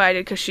she's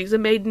invited because she's a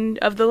maiden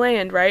of the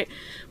land, right?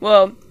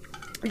 Well,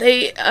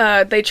 they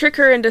trick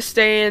her into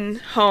staying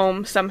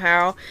home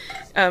somehow,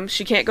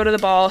 She can't go to the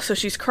ball, so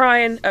she's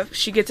crying.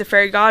 She gets a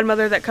fairy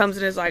godmother that comes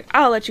and is like,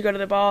 I'll let you go to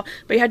the ball,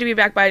 but you have to be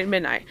back by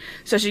midnight.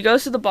 So she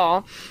goes to the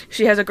ball.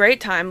 She has a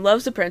great time,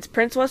 loves the prince.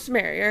 Prince wants to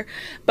marry her.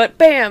 But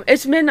bam,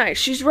 it's midnight.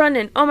 She's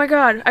running. Oh my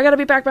god, I gotta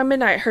be back by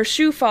midnight. Her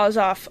shoe falls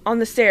off on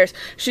the stairs.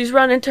 She's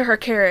running to her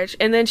carriage,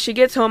 and then she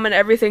gets home and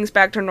everything's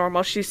back to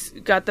normal. She's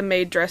got the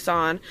maid dress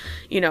on,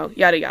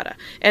 yada yada.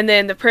 And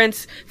then the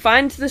prince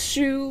finds the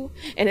shoe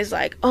and is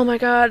like, oh my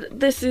god,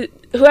 this is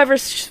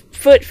whoever's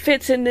foot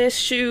fits in this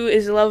shoe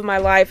is the love of my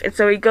life. And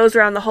so he goes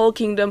around the whole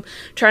kingdom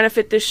trying to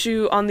fit this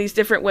shoe on these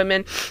different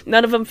women.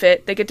 None of them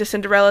fit. They get to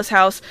Cinderella's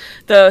house.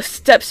 The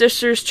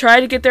stepsisters try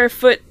to get their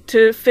foot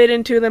to fit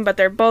into them, but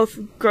they're both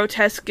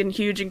grotesque and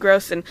huge and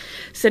gross, and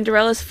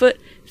Cinderella's foot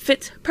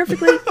fits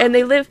perfectly and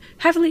they live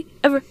happily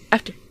ever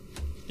after.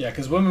 Yeah,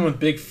 because women with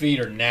big feet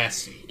are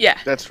nasty. Yeah.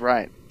 That's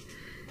right.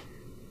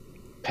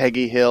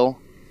 Peggy Hill.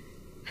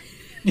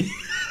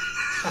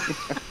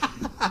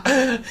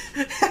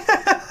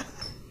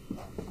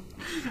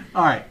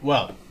 Alright,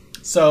 well,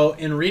 so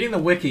in reading the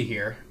wiki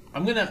here,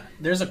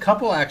 there's a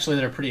couple actually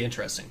that are pretty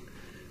interesting.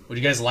 Would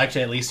you guys like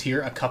to at least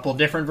hear a couple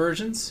different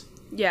versions?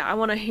 Yeah, I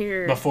want to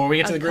hear before we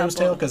get to the Grimm's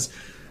Tale?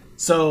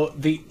 So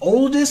the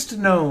oldest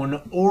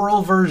known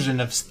oral version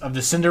of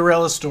the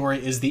Cinderella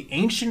story is the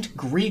ancient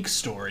Greek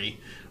story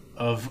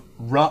of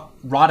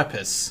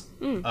Rhodopis,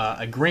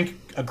 a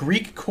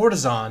Greek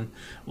courtesan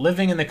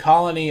living in the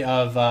colony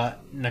of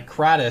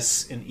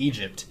Naucratis in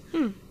Egypt,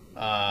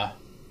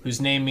 whose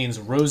name means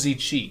rosy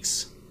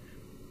cheeks.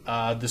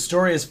 The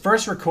story is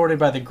first recorded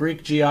by the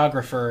Greek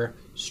geographer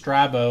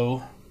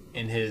Strabo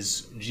in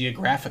his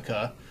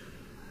Geographica.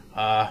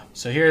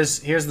 So here's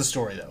the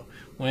story though.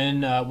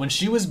 When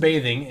she was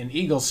bathing, an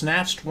eagle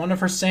snatched one of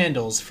her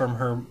sandals from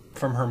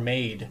her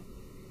maid,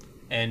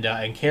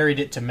 and carried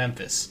it to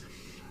Memphis.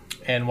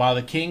 And while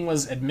the king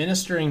was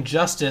administering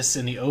justice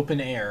in the open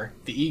air,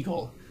 the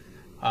eagle,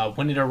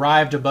 when it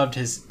arrived above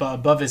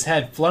his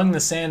head, flung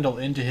the sandal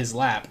into his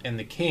lap, and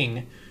the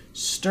king,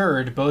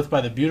 stirred both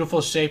by the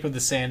beautiful shape of the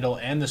sandal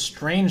and the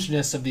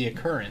strangeness of the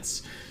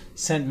occurrence,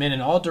 sent men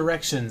in all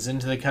directions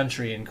into the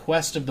country in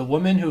quest of the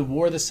woman who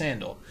wore the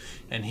sandal,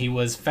 and she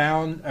was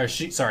found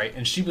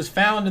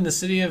in the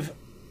city of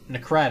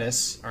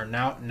Naucratis, or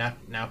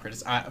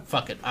Naucratis.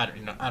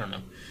 I don't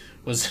know.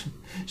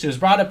 She was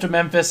brought up to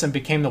Memphis and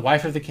became the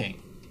wife of the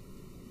king.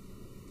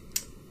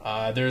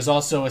 There's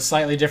also a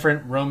slightly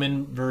different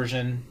Roman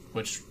version,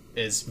 which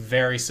is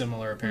very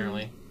similar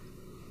apparently.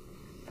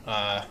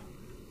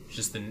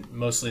 Just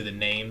mostly the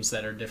names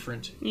that are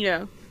different.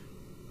 Yeah.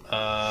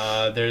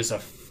 There's a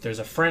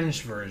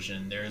French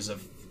version. There's a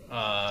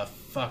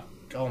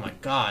oh my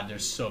god,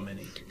 there's so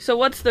many. So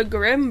what's the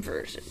Grimm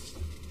version?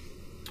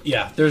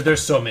 Yeah,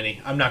 there's so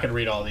many. I'm not gonna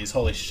read all these.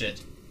 Holy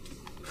shit.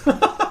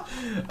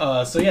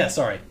 So yeah,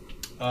 sorry.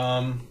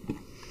 Let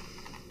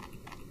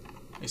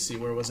me see,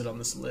 where was it on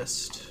this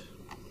list?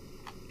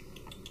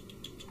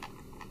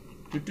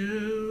 Here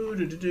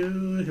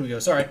we go.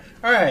 Sorry.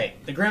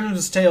 Alright, the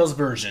Grimm's Tales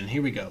version.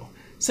 Here we go.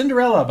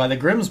 Cinderella by the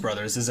Grimm's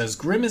brothers is as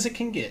grim as it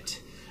can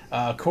get.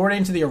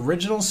 According to the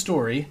original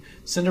story,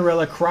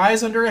 Cinderella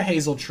cries under a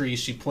hazel tree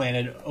she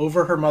planted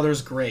over her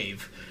mother's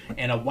grave,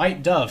 and a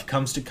white dove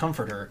comes to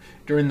comfort her.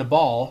 During the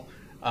ball,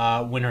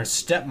 when her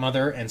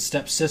stepmother and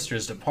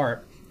stepsisters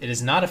depart, it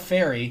is not a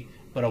fairy,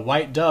 but a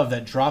white dove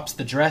that drops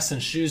the dress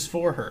and shoes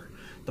for her.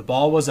 The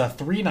ball was a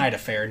 3-night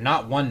affair,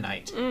 not 1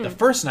 night. The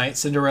first night,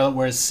 Cinderella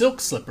wears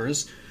silk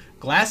slippers,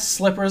 glass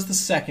slippers the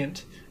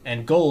second,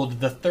 and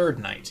gold the third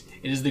night.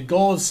 It is the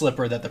gold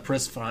slipper that the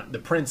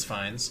prince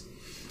finds.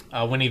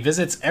 When he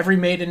visits every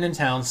maiden in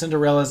town,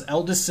 Cinderella's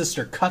eldest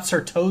sister cuts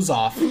her toes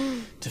off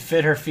to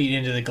fit her feet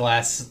into the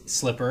glass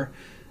slipper.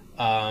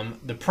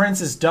 The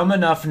prince is dumb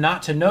enough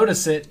not to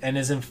notice it and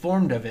is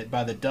informed of it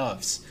by the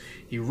doves.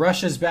 He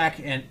rushes back,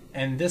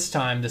 and this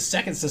time the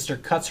second sister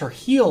cuts her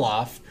heel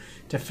off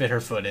to fit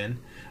her foot in.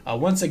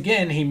 Once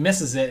again, he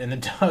misses it, and the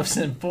doves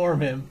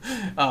inform him.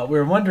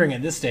 We're wondering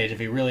at this stage if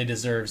he really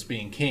deserves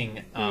being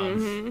king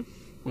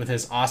with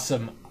his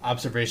awesome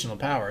observational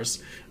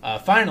powers.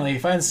 Finally, he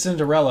finds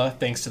Cinderella,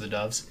 thanks to the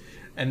doves,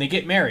 and they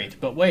get married.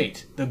 But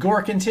wait, the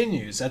gore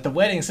continues. At the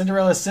wedding,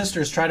 Cinderella's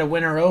sisters try to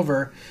win her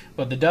over,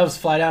 but the doves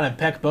fly down and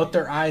peck both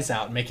their eyes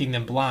out, making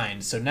them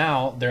blind. So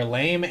now they're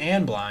lame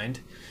and blind.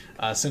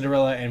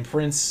 Cinderella and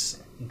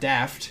Prince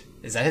Daft,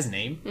 is that his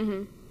name?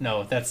 Mm-hmm.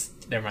 No,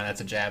 never mind,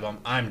 that's a jab.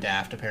 I'm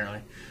Daft, apparently.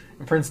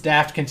 And Prince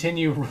Daft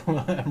continue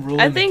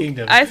ruling the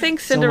kingdom. I think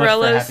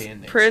Cinderella's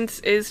prince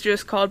is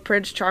just called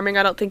Prince Charming.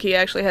 I don't think he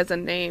actually has a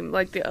name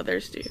like the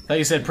others do. I thought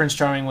you said Prince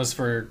Charming was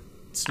for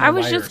Snow I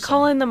was White just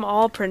calling them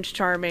all Prince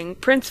Charming.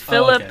 Prince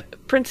Philip, okay.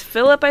 Prince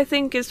Philip, I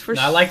think, is for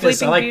I like Sleeping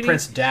this. I like Beauty.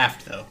 Prince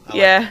Daft, though.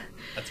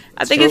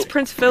 I think it's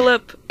Prince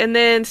Philip, and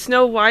then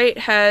Snow White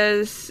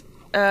has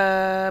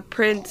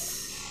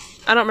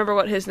Prince... I don't remember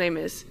what his name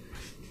is.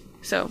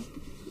 So,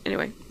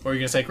 anyway. What were you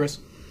going to say, Chris?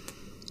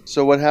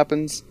 So what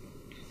happens?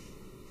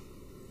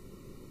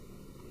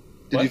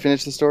 Did you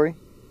finish the story?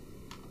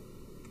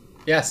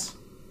 Yes.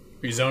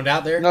 Were you zoned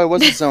out there? No, I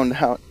wasn't zoned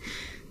out.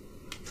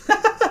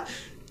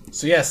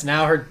 So yes,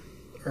 now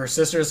her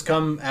sisters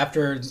come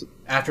after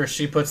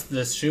she puts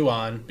this shoe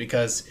on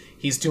because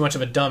he's too much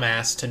of a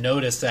dumbass to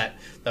notice that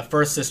the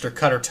first sister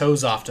cut her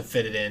toes off to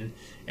fit it in,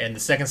 and the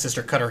second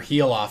sister cut her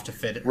heel off to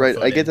fit it. Right,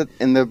 I get that,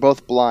 and they're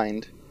both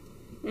blind.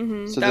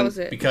 Mm-hmm. So that was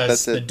it.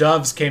 Because the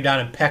doves came down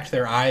and pecked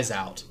their eyes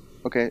out.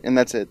 Okay, and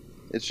that's it.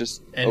 It's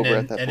just over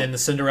at that point. And then the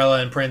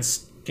Cinderella and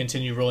Prince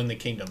continue ruling the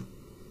kingdom.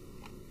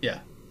 Yeah.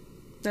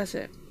 That's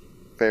it.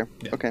 Fair.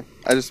 Yeah. Okay.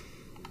 I just...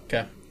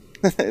 Okay.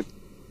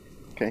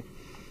 Okay.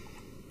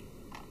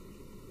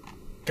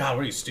 God,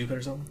 what are you, stupid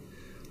or something?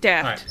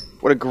 Daft. All right.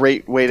 What a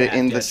great way to Daft,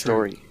 end yeah, the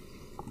story.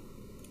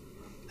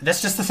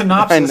 That's just the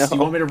synopsis. I know. You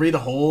want me to read the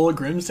whole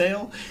Grimm's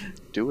Tale?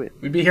 Do it.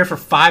 We'd be here for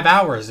 5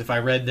 hours if I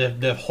read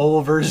the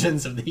whole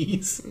versions of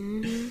these.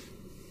 Mm-hmm.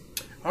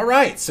 All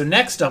right, so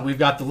next up we've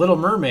got The Little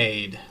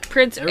Mermaid.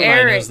 Prince Everybody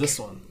Eric knows this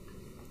one.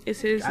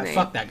 is his name.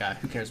 Fuck that guy.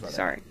 Who cares about that?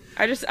 Sorry.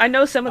 I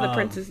know some of the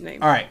prince's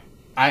names. All right,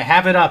 I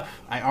have it up.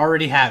 I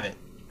already have it.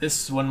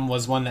 This one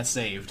was one that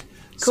saved.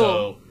 Cool.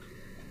 So,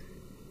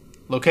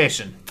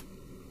 location.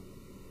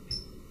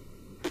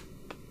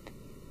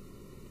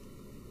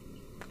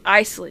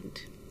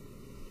 Iceland.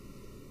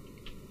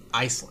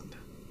 Iceland.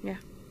 Yeah.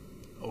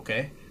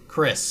 Okay.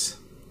 Chris.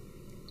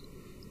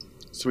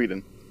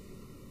 Sweden.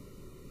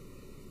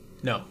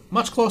 No.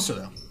 Much closer,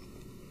 though.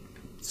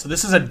 So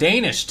this is a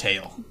Danish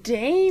tale.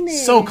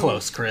 Danish. So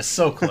close, Chris.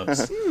 So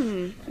close.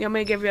 You want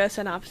me to give you a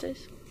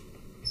synopsis?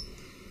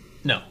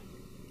 No.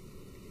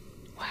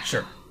 Wow.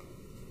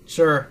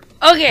 Sure.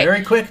 Okay.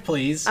 Very quick,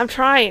 please. I'm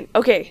trying.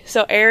 Okay,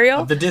 so Ariel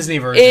Of the Disney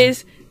version.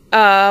 is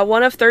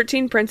one of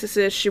 13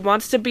 princesses. She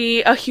wants to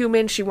be a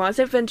human. She wants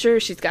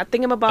adventure. She's got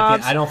thingamabobs.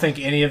 Okay, I don't think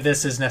any of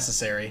this is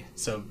necessary,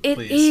 so It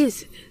please.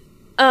 is.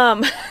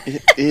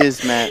 It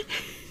is, Matt.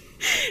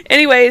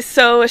 Anyways,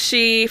 so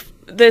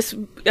this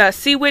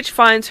sea witch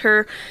finds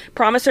her,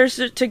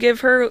 promises to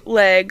give her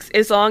legs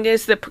as long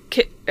as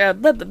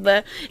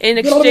in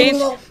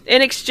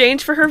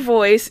exchange for her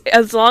voice,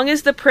 as long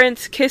as the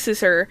prince kisses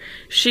her,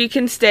 she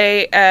can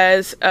stay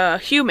as a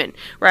human,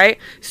 right?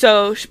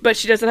 So, but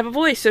she doesn't have a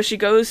voice, so she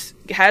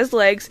has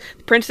legs.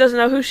 The prince doesn't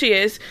know who she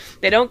is.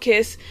 They don't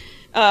kiss.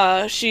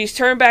 She's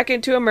turned back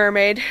into a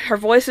mermaid. Her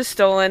voice is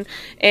stolen,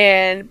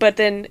 but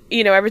then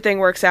everything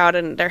works out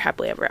and they're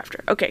happily ever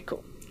after. Okay,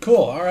 cool.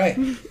 Cool. All right.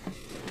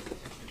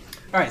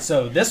 All right.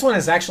 So this one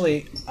is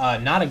actually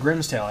not a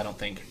Grimm's Tale, I don't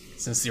think,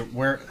 since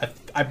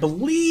I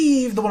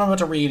believe the one I'm about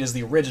to read is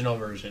the original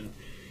version.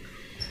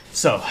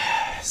 So,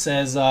 it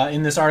says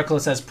in this article,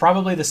 it says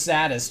probably the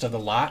saddest of the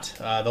lot.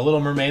 The Little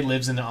Mermaid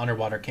lives in the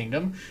underwater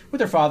kingdom with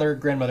her father,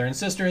 grandmother, and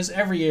sisters.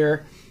 Every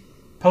year,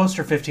 post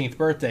her 15th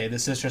birthday, the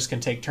sisters can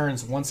take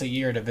turns once a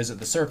year to visit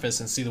the surface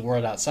and see the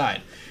world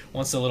outside.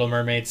 Once the Little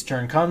Mermaid's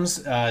turn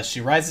comes,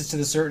 she rises to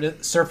the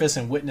surface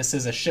and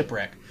witnesses a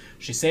shipwreck.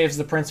 She saves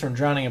the prince from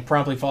drowning and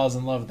promptly falls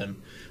in love with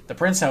him. The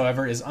prince,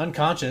 however, is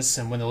unconscious,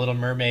 and when the Little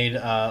Mermaid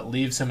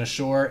leaves him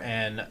ashore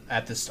and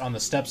on the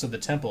steps of the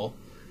temple,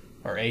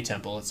 or a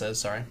temple, it says,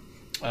 sorry,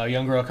 a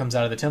young girl comes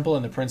out of the temple,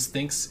 and the prince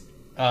thinks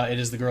it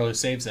is the girl who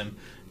saves him.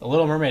 The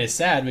Little Mermaid is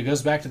sad, but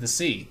goes back to the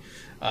sea.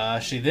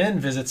 She then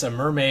visits a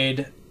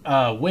mermaid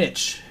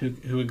witch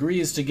who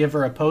agrees to give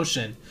her a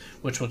potion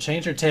which will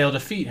change her tail to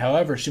feet.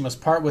 However, she must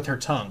part with her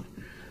tongue.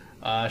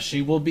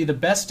 She will be the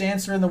best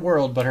dancer in the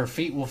world, but her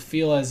feet will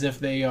feel as if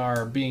they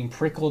are being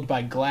prickled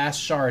by glass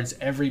shards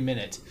every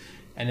minute,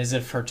 and as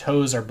if her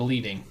toes are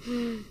bleeding.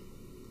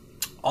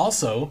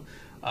 Also,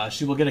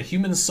 she will get a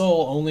human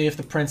soul only if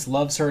the prince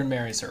loves her and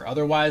marries her.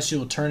 Otherwise, she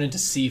will turn into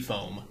sea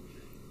foam.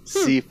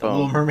 Sea The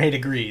Little foam. Mermaid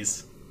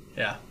agrees.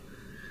 Yeah.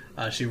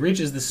 She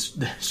reaches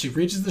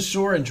the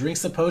shore and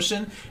drinks the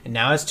potion, and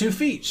now has 2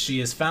 feet. She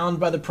is found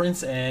by the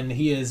prince, and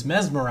he is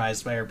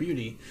mesmerized by her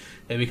beauty.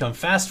 They become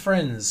fast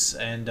friends,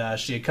 and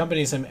she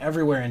accompanies him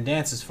everywhere and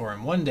dances for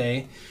him. One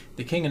day,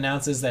 the king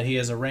announces that he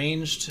has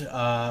arranged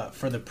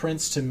for the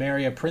prince to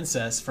marry a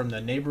princess from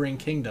the neighboring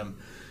kingdom.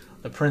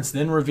 The prince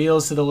then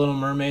reveals to the Little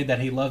Mermaid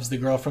that he loves the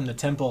girl from the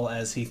temple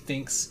as he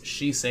thinks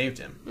she saved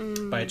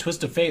him. By a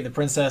twist of fate, the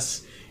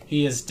princess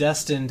he is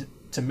destined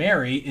to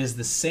marry is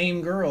the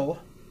same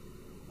girl.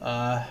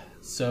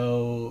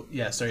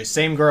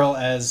 Same girl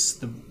as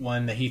the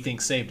one that he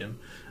thinks saved him.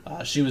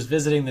 She was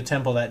visiting the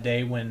temple that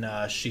day when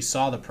she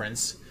saw the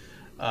prince.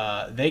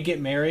 They get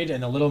married,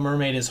 and the Little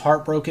Mermaid is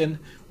heartbroken.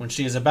 When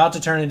she is about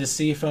to turn into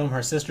sea foam,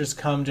 her sisters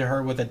come to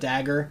her with a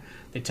dagger.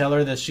 They tell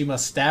her that she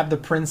must stab the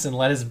prince and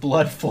let his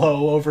blood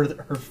flow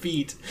over her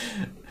feet.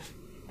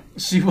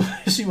 She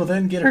will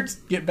then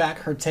get back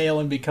her tail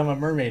and become a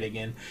mermaid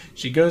again.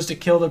 She goes to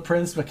kill the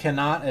prince but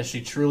cannot, as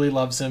she truly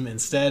loves him.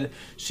 Instead,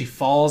 she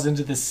falls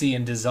into the sea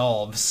and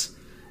dissolves.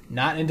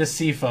 Not into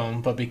sea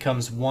foam, but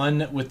becomes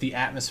one with the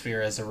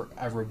atmosphere as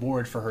a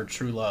reward for her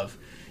true love.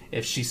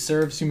 If she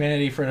serves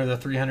humanity for another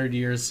 300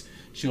 years,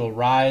 she will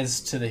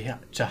rise to the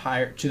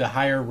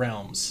higher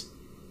realms.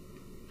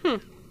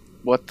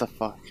 What the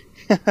fuck?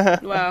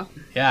 Wow.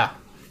 Yeah.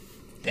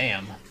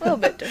 Damn. A little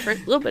bit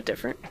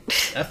different.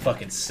 That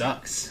fucking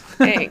sucks.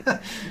 Dang.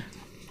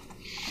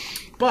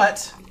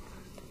 But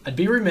I'd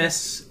be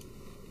remiss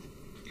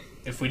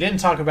if we didn't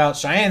talk about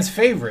Cheyenne's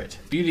favorite,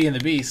 Beauty and the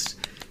Beast,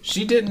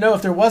 she didn't know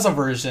if there was a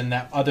version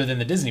that other than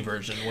the Disney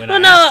version.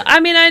 I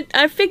mean,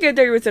 I figured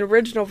there was an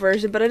original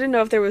version, but I didn't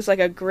know if there was like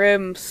a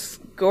grim,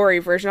 gory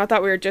version. I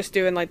thought we were just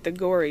doing like the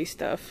gory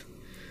stuff.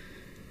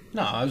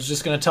 No, I was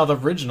just gonna tell the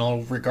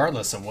original,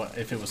 regardless of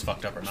if it was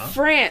fucked up or not.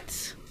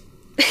 France.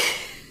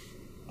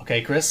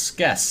 Okay, Chris,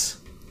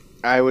 guess.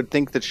 I would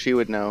think that she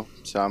would know,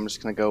 so I'm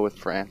just gonna go with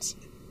France.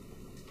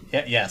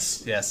 Yeah,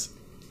 yes.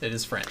 It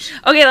is French.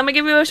 Okay, let me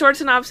give you a short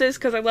synopsis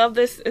because I love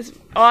this. It's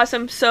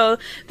awesome. So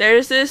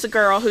there's this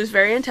girl who's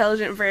very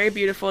intelligent, very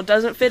beautiful,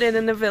 doesn't fit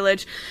in the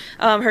village.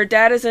 Her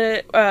dad is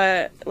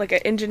like an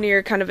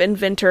engineer, kind of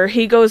inventor.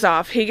 He goes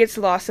off. He gets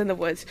lost in the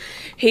woods.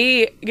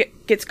 He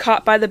gets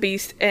caught by the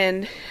beast,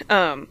 and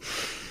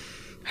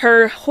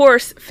her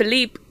horse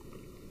Philippe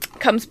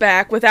comes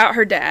back without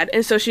her dad,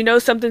 and so she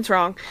knows something's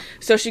wrong.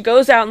 So she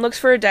goes out and looks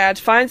for her dad,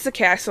 finds the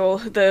castle.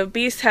 The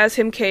beast has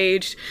him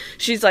caged.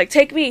 She's like,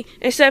 take me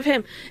instead of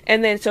him.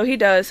 And then so he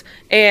does,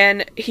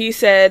 and he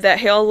said that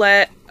he'll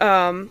let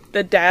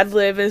the dad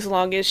live as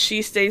long as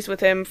she stays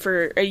with him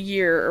for a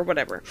year or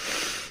whatever.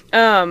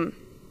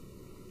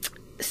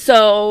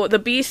 So the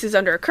beast is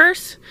under a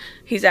curse.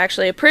 He's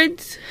actually a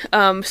prince.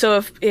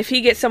 So if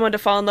he gets someone to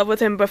fall in love with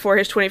him before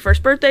his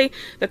 21st birthday,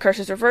 the curse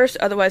is reversed.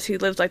 Otherwise, he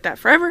lives like that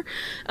forever.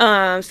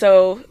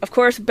 So, of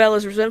course, Belle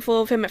is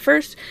resentful of him at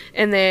first,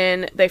 and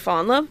then they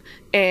fall in love,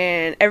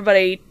 and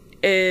everybody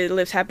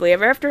lives happily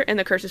ever after, and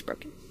the curse is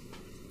broken.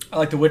 I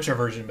like the Witcher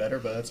version better,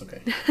 but that's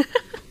okay.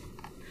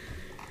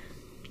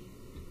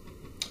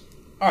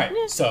 All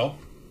right, so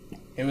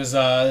it was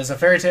a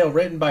fairy tale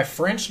written by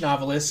French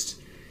novelist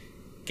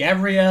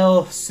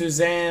Gabrielle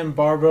Suzanne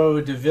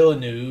Barbeau de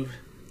Villeneuve.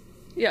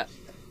 Yeah.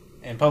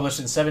 And published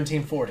in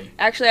 1740.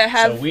 Actually,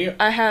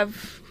 I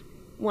have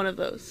one of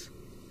those.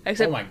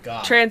 Except oh my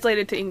god.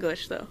 Translated to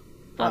English, though,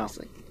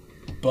 obviously.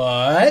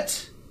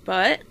 But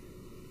But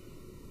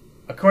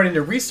according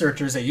to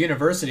researchers at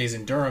universities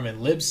in Durham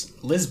and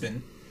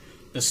Lisbon,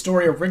 the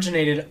story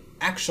originated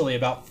actually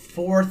about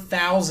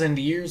 4,000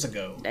 years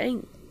ago.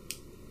 Dang.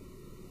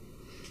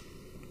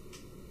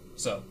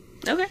 So.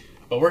 Okay.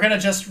 But we're going to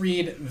just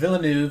read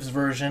Villeneuve's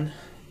version,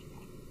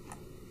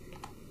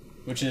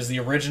 which is the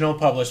original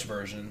published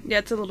version. Yeah,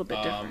 it's a little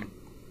bit different.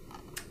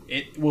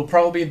 It will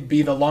probably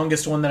be the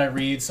longest one that I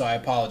read, so I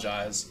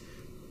apologize.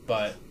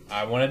 But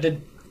I wanted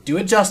to do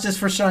it justice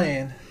for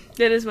Cheyenne.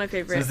 It is my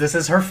favorite. Since this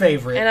is her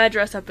favorite. And I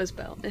dress up as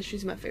Belle, and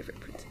she's my favorite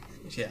princess.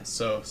 Yeah,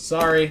 so,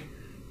 sorry.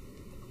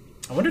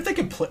 I wonder if they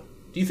could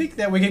do you think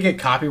that we could get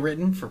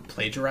copywritten for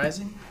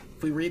plagiarizing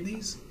if we read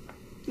these?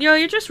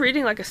 You're just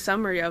reading like a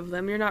summary of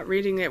them. You're not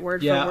reading it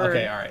word for word. Yeah,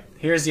 okay, alright.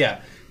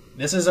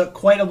 This is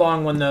quite a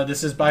long one, though.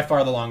 This is by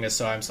far the longest,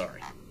 so I'm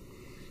sorry.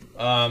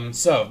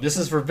 So, this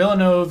is for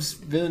Villeneuve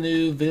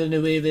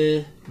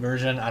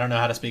version. I don't know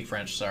how to speak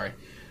French, sorry.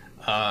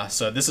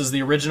 So, this is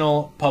the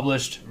original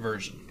published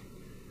version.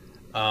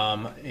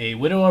 A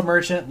widower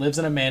merchant lives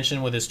in a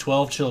mansion with his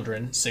 12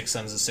 children, 6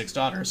 sons and 6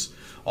 daughters.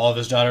 All of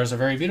his daughters are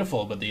very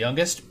beautiful, but the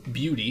youngest,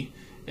 Beauty,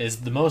 is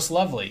the most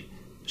lovely.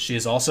 She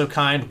is also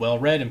kind,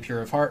 well-read, and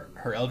pure of heart.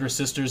 Her elder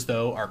sisters,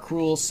 though, are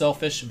cruel,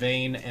 selfish,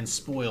 vain, and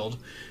spoiled.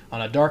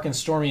 On a dark and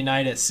stormy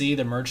night at sea,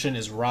 the merchant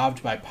is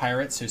robbed by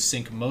pirates who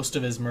sink most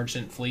of his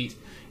merchant fleet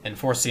and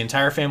force the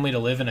entire family to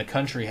live in a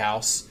country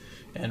house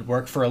and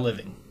work for a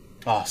living.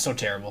 Oh, so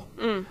terrible.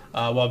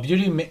 While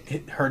Beauty,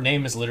 her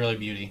name is literally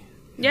Beauty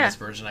in this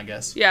version, I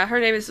guess. Yeah, her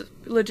name is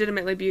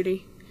legitimately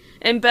Beauty.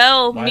 And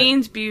Belle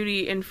means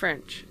beauty in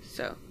French,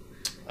 so.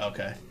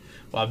 Okay.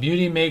 While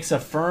Beauty makes a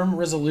firm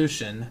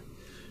resolution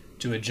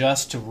to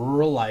adjust to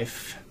rural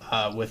life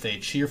with a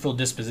cheerful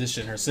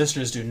disposition, her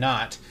sisters do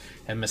not,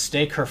 and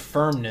mistake her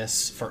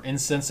firmness for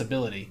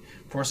insensibility,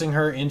 forcing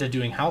her into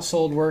doing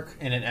household work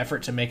in an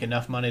effort to make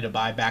enough money to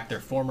buy back their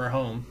former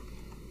home.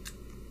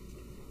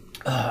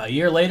 A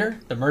year later,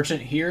 the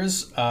merchant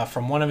hears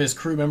from one of his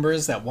crew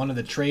members that one of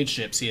the trade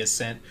ships he has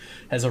sent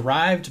has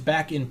arrived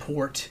back in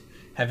port,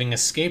 having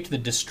escaped the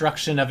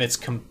destruction of its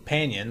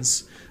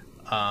companions.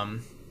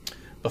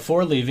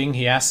 Before leaving,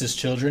 he asks his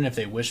children if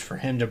they wish for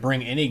him to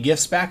bring any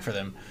gifts back for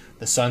them.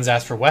 The sons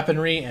ask for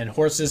weaponry and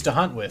horses to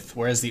hunt with,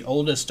 whereas the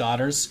oldest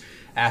daughters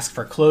ask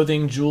for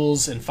clothing,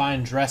 jewels, and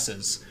fine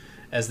dresses,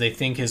 as they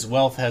think his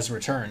wealth has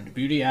returned.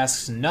 Beauty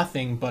asks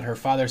nothing but her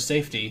father's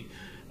safety,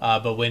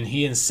 but when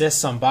he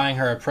insists on buying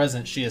her a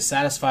present, she is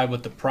satisfied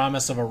with the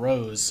promise of a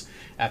rose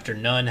after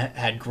none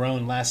had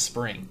grown last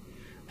spring.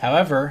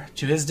 However,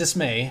 to his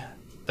dismay,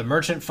 the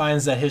merchant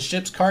finds that his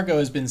ship's cargo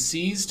has been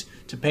seized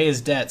to pay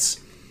his debts,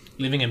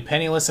 leaving him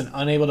penniless and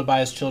unable to buy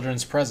his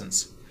children's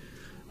presents.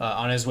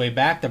 On his way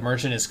back, the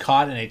merchant is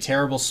caught in a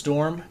terrible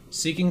storm.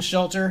 Seeking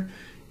shelter,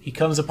 he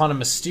comes upon a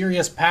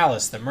mysterious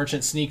palace. The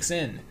merchant sneaks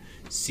in.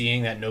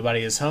 Seeing that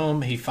nobody is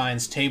home, he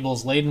finds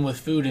tables laden with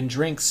food and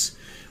drinks,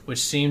 which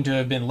seem to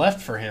have been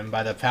left for him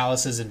by the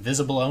palace's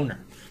invisible owner.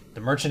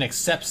 The merchant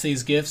accepts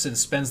these gifts and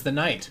spends the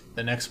night.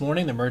 The next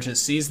morning, the merchant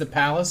sees the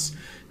palace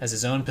as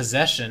his own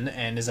possession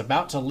and is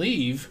about to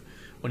leave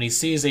when he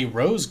sees a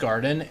rose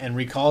garden and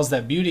recalls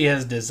that Beauty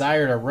has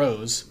desired a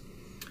rose.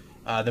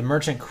 The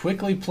merchant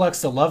quickly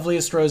plucks the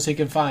loveliest rose he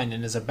can find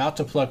and is about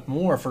to pluck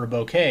more for a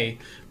bouquet,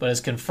 but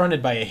is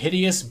confronted by a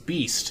hideous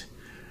beast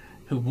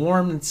who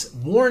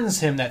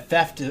warns him that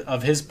theft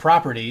of his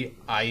property,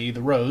 i.e.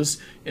 the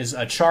rose, is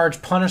a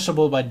charge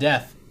punishable by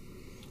death.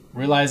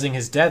 Realizing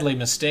his deadly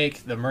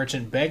mistake, the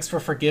merchant begs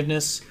for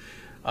forgiveness,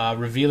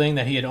 revealing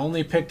that he had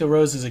only picked the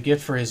rose as a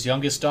gift for his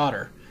youngest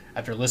daughter.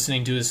 After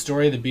listening to his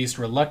story, the beast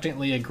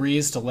reluctantly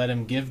agrees to let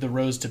him give the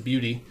rose to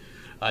Beauty,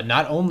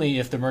 not only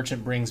if the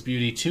merchant brings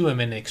Beauty to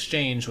him in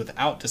exchange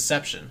without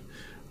deception.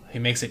 He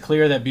makes it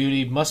clear that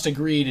Beauty must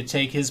agree to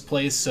take his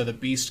place so the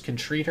beast can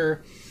treat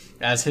her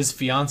as his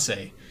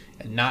fiancée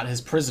and not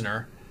his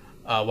prisoner,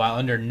 while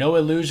under no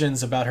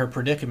illusions about her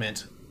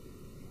predicament.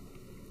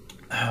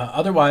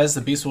 Otherwise,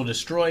 the beast will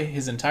destroy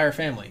his entire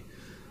family.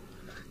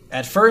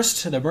 At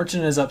first, the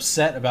merchant is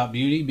upset about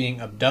Beauty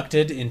being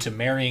abducted into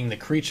marrying the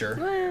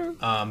creature,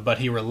 but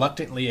he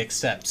reluctantly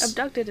accepts.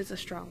 Abducted is a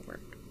strong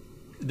word.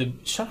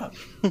 Shut up.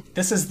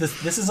 This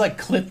is like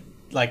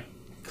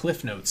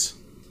cliff notes.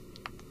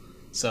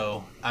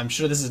 So I'm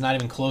sure this is not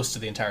even close to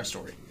the entire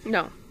story.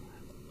 No.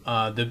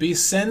 The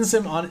beast sends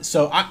him on.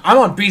 So I'm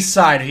on Beast's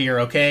side here,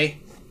 okay?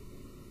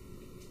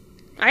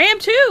 I am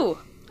too.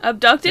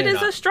 Abducted You're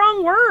is not. a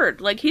strong word.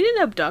 Like, he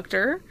didn't abduct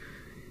her.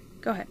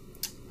 Go ahead.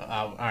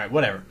 All right,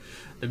 whatever.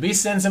 The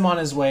beast sends him on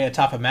his way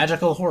atop a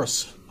magical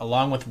horse,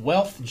 along with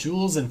wealth,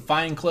 jewels, and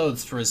fine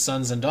clothes for his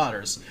sons and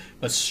daughters,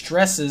 but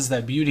stresses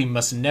that Beauty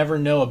must never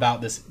know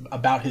about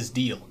his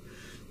deal.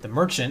 The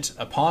merchant,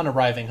 upon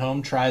arriving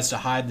home, tries to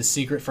hide the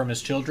secret from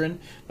his children,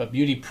 but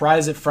Beauty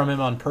pries it from him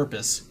on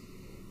purpose.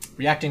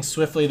 Reacting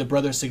swiftly, the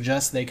brothers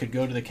suggest they could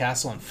go to the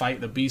castle and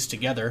fight the beast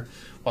together,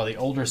 while the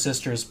older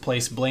sisters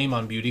place blame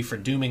on Beauty for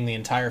dooming the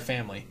entire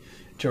family.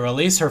 To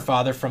release her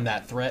father from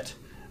that threat,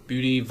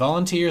 Beauty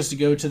volunteers to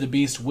go to the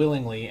beast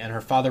willingly, and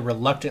her father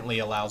reluctantly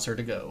allows her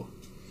to go.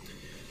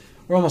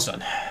 We're almost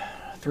done.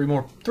 Three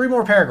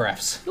more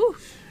paragraphs. Ooh.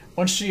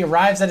 Once she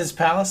arrives at his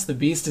palace, the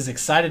beast is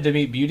excited to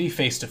meet Beauty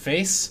face to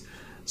face,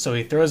 so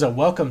he throws a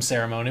welcome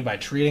ceremony by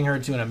treating her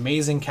to an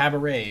amazing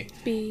cabaret.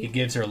 He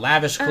gives her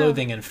lavish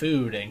clothing and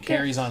food, and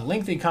carries on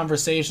lengthy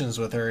conversations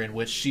with her in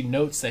which she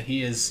notes that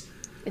he is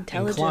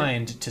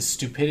inclined to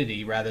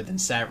stupidity rather than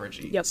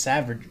savagery. Yep.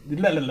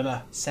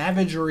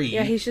 Savagery.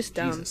 Yeah, he's just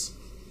dumb. Jesus.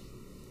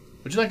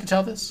 Would you like to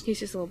tell this? He's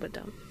just a little bit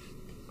dumb.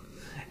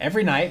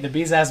 Every night, the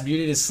beast asks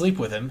Beauty to sleep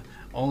with him,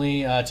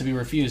 only to be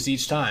refused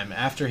each time.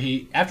 After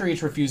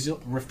each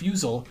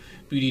refusal,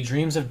 Beauty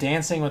dreams of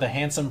dancing with a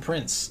handsome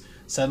prince.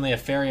 Suddenly, a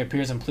fairy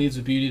appears and pleads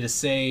with Beauty to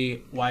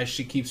say why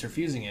she keeps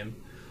refusing him.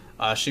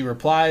 She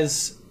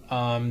replies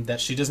that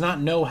she does not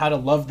know how to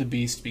love the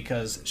beast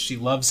because she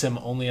loves him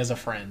only as a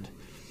friend.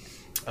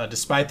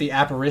 Despite the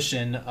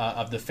apparition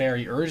of the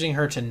fairy urging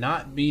her to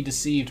not be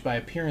deceived by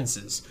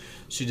appearances,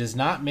 she does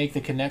not make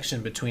the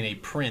connection between a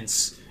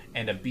prince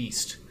and a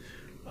beast,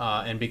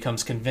 and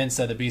becomes convinced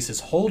that the beast is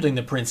holding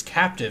the prince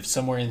captive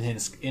somewhere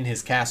in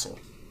his castle.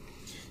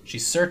 She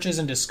searches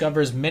and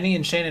discovers many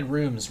enchanted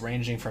rooms,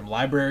 ranging from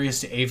libraries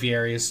to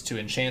aviaries to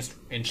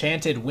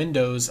enchanted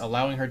windows,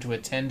 allowing her to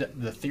attend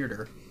the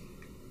theater.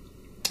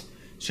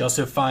 She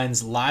also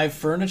finds live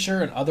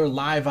furniture and other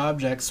live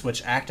objects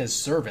which act as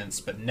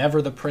servants, but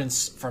never the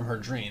prince from her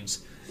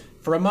dreams.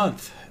 For a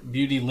month,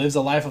 Beauty lives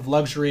a life of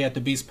luxury at the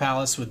Beast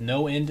Palace with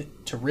no end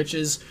to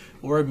riches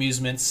or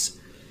amusements,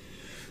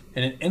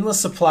 and an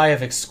endless supply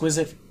of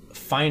exquisite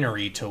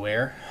finery to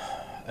wear.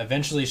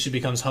 Eventually, she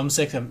becomes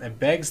homesick and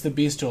begs the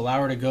Beast to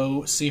allow her to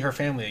go see her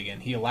family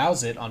again. He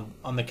allows it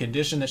on the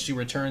condition that she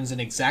returns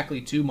in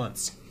exactly 2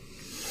 months.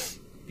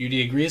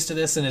 Beauty agrees to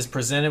this and is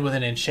presented with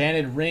an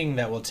enchanted ring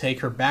that will take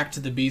her back to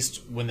the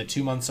Beast when the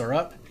 2 months are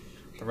up.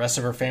 The rest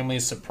of her family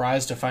is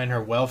surprised to find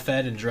her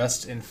well-fed and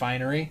dressed in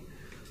finery.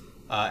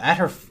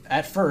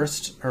 At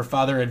first, her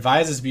father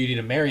advises Beauty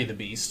to marry the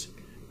Beast,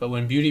 but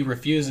when Beauty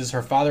refuses,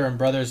 her father and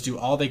brothers do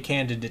all they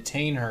can to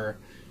detain her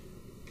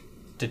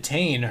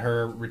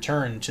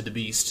return to the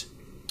Beast.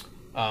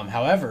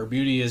 However,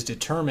 Beauty is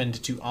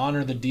determined to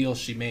honor the deal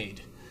she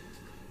made.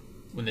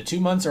 When the 2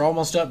 months are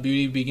almost up,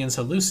 Beauty begins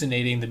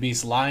hallucinating the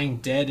Beast lying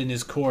dead in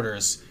his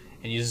quarters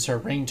and uses her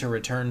ring to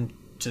return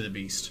to the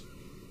Beast.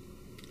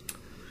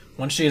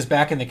 Once she is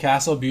back in the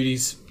castle,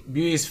 Beauty's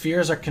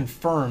fears are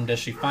confirmed as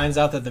she finds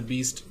out that the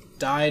Beast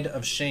died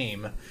of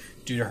shame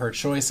due to her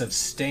choice of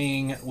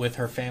staying with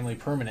her family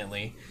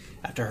permanently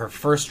after her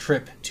first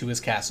trip to his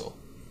castle.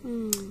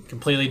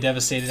 Completely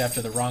devastated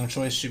after the wrong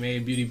choice she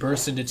made, Beauty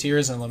bursts into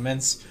tears and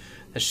laments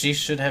that she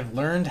should have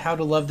learned how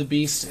to love the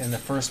Beast in the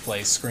first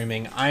place,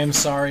 screaming, "I am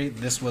sorry,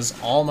 this was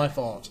all my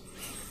fault."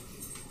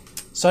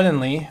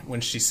 Suddenly,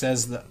 when she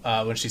says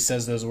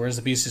those words,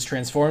 the Beast is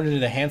transformed into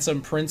the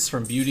handsome prince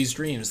from Beauty's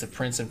dreams. The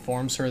prince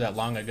informs her that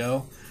long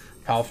ago,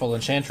 a powerful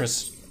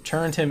enchantress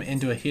turned him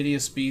into a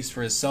hideous beast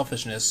for his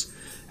selfishness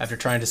after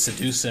trying to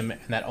seduce him,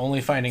 and that only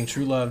finding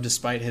true love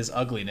despite his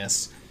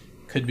ugliness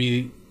could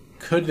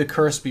the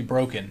curse be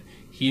broken.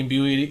 He and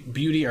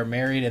Beauty are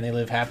married and they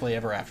live happily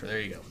ever after. There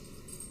you go.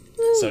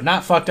 So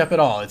not fucked up at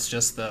all. It's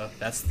just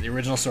that's the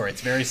original story.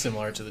 It's very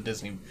similar to the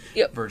Disney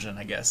version,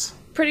 I guess.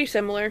 Pretty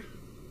similar.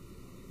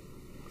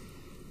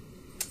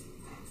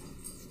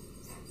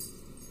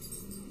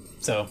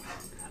 So,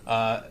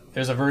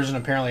 there's a version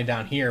apparently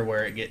down here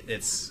where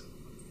it's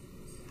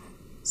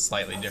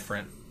slightly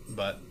different,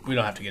 but we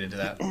don't have to get into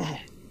that.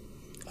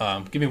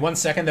 Give me 1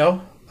 second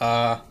though.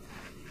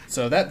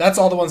 So that's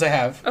all the ones I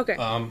have. Okay.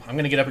 I'm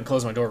gonna get up and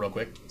close my door real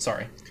quick.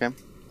 Sorry. Okay.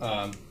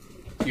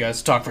 You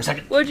guys talk for a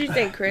second. What did you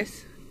think,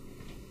 Chris?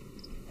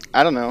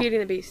 I don't know. Beauty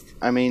and the Beast.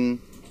 I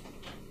mean,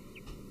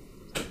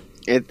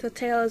 it The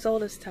tale as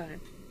old as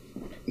time.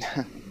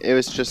 it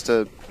was just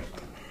a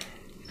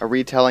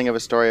retelling of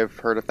a story I've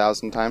heard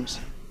 1,000 times.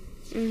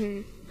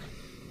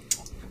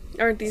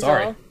 Mm-hmm. Aren't these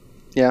Sorry. all?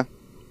 Yeah.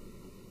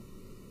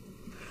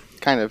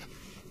 Kind of.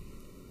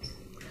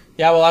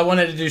 Yeah, well, I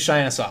wanted to do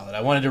Cheyenne Solid. I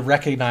wanted to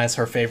recognize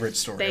her favorite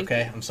story. Thank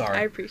Okay, you. I'm sorry.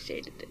 I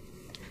appreciated it.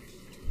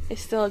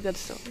 It's still a good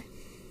story.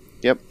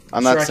 Yep.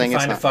 I'm sure not I saying can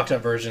it's find a not. fucked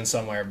up version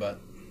somewhere, but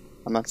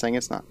I'm not saying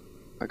it's not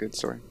a good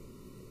story.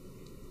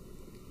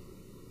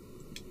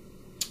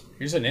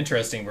 here's an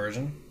interesting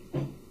version.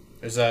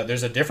 There's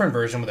a different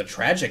version with a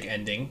tragic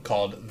ending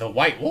called The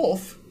White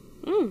Wolf.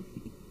 Mm.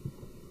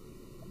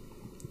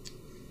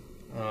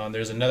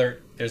 There's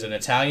an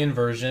Italian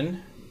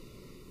version.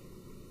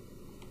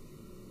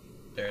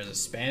 There's a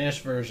Spanish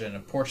version, a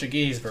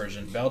Portuguese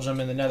version, Belgium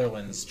and the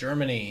Netherlands,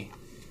 Germany,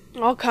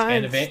 All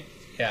kinds.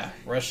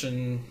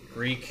 Russian,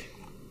 Greek,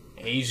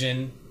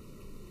 Asian,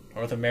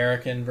 North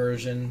American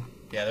version.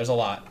 Yeah, there's a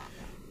lot.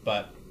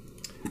 But,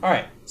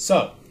 alright,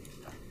 so,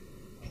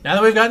 now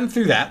that we've gotten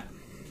through that,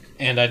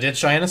 and I did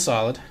Cheyenne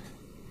Solid,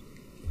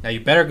 now you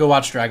better go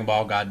watch Dragon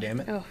Ball,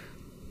 goddammit. Oh,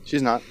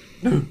 She's not.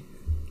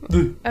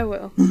 I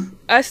will.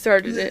 I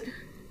started it.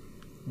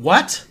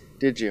 What?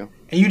 Did you?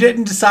 And you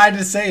didn't decide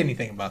to say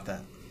anything about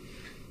that.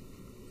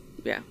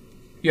 Yeah.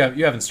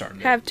 You haven't started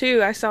it. Have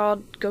to. I saw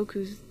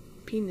Goku's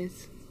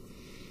penis.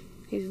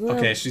 His little,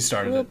 Okay, she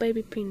started little it.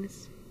 baby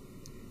penis.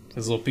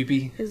 His little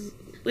pee-pee.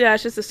 Yeah,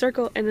 it's just a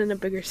circle and then a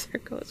bigger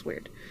circle. It's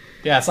weird.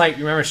 Yeah, it's like,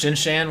 you remember Shin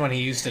Chan when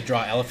he used to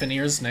draw elephant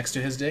ears next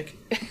to his dick?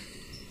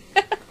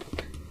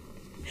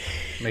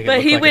 Make it But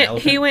look he like an went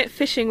elephant? went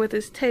fishing with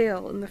his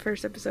tail in the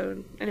first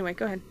episode. Anyway,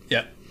 go ahead.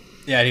 Yep.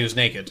 Yeah, and he was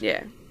naked.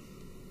 Yeah.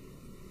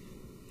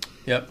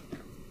 Yep.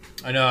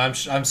 I know.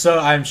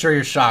 I'm sure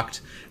you're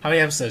shocked. How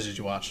many episodes did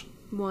you watch?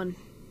 1.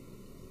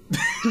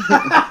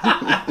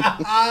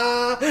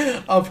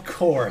 Of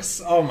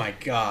course. Oh my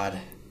god.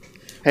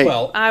 Hey,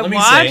 Well, I let me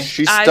watched.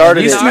 say, She I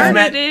started it.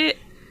 started it.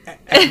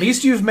 at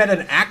least you've met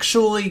an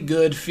actually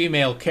good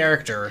female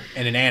character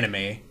in an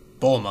anime,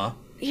 Bulma.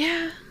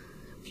 Yeah.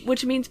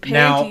 Which means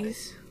Now-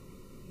 panties.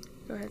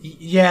 Go ahead.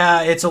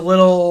 Yeah, it's a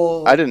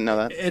little. I didn't know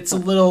that. It's a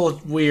little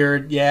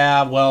weird.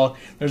 Yeah. Well,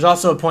 there's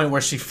also a point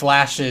where she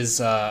flashes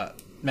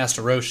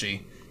Master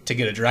Roshi to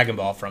get a Dragon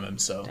Ball from him.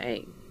 So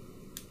Dang.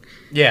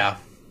 yeah.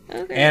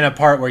 Okay. And a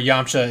part where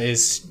Yamcha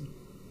is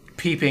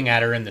peeping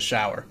at her in the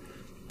shower.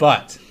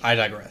 But I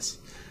digress.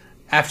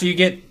 After you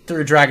get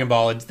through Dragon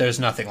Ball, there's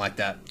nothing like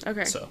that.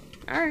 Okay. So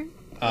All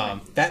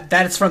right.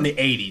 that is from the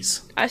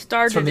 80s. I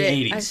started from the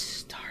it. 80s. I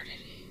started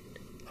it.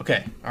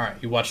 Okay. All right.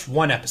 You watched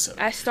one episode.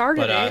 I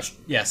started But it.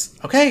 yes.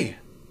 Okay.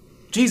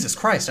 Jesus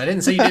Christ! I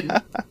didn't say you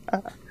didn't.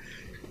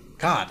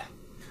 God.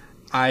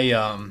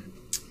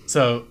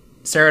 So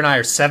Sarah and I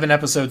are 7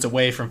 episodes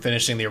away from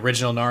finishing the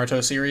original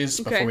Naruto series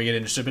before Okay. we get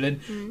into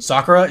Shippuden.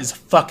 Sakura is a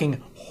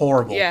fucking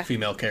horrible Yeah.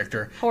 female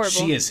character. Horrible.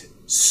 She is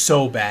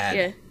so bad.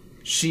 Yeah.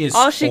 She is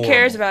All she horrible.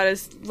 cares about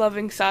is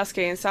loving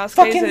Sasuke, and Sasuke's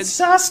Fucking a,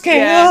 Sasuke.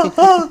 Yeah.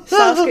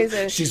 Sasuke's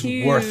a She's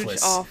huge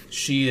worthless. off.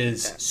 She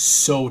is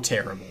so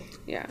terrible.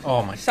 Yeah.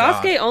 Oh my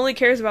Sasuke god. only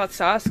cares about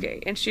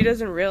Sasuke, and she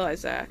doesn't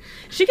realize that.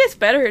 She gets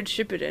better at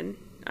Shippuden,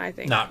 I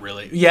think. Not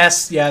really.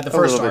 Yes, yeah, the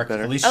first little bit arc.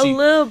 better. At least A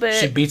little bit.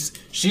 She beats.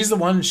 She's the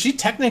one. She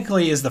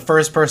technically is the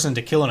first person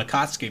to kill an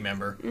Akatsuki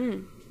member.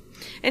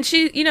 And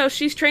she,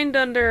 she's trained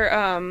under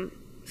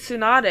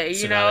Tsunade,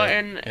 Tsunade,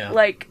 and yeah.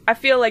 like I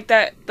feel like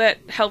that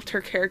helped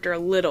her character a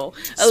little.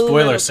 A Spoiler,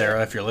 little bit.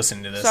 Sarah, if you're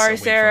listening to this. Sorry, a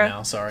week Sarah. From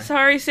now. Sorry.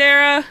 Sorry,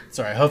 Sarah.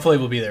 Sorry. Hopefully,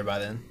 we'll be there by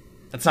then.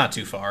 That's not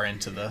too far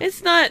into the.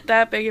 It's not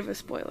that big of a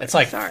spoiler. It's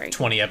like Sorry.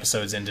 20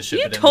 episodes into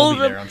You Shippuden. told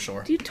We'll be her. there, I'm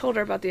sure. You told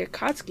her about the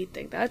Akatsuki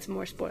thing. That's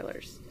more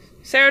spoilers.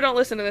 Sarah, don't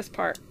listen to this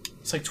part.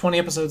 It's like 20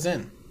 episodes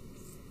in.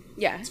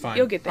 Yeah, It's fine.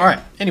 you'll get there. All right.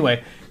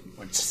 Anyway,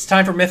 it's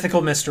time for Mythical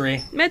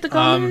Mystery.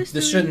 Mythical This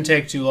Mystery. shouldn't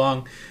take too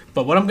long.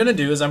 But what I'm going to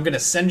do is I'm going to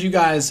send you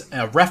guys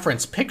a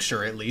reference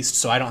picture at least,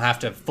 so I don't have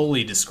to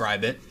fully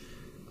describe it.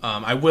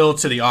 I will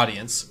to the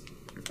audience.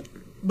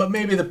 But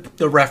maybe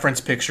the reference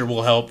picture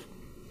will help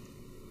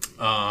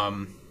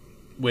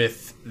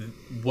with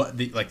what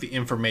the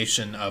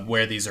information of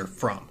where these are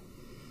from.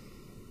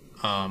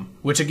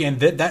 Which again,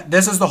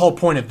 this is the whole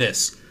point of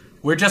this.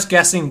 We're just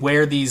guessing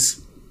where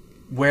these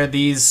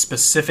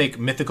specific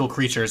mythical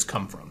creatures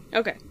come from.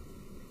 Okay.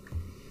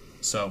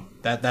 So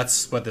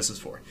that's what this is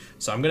for.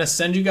 So I'm gonna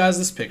send you guys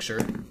this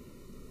picture.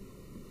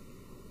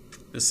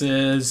 This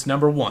is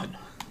number 1.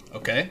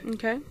 Okay.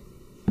 Okay.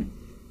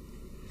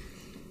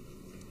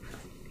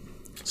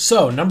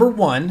 So number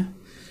 1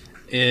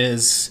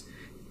 is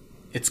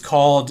It's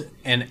called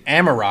an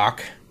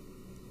Amarok.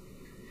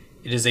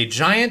 It is a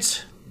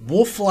giant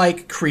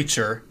wolf-like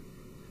creature,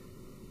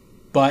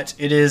 but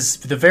it is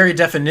the very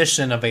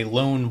definition of a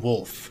lone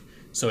wolf.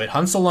 So it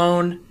hunts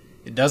alone.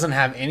 It doesn't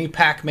have any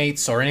pack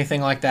mates or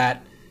anything like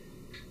that.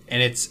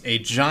 And it's a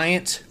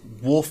giant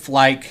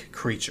wolf-like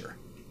creature.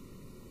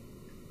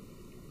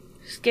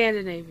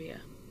 Scandinavia.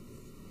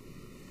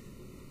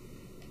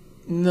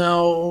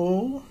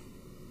 No.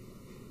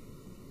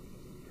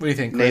 What do you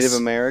think, Chris? Native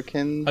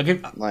American? I'll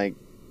give... Like...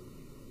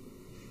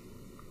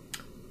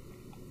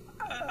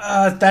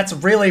 that's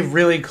really,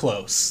 really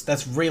close.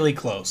 That's really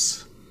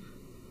close.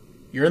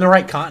 You're in the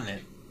right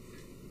continent.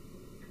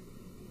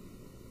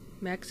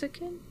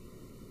 Mexican?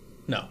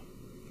 No.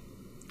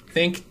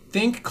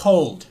 Think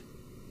cold.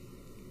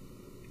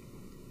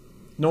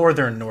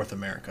 Northern North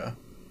America.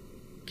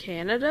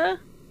 Canada?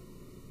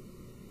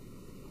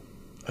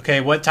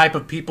 Okay, what type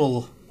of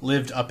people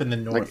lived up in the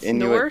north? Like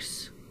Inuit.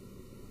 Norse?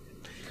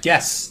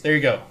 Yes, there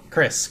you go.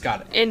 Chris,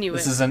 got it. Inuit.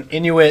 This is an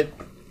Inuit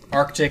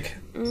Arctic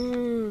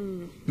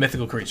Mm.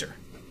 mythical creature.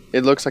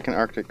 It looks like an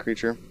Arctic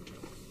creature.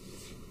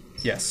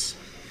 Yes.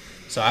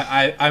 So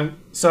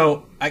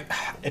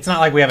it's not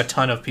like we have a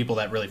ton of people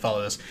that really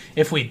follow this.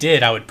 If we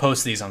did, I would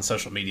post these on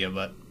social media,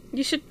 but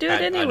You should do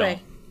it I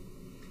anyway.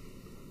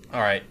 don't.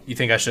 All right, you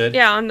think I should?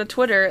 Yeah, on the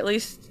Twitter, at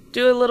least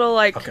do a little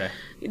Okay.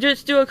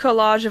 just do a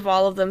collage of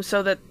all of them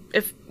so that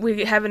if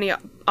we have any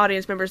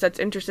audience members that's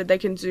interested, they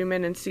can zoom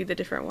in and see the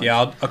different ones.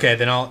 Yeah. That's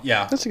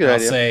a good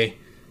idea. I'll say.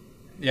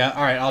 Yeah.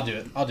 All right. I'll do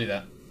it. I'll do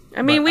that.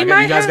 I mean, But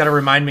you guys got to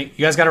remind me.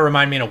 You guys got to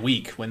remind me in a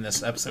week when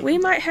this episode. We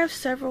comes out. might have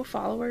several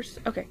followers.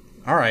 Okay.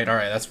 All right.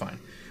 That's fine.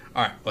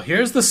 All right. Well,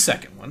 here's the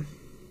second one.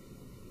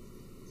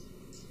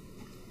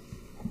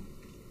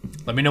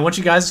 Let me know once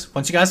you guys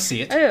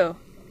see it. Oh,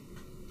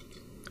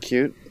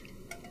 Cute.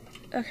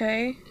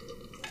 okay.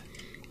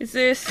 Is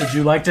this... Would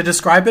you like to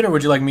describe it, or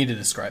would you like me to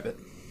describe it?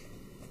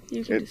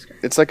 You can describe.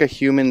 It's like a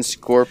human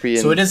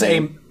scorpion. So it is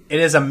thing. it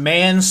is a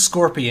man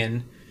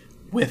scorpion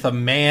with a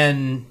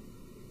man.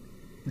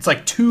 It's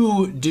like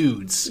two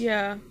dudes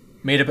Yeah.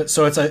 made up.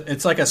 So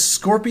it's like a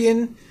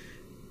scorpion.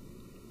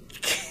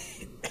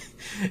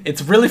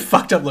 It's really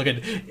fucked up looking.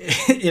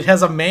 It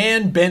has a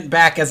man bent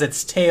back as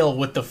its tail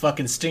with the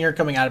fucking stinger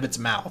coming out of its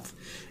mouth,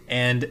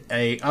 and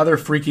a other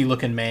freaky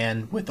looking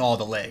man with all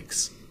the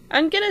legs.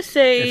 I'm gonna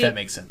say... If that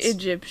makes sense.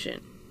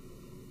 Egyptian.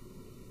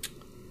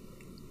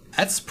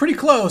 That's pretty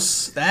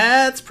close.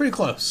 It's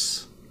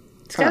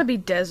It's gotta be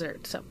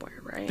desert somewhere,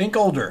 right? Think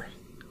older.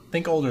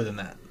 Think older than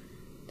that.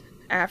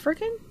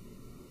 African?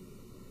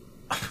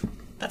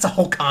 That's a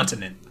whole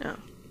continent. No.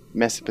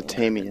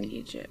 Mesopotamian.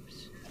 Egypt.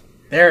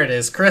 There it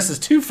is. Chris is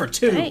 2 for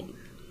 2. Dang.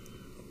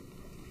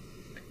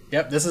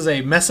 Yep, this is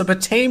a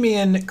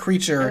Mesopotamian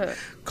creature Ugh.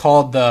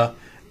 called the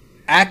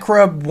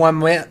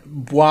Aquabuamelo.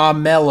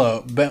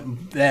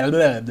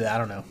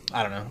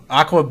 I don't know.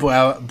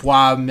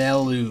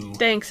 Aquabuamelu.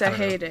 Thanks, I don't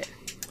know. hate it.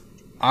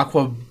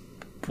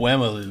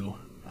 Aquabuamelu.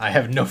 I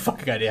have no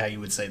fucking idea how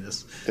you would say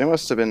this. They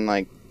must have been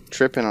like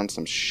tripping on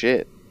some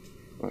shit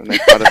when they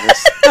thought of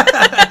this.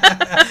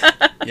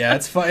 Yeah,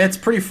 it's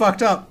pretty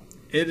fucked up.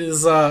 It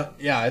is,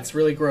 it's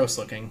really gross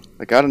looking.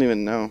 Like, I don't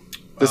even know.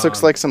 This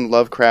looks like some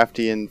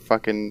Lovecraftian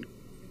fucking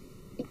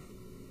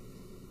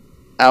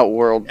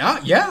Outworld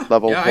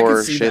level I horror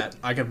could see shit. that.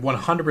 I could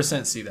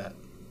 100% see that.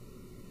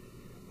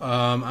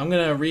 I'm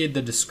gonna read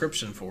the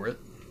description for it.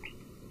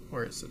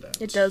 Where is it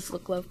at? It does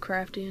look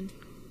Lovecraftian.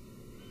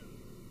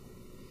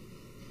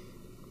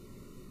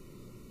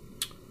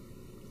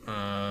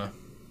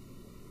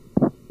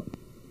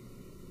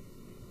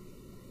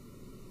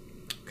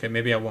 Okay,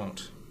 maybe I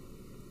won't.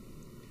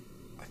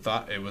 I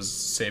thought it was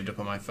saved up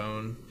on my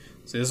phone.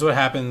 So this is what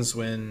happens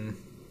when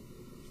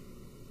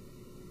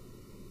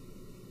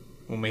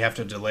we have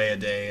to delay a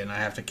day and I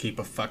have to keep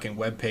a fucking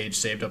web page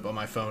saved up on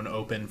my phone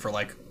open for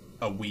like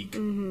a week.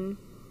 Mm-hmm.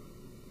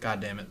 God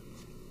damn it.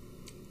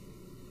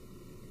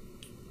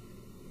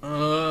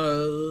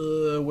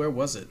 Where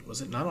was it?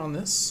 Was it not on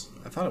this?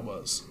 I thought it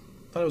was.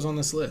 I thought it was on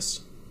this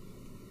list.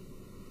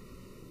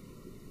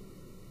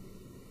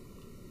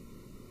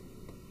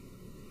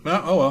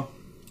 Oh well.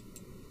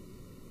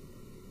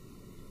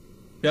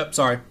 Yep,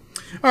 sorry.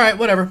 Alright,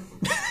 whatever.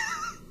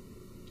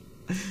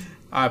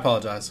 I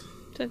apologize.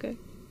 It's okay.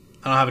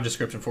 I don't have a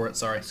description for it,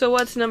 sorry. So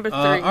what's number 3?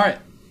 Alright.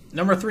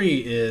 Number 3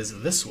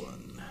 is this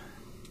one.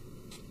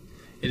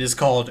 It is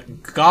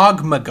called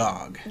Gog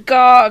Magog.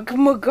 Gog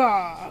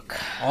Magog.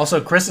 Also,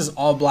 Chris is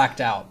all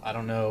blacked out. I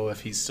don't know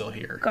if he's still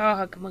here.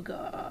 Gog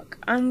Magog.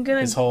 I'm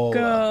gonna His whole,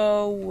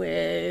 go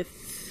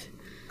with...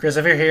 Chris,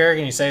 if you're here,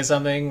 can you say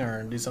something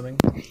or do something?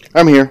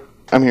 I'm here.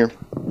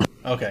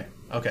 Okay.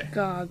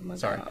 Gog Magog.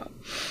 Sorry.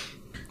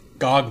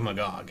 Gog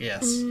Magog,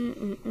 yes.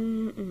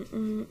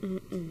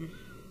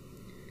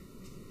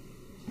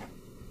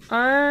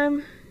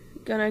 I'm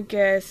gonna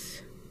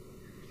guess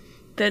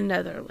the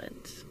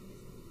Netherlands.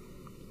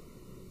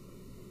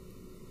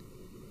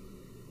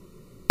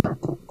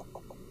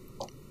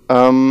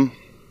 I'm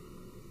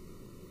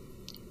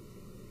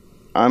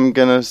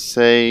gonna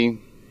say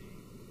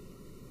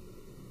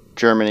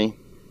Germany.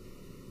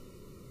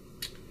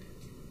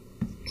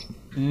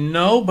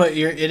 No, but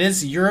it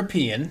is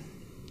European.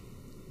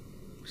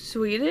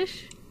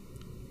 Swedish?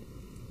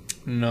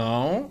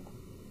 No.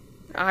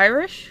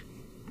 Irish?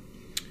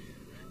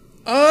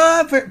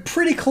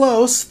 Pretty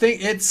close.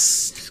 It's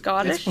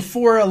Scottish? It's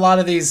before a lot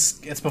of these.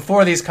 It's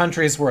before these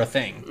countries were a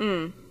thing.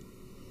 Mm.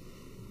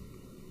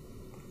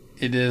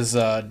 It is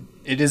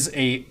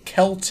a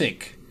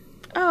Celtic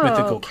Oh,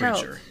 mythical Celt.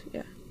 creature.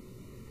 Yeah.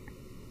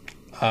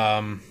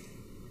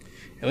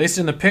 At least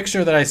in the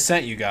picture that I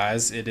sent you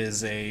guys, it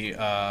is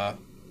a.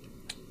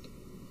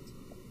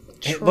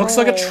 It looks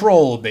like a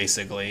troll,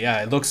 basically.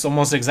 Yeah, it looks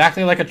almost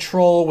exactly like a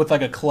troll with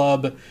like a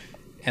club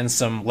and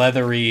some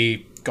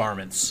leathery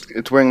garments.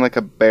 It's wearing like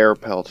a bear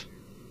pelt.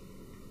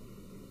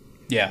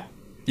 Yeah,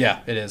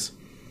 it is.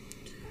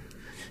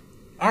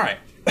 All right,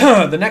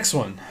 the next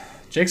one.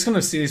 Jake's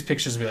gonna see these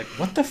pictures and be like,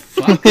 "What the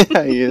fuck?"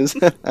 Yeah, he is.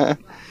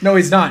 No,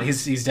 he's not.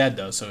 He's dead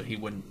though, so he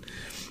wouldn't.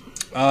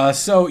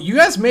 So you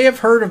guys may have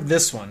heard of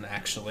this one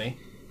actually.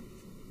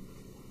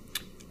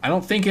 I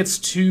don't think it's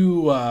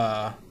too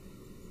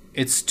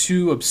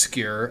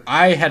obscure.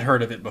 I had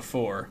heard of it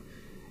before.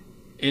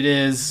 It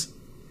is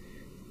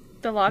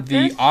The Loch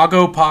the Ness?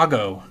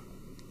 Ogopogo.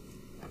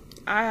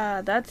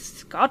 That's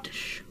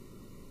Scottish.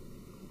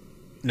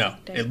 No,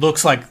 Dang. it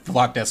looks like the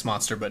Loch Ness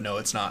monster, but no,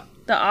 it's not.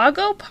 The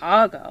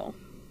Ogopogo.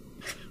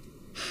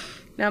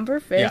 Number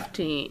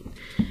 15.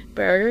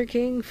 Burger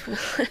King.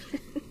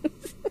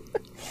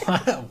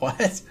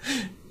 What?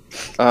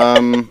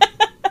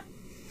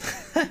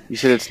 You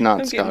said it's not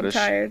I'm Scottish. getting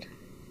tired.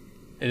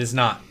 It is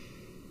not.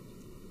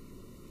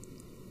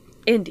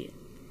 Indian.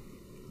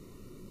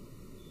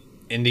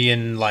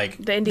 Indian, like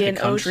The Indian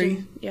country?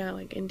 Ocean. Yeah,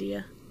 like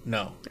India.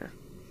 No.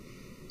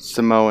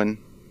 Samoan.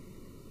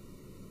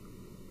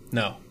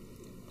 No.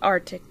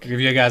 Arctic. I'll give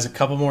you guys a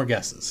couple more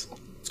guesses.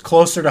 It's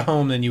closer to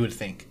home than you would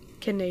think.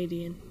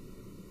 Canadian.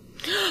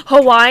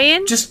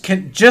 Hawaiian? Just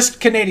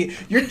Canadian.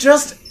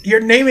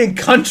 You're naming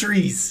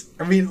countries.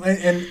 I mean,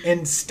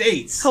 and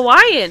states.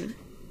 Hawaiian.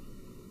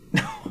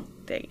 No.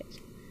 Dang it.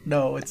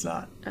 No, it's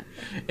not.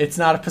 It's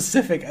not a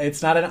Pacific.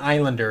 It's not an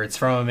islander. It's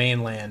from a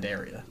mainland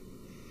area.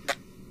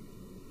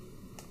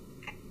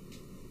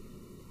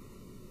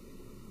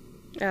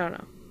 I don't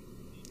know.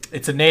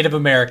 It's a Native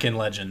American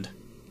legend.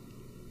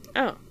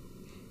 Oh.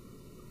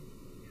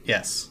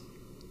 Yes.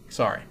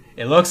 Sorry.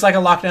 It looks like a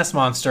Loch Ness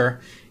monster.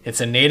 It's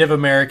a Native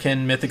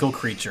American mythical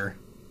creature.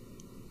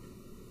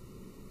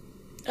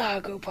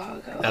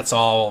 Ogopogo. That's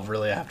all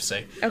really I have to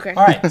say. Okay.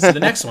 All right, so the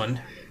next one,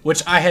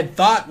 which I had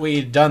thought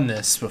we'd done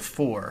this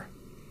before,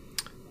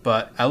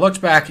 but I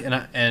looked back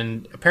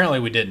and apparently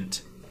we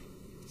didn't,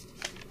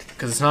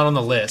 because it's not on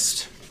the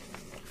list.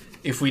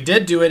 If we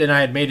did do it and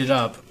I had made it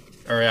up,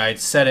 or I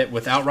said it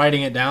without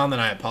writing it down, then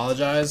I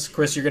apologize.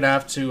 Chris, you're going to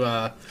have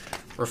to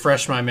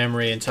refresh my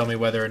memory and tell me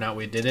whether or not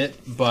we did it.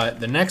 But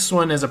the next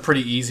one is a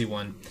pretty easy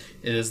one.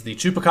 It is the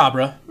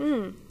Chupacabra.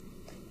 Mm.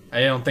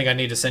 I don't think I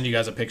need to send you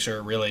guys a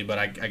picture, really, but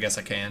I guess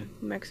I can.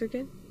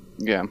 Mexican?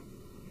 Yeah.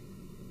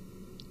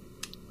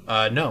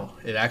 No,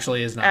 it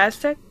actually is not.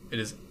 Aztec? It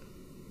is.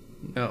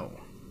 No.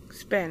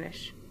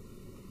 Spanish?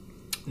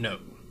 No.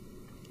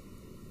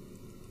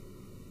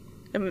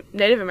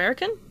 Native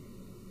American?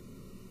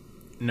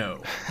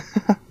 No.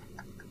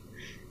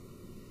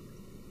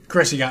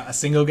 Chris, you got a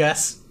single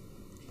guess?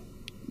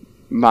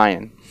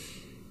 Mayan.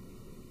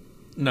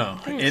 No.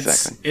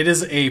 Exactly. It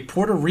is a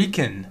Puerto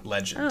Rican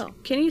legend. Oh.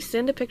 Can you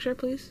send a picture,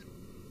 please?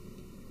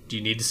 Do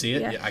you need to see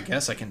it? Yeah. Yeah, I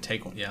guess I can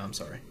take one. Yeah, I'm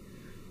sorry.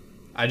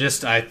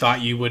 I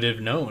thought you would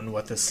have known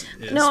what this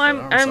is. No,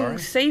 but I'm sorry.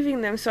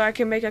 saving them so I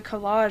can make a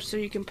collage so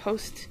you can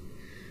post.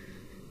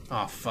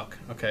 Oh, fuck.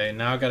 Okay,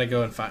 now I gotta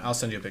go and find. I'll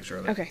send you a picture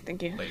of it. Okay,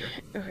 thank you. Later.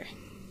 Okay.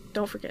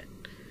 Don't forget.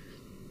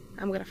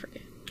 I'm gonna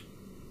forget.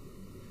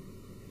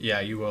 Yeah,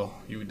 you will.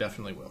 You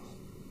definitely will.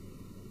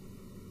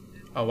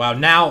 Oh wow!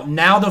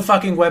 Now the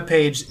fucking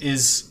webpage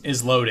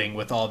is loading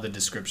with all the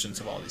descriptions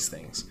of all these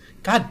things.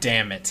 God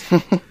damn it!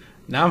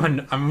 Now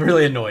I'm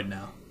really annoyed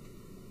now.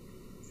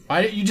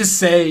 Why didn't you just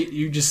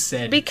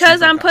say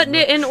Because I'm putting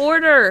Chupacabra? it in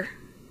order.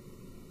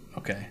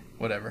 Okay,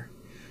 whatever.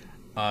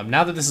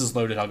 Now that this is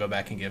loaded, I'll go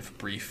back and give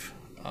brief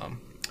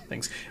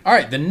things. All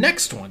right, the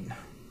next one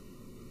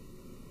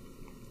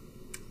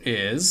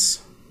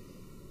is.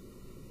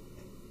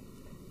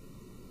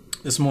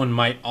 This one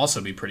might also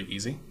be pretty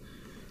easy.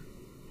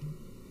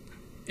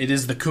 It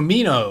is the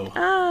Kumino.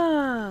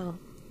 Oh.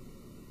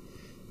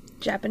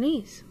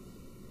 Japanese.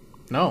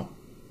 No.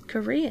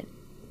 Korean.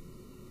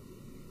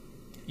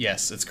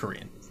 Yes, it's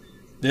Korean.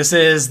 This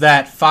is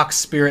that fox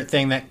spirit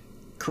thing that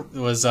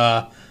was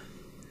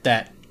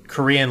that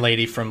Korean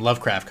lady from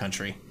Lovecraft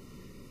Country.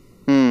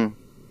 Hmm.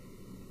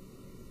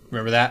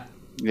 Remember that?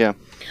 Yeah.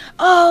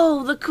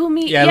 Oh, the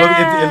Kumi.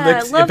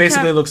 Yeah, it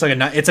basically looks like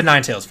it's a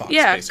nine-tailed fox.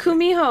 Yeah, basically.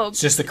 Kumiho. It's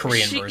just the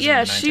Korean version.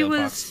 Yeah, of the she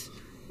nine-tailed was. fox.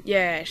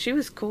 Yeah, she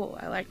was cool.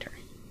 I liked her.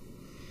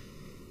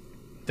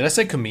 Did I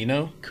say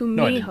Kumino?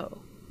 Kumiho. No,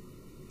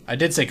 I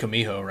did say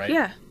Kumiho, right?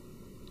 Yeah.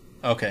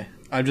 Okay.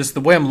 I'm just the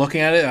way I'm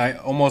looking at it. I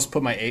almost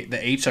put the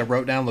H I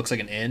wrote down looks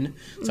like an N,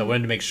 so I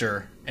wanted to make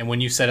sure. And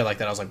when you said it like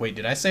that, I was like, "Wait,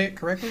 did I say it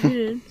correctly?"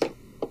 You did.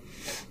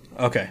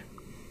 Okay.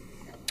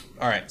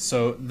 All right.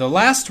 So the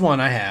last one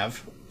I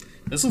have,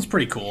 this one's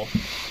pretty cool.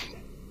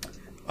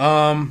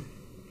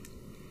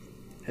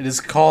 It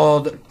is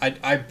called.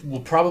 I will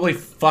probably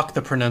fuck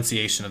the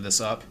pronunciation of this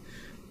up,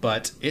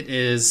 but it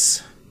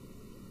is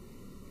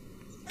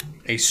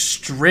a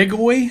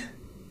strigoi.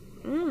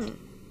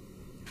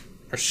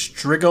 Or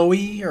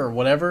strigoi or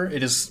whatever.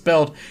 It is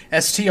spelled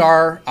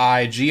Strigoi.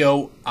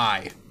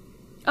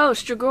 Oh,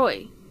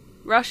 Strigoi.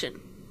 Russian.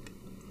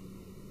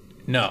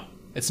 No,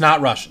 it's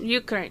not Russian.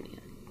 Ukrainian.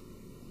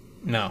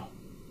 No.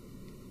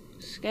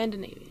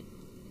 Scandinavian.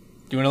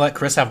 Do you want to let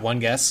Chris have one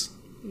guess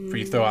before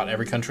you throw out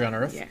every country on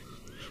Earth? Yeah.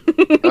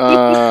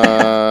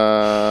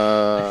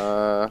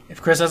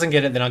 If Chris doesn't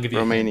get it, then I'll give you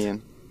Romanian. a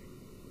hint.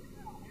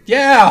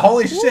 Yeah,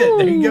 holy shit,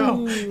 there you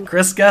go.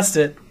 Chris guessed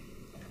it.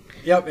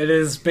 Yep, it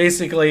is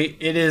basically,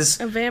 it is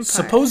a vampire.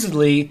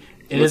 Supposedly,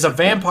 it is a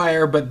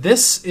vampire, but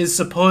this is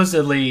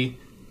supposedly,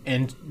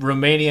 in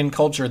Romanian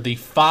culture, the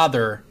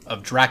father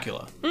of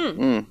Dracula.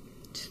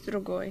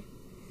 Strigoi.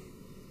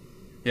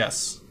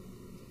 Yes.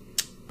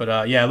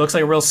 But, yeah, it looks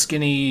like a real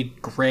skinny,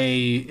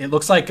 gray, it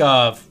looks like,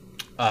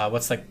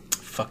 what's like,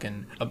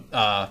 fucking,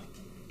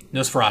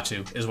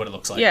 Nosferatu is what it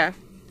looks like. Yeah.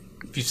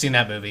 If you've seen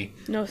that movie,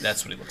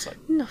 that's what it looks like.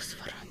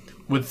 Nosferatu.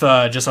 With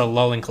just a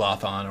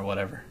loincloth on or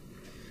whatever.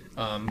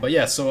 But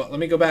yeah, so let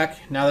me go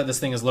back now that this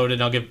thing is loaded.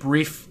 And I'll give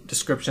brief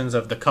descriptions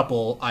of the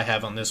couple I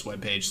have on this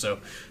webpage. So,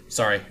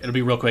 sorry, it'll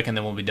be real quick and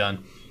then we'll be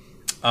done.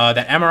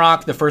 The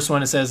Amarok, the first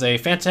one, it says, a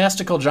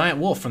fantastical giant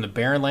wolf from the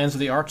barren lands of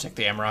the Arctic.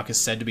 The Amarok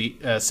is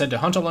said to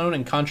hunt alone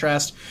in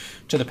contrast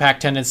to the pack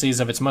tendencies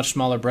of its much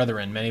smaller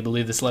brethren. Many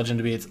believe this legend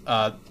to be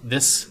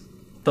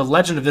the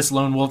legend of this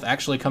lone wolf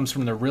actually comes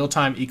from the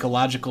real-time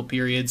ecological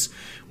periods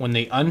when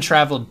the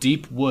untraveled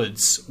deep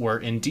woods were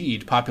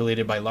indeed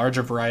populated by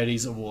larger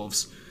varieties of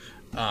wolves,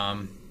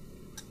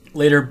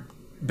 later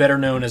better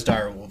known as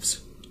dire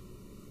wolves.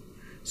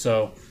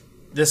 So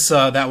this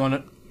that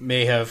one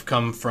may have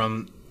come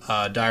from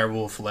dire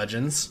wolf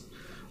legends.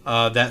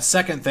 That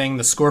second thing,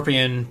 the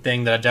scorpion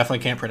thing that I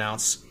definitely can't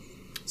pronounce,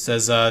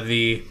 says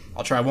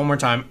I'll try one more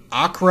time.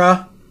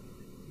 Akra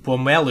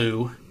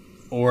Bomelu,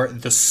 or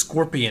the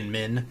Scorpion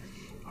Men,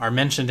 are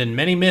mentioned in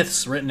many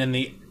myths written in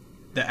the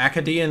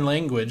Akkadian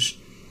language,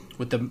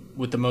 with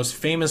the most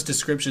famous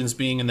descriptions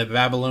being in the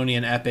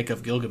Babylonian epic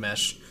of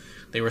Gilgamesh.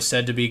 They were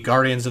said to be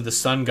guardians of the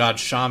sun god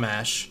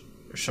Shamash,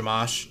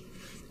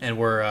 and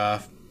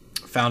were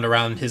found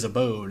around his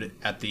abode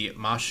at the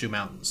Mashu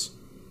Mountains.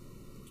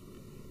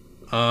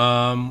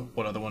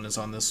 What other one is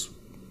on this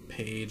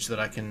page that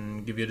I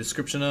can give you a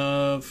description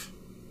of?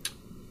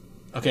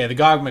 Okay, the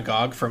Gog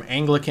Magog from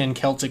Anglican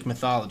Celtic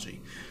mythology.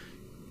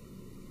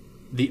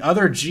 The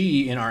other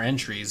G in our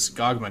entries,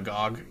 Gog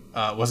Magog,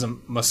 was a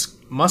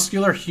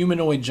muscular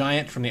humanoid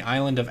giant from the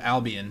island of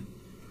Albion,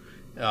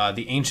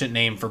 the ancient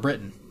name for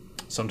Britain.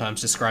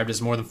 Sometimes described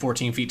as more than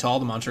 14 feet tall,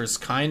 the monster's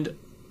kind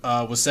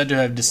was said to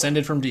have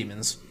descended from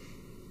demons.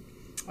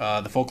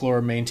 The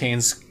folklore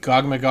maintains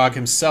Gog Magog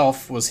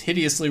himself was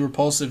hideously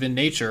repulsive in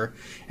nature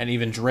and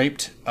even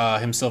draped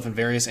himself in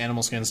various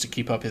animal skins to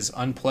keep up his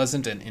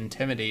unpleasant and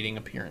intimidating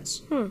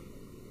appearance. We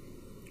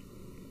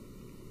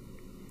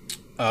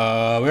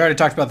already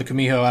talked about the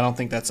Kumiho. I don't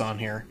think that's on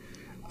here.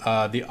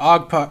 The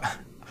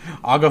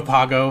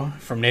Ogopogo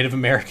from Native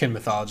American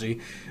mythology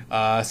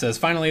says,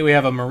 finally, we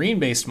have a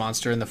marine-based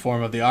monster in the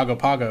form of the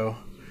Ogopogo,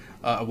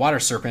 a water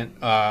serpent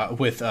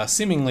with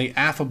seemingly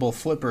affable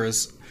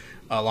flippers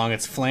along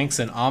its flanks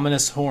and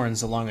ominous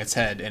horns along its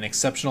head, an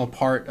exceptional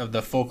part of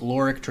the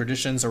folkloric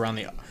traditions around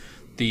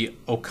the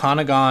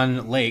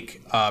Okanagan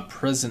Lake,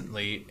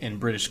 presently in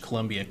British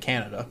Columbia,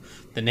 Canada.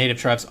 The native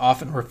tribes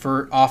often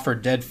offer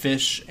dead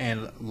fish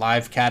and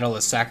live cattle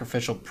as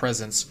sacrificial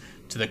presents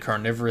to the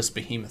carnivorous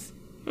behemoth.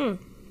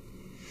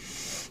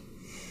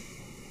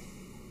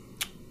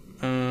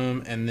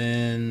 And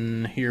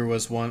then here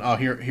was one. Oh,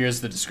 here's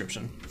the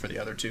description for the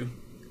other two.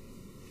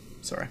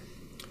 Sorry,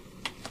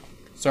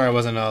 I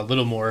wasn't a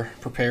little more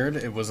prepared.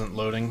 It wasn't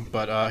loading,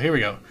 but here we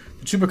go.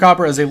 The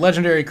Chupacabra is a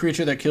legendary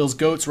creature that kills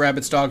goats,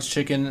 rabbits, dogs,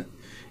 chicken,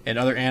 and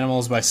other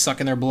animals by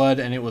sucking their blood,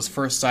 and it was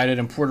first sighted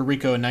in Puerto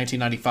Rico in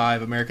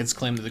 1995. Americans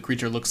claim that the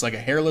creature looks like a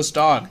hairless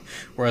dog,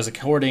 whereas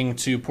according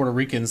to Puerto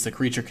Ricans, the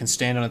creature can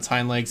stand on its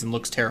hind legs and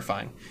looks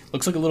terrifying.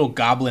 Looks like a little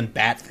goblin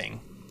bat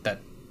thing that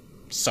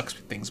sucks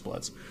things'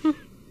 bloods.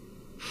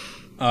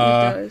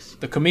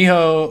 The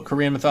Kumiho,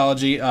 Korean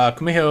mythology.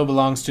 Kumiho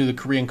belongs to the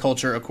Korean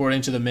culture.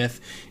 According to the myth,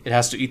 it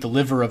has to eat the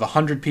liver of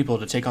 100 people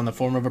to take on the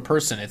form of a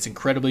person. It's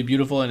incredibly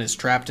beautiful and is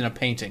trapped in a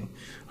painting.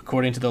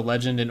 According to the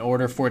legend, in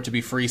order for it to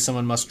be free,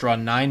 someone must draw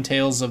 9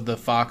 tails of the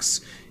fox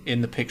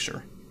in the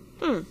picture.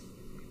 And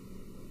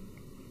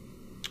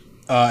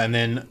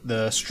then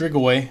the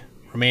Strigoi,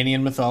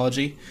 Romanian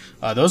mythology.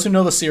 Those who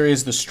know the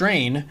series The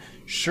Strain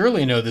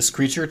surely know this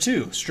creature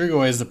too.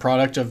 Strigoi is the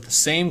product of the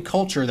same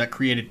culture that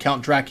created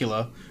Count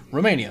Dracula,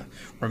 Romania.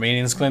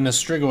 Romanians claim that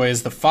Strigoi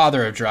is the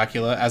father of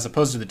Dracula. As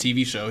opposed to the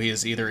TV show, he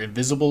is either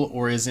invisible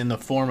or is in the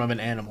form of an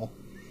animal.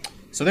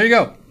 So there you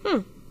go.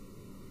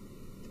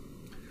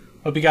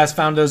 Hope you guys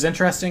found those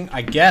interesting.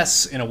 I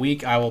guess in a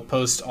week I will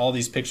post all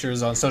these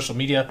pictures on social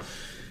media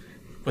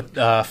with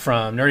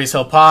from Nerdy as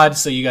Hell Pod,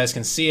 so you guys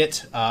can see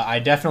it. I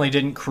definitely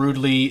didn't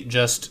crudely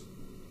just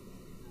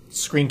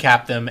screen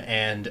cap them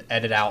and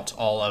edit out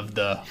all of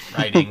the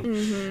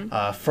writing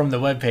from the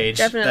webpage.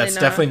 That's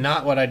definitely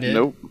not what I did.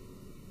 Nope.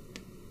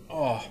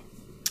 Oh.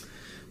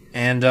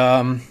 And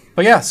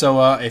but yeah,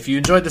 so if you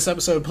enjoyed this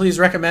episode, please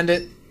recommend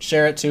it.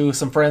 Share it to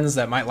some friends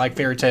that might like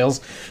fairy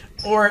tales,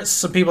 or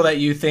some people that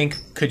you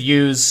think could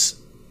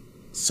use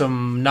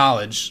some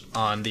knowledge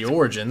on the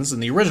origins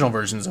and the original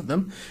versions of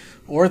them,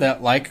 or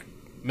that like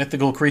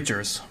mythical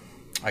creatures,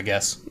 I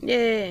guess.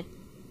 Yeah.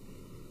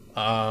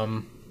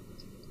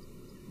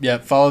 Yeah,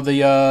 follow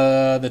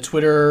the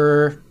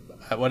Twitter.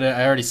 What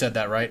I already said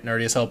that, right?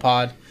 Nerdy as Hell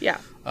Pod. Yeah.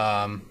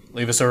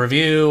 Leave us a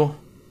review.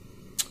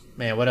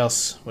 Man, what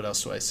else? What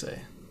else do I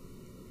say?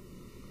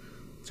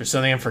 Is there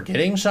something I'm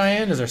forgetting,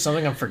 Cheyenne? Is there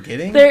something I'm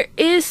forgetting? There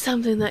is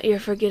something that you're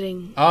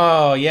forgetting.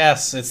 Oh,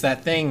 yes, it's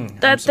that thing.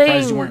 I'm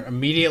surprised you weren't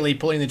immediately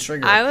pulling the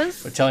trigger.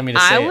 Or telling me to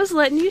say I was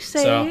letting you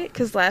say it,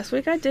 because last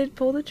week I did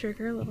pull the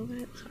trigger a little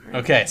bit. Sorry.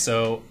 Okay,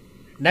 so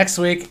next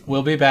week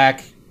we'll be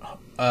back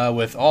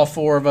with all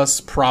four of us,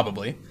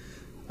 probably.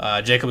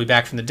 Jake will be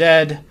back from the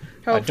dead.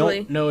 Hopefully. I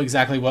don't know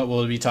exactly what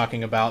we'll be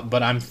talking about,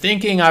 but I'm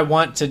thinking I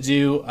want to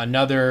do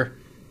another...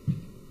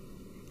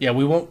 Yeah,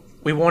 we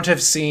won't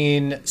have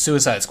seen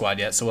Suicide Squad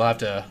yet, so we'll have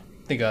to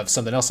think of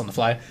something else on the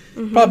fly.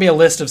 Probably a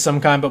list of some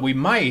kind, but we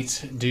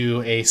might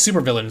do a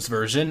supervillains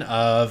version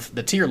of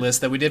the tier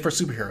list that we did for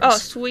superheroes. Oh,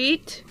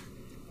 sweet.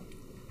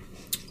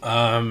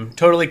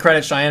 Totally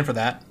credit Cheyenne for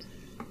that,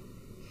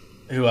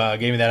 who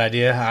gave me that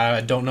idea.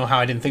 I don't know how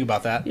I didn't think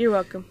about that. You're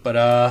welcome.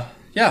 But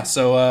yeah,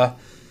 so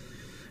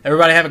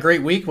everybody have a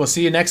great week. We'll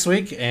see you next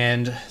week,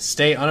 and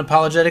stay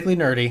unapologetically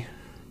nerdy.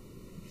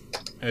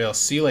 I'll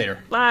see you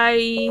later.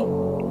 Bye.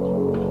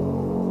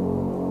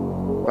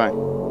 Bye.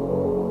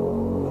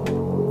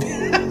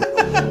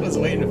 I was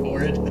waiting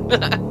for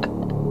it.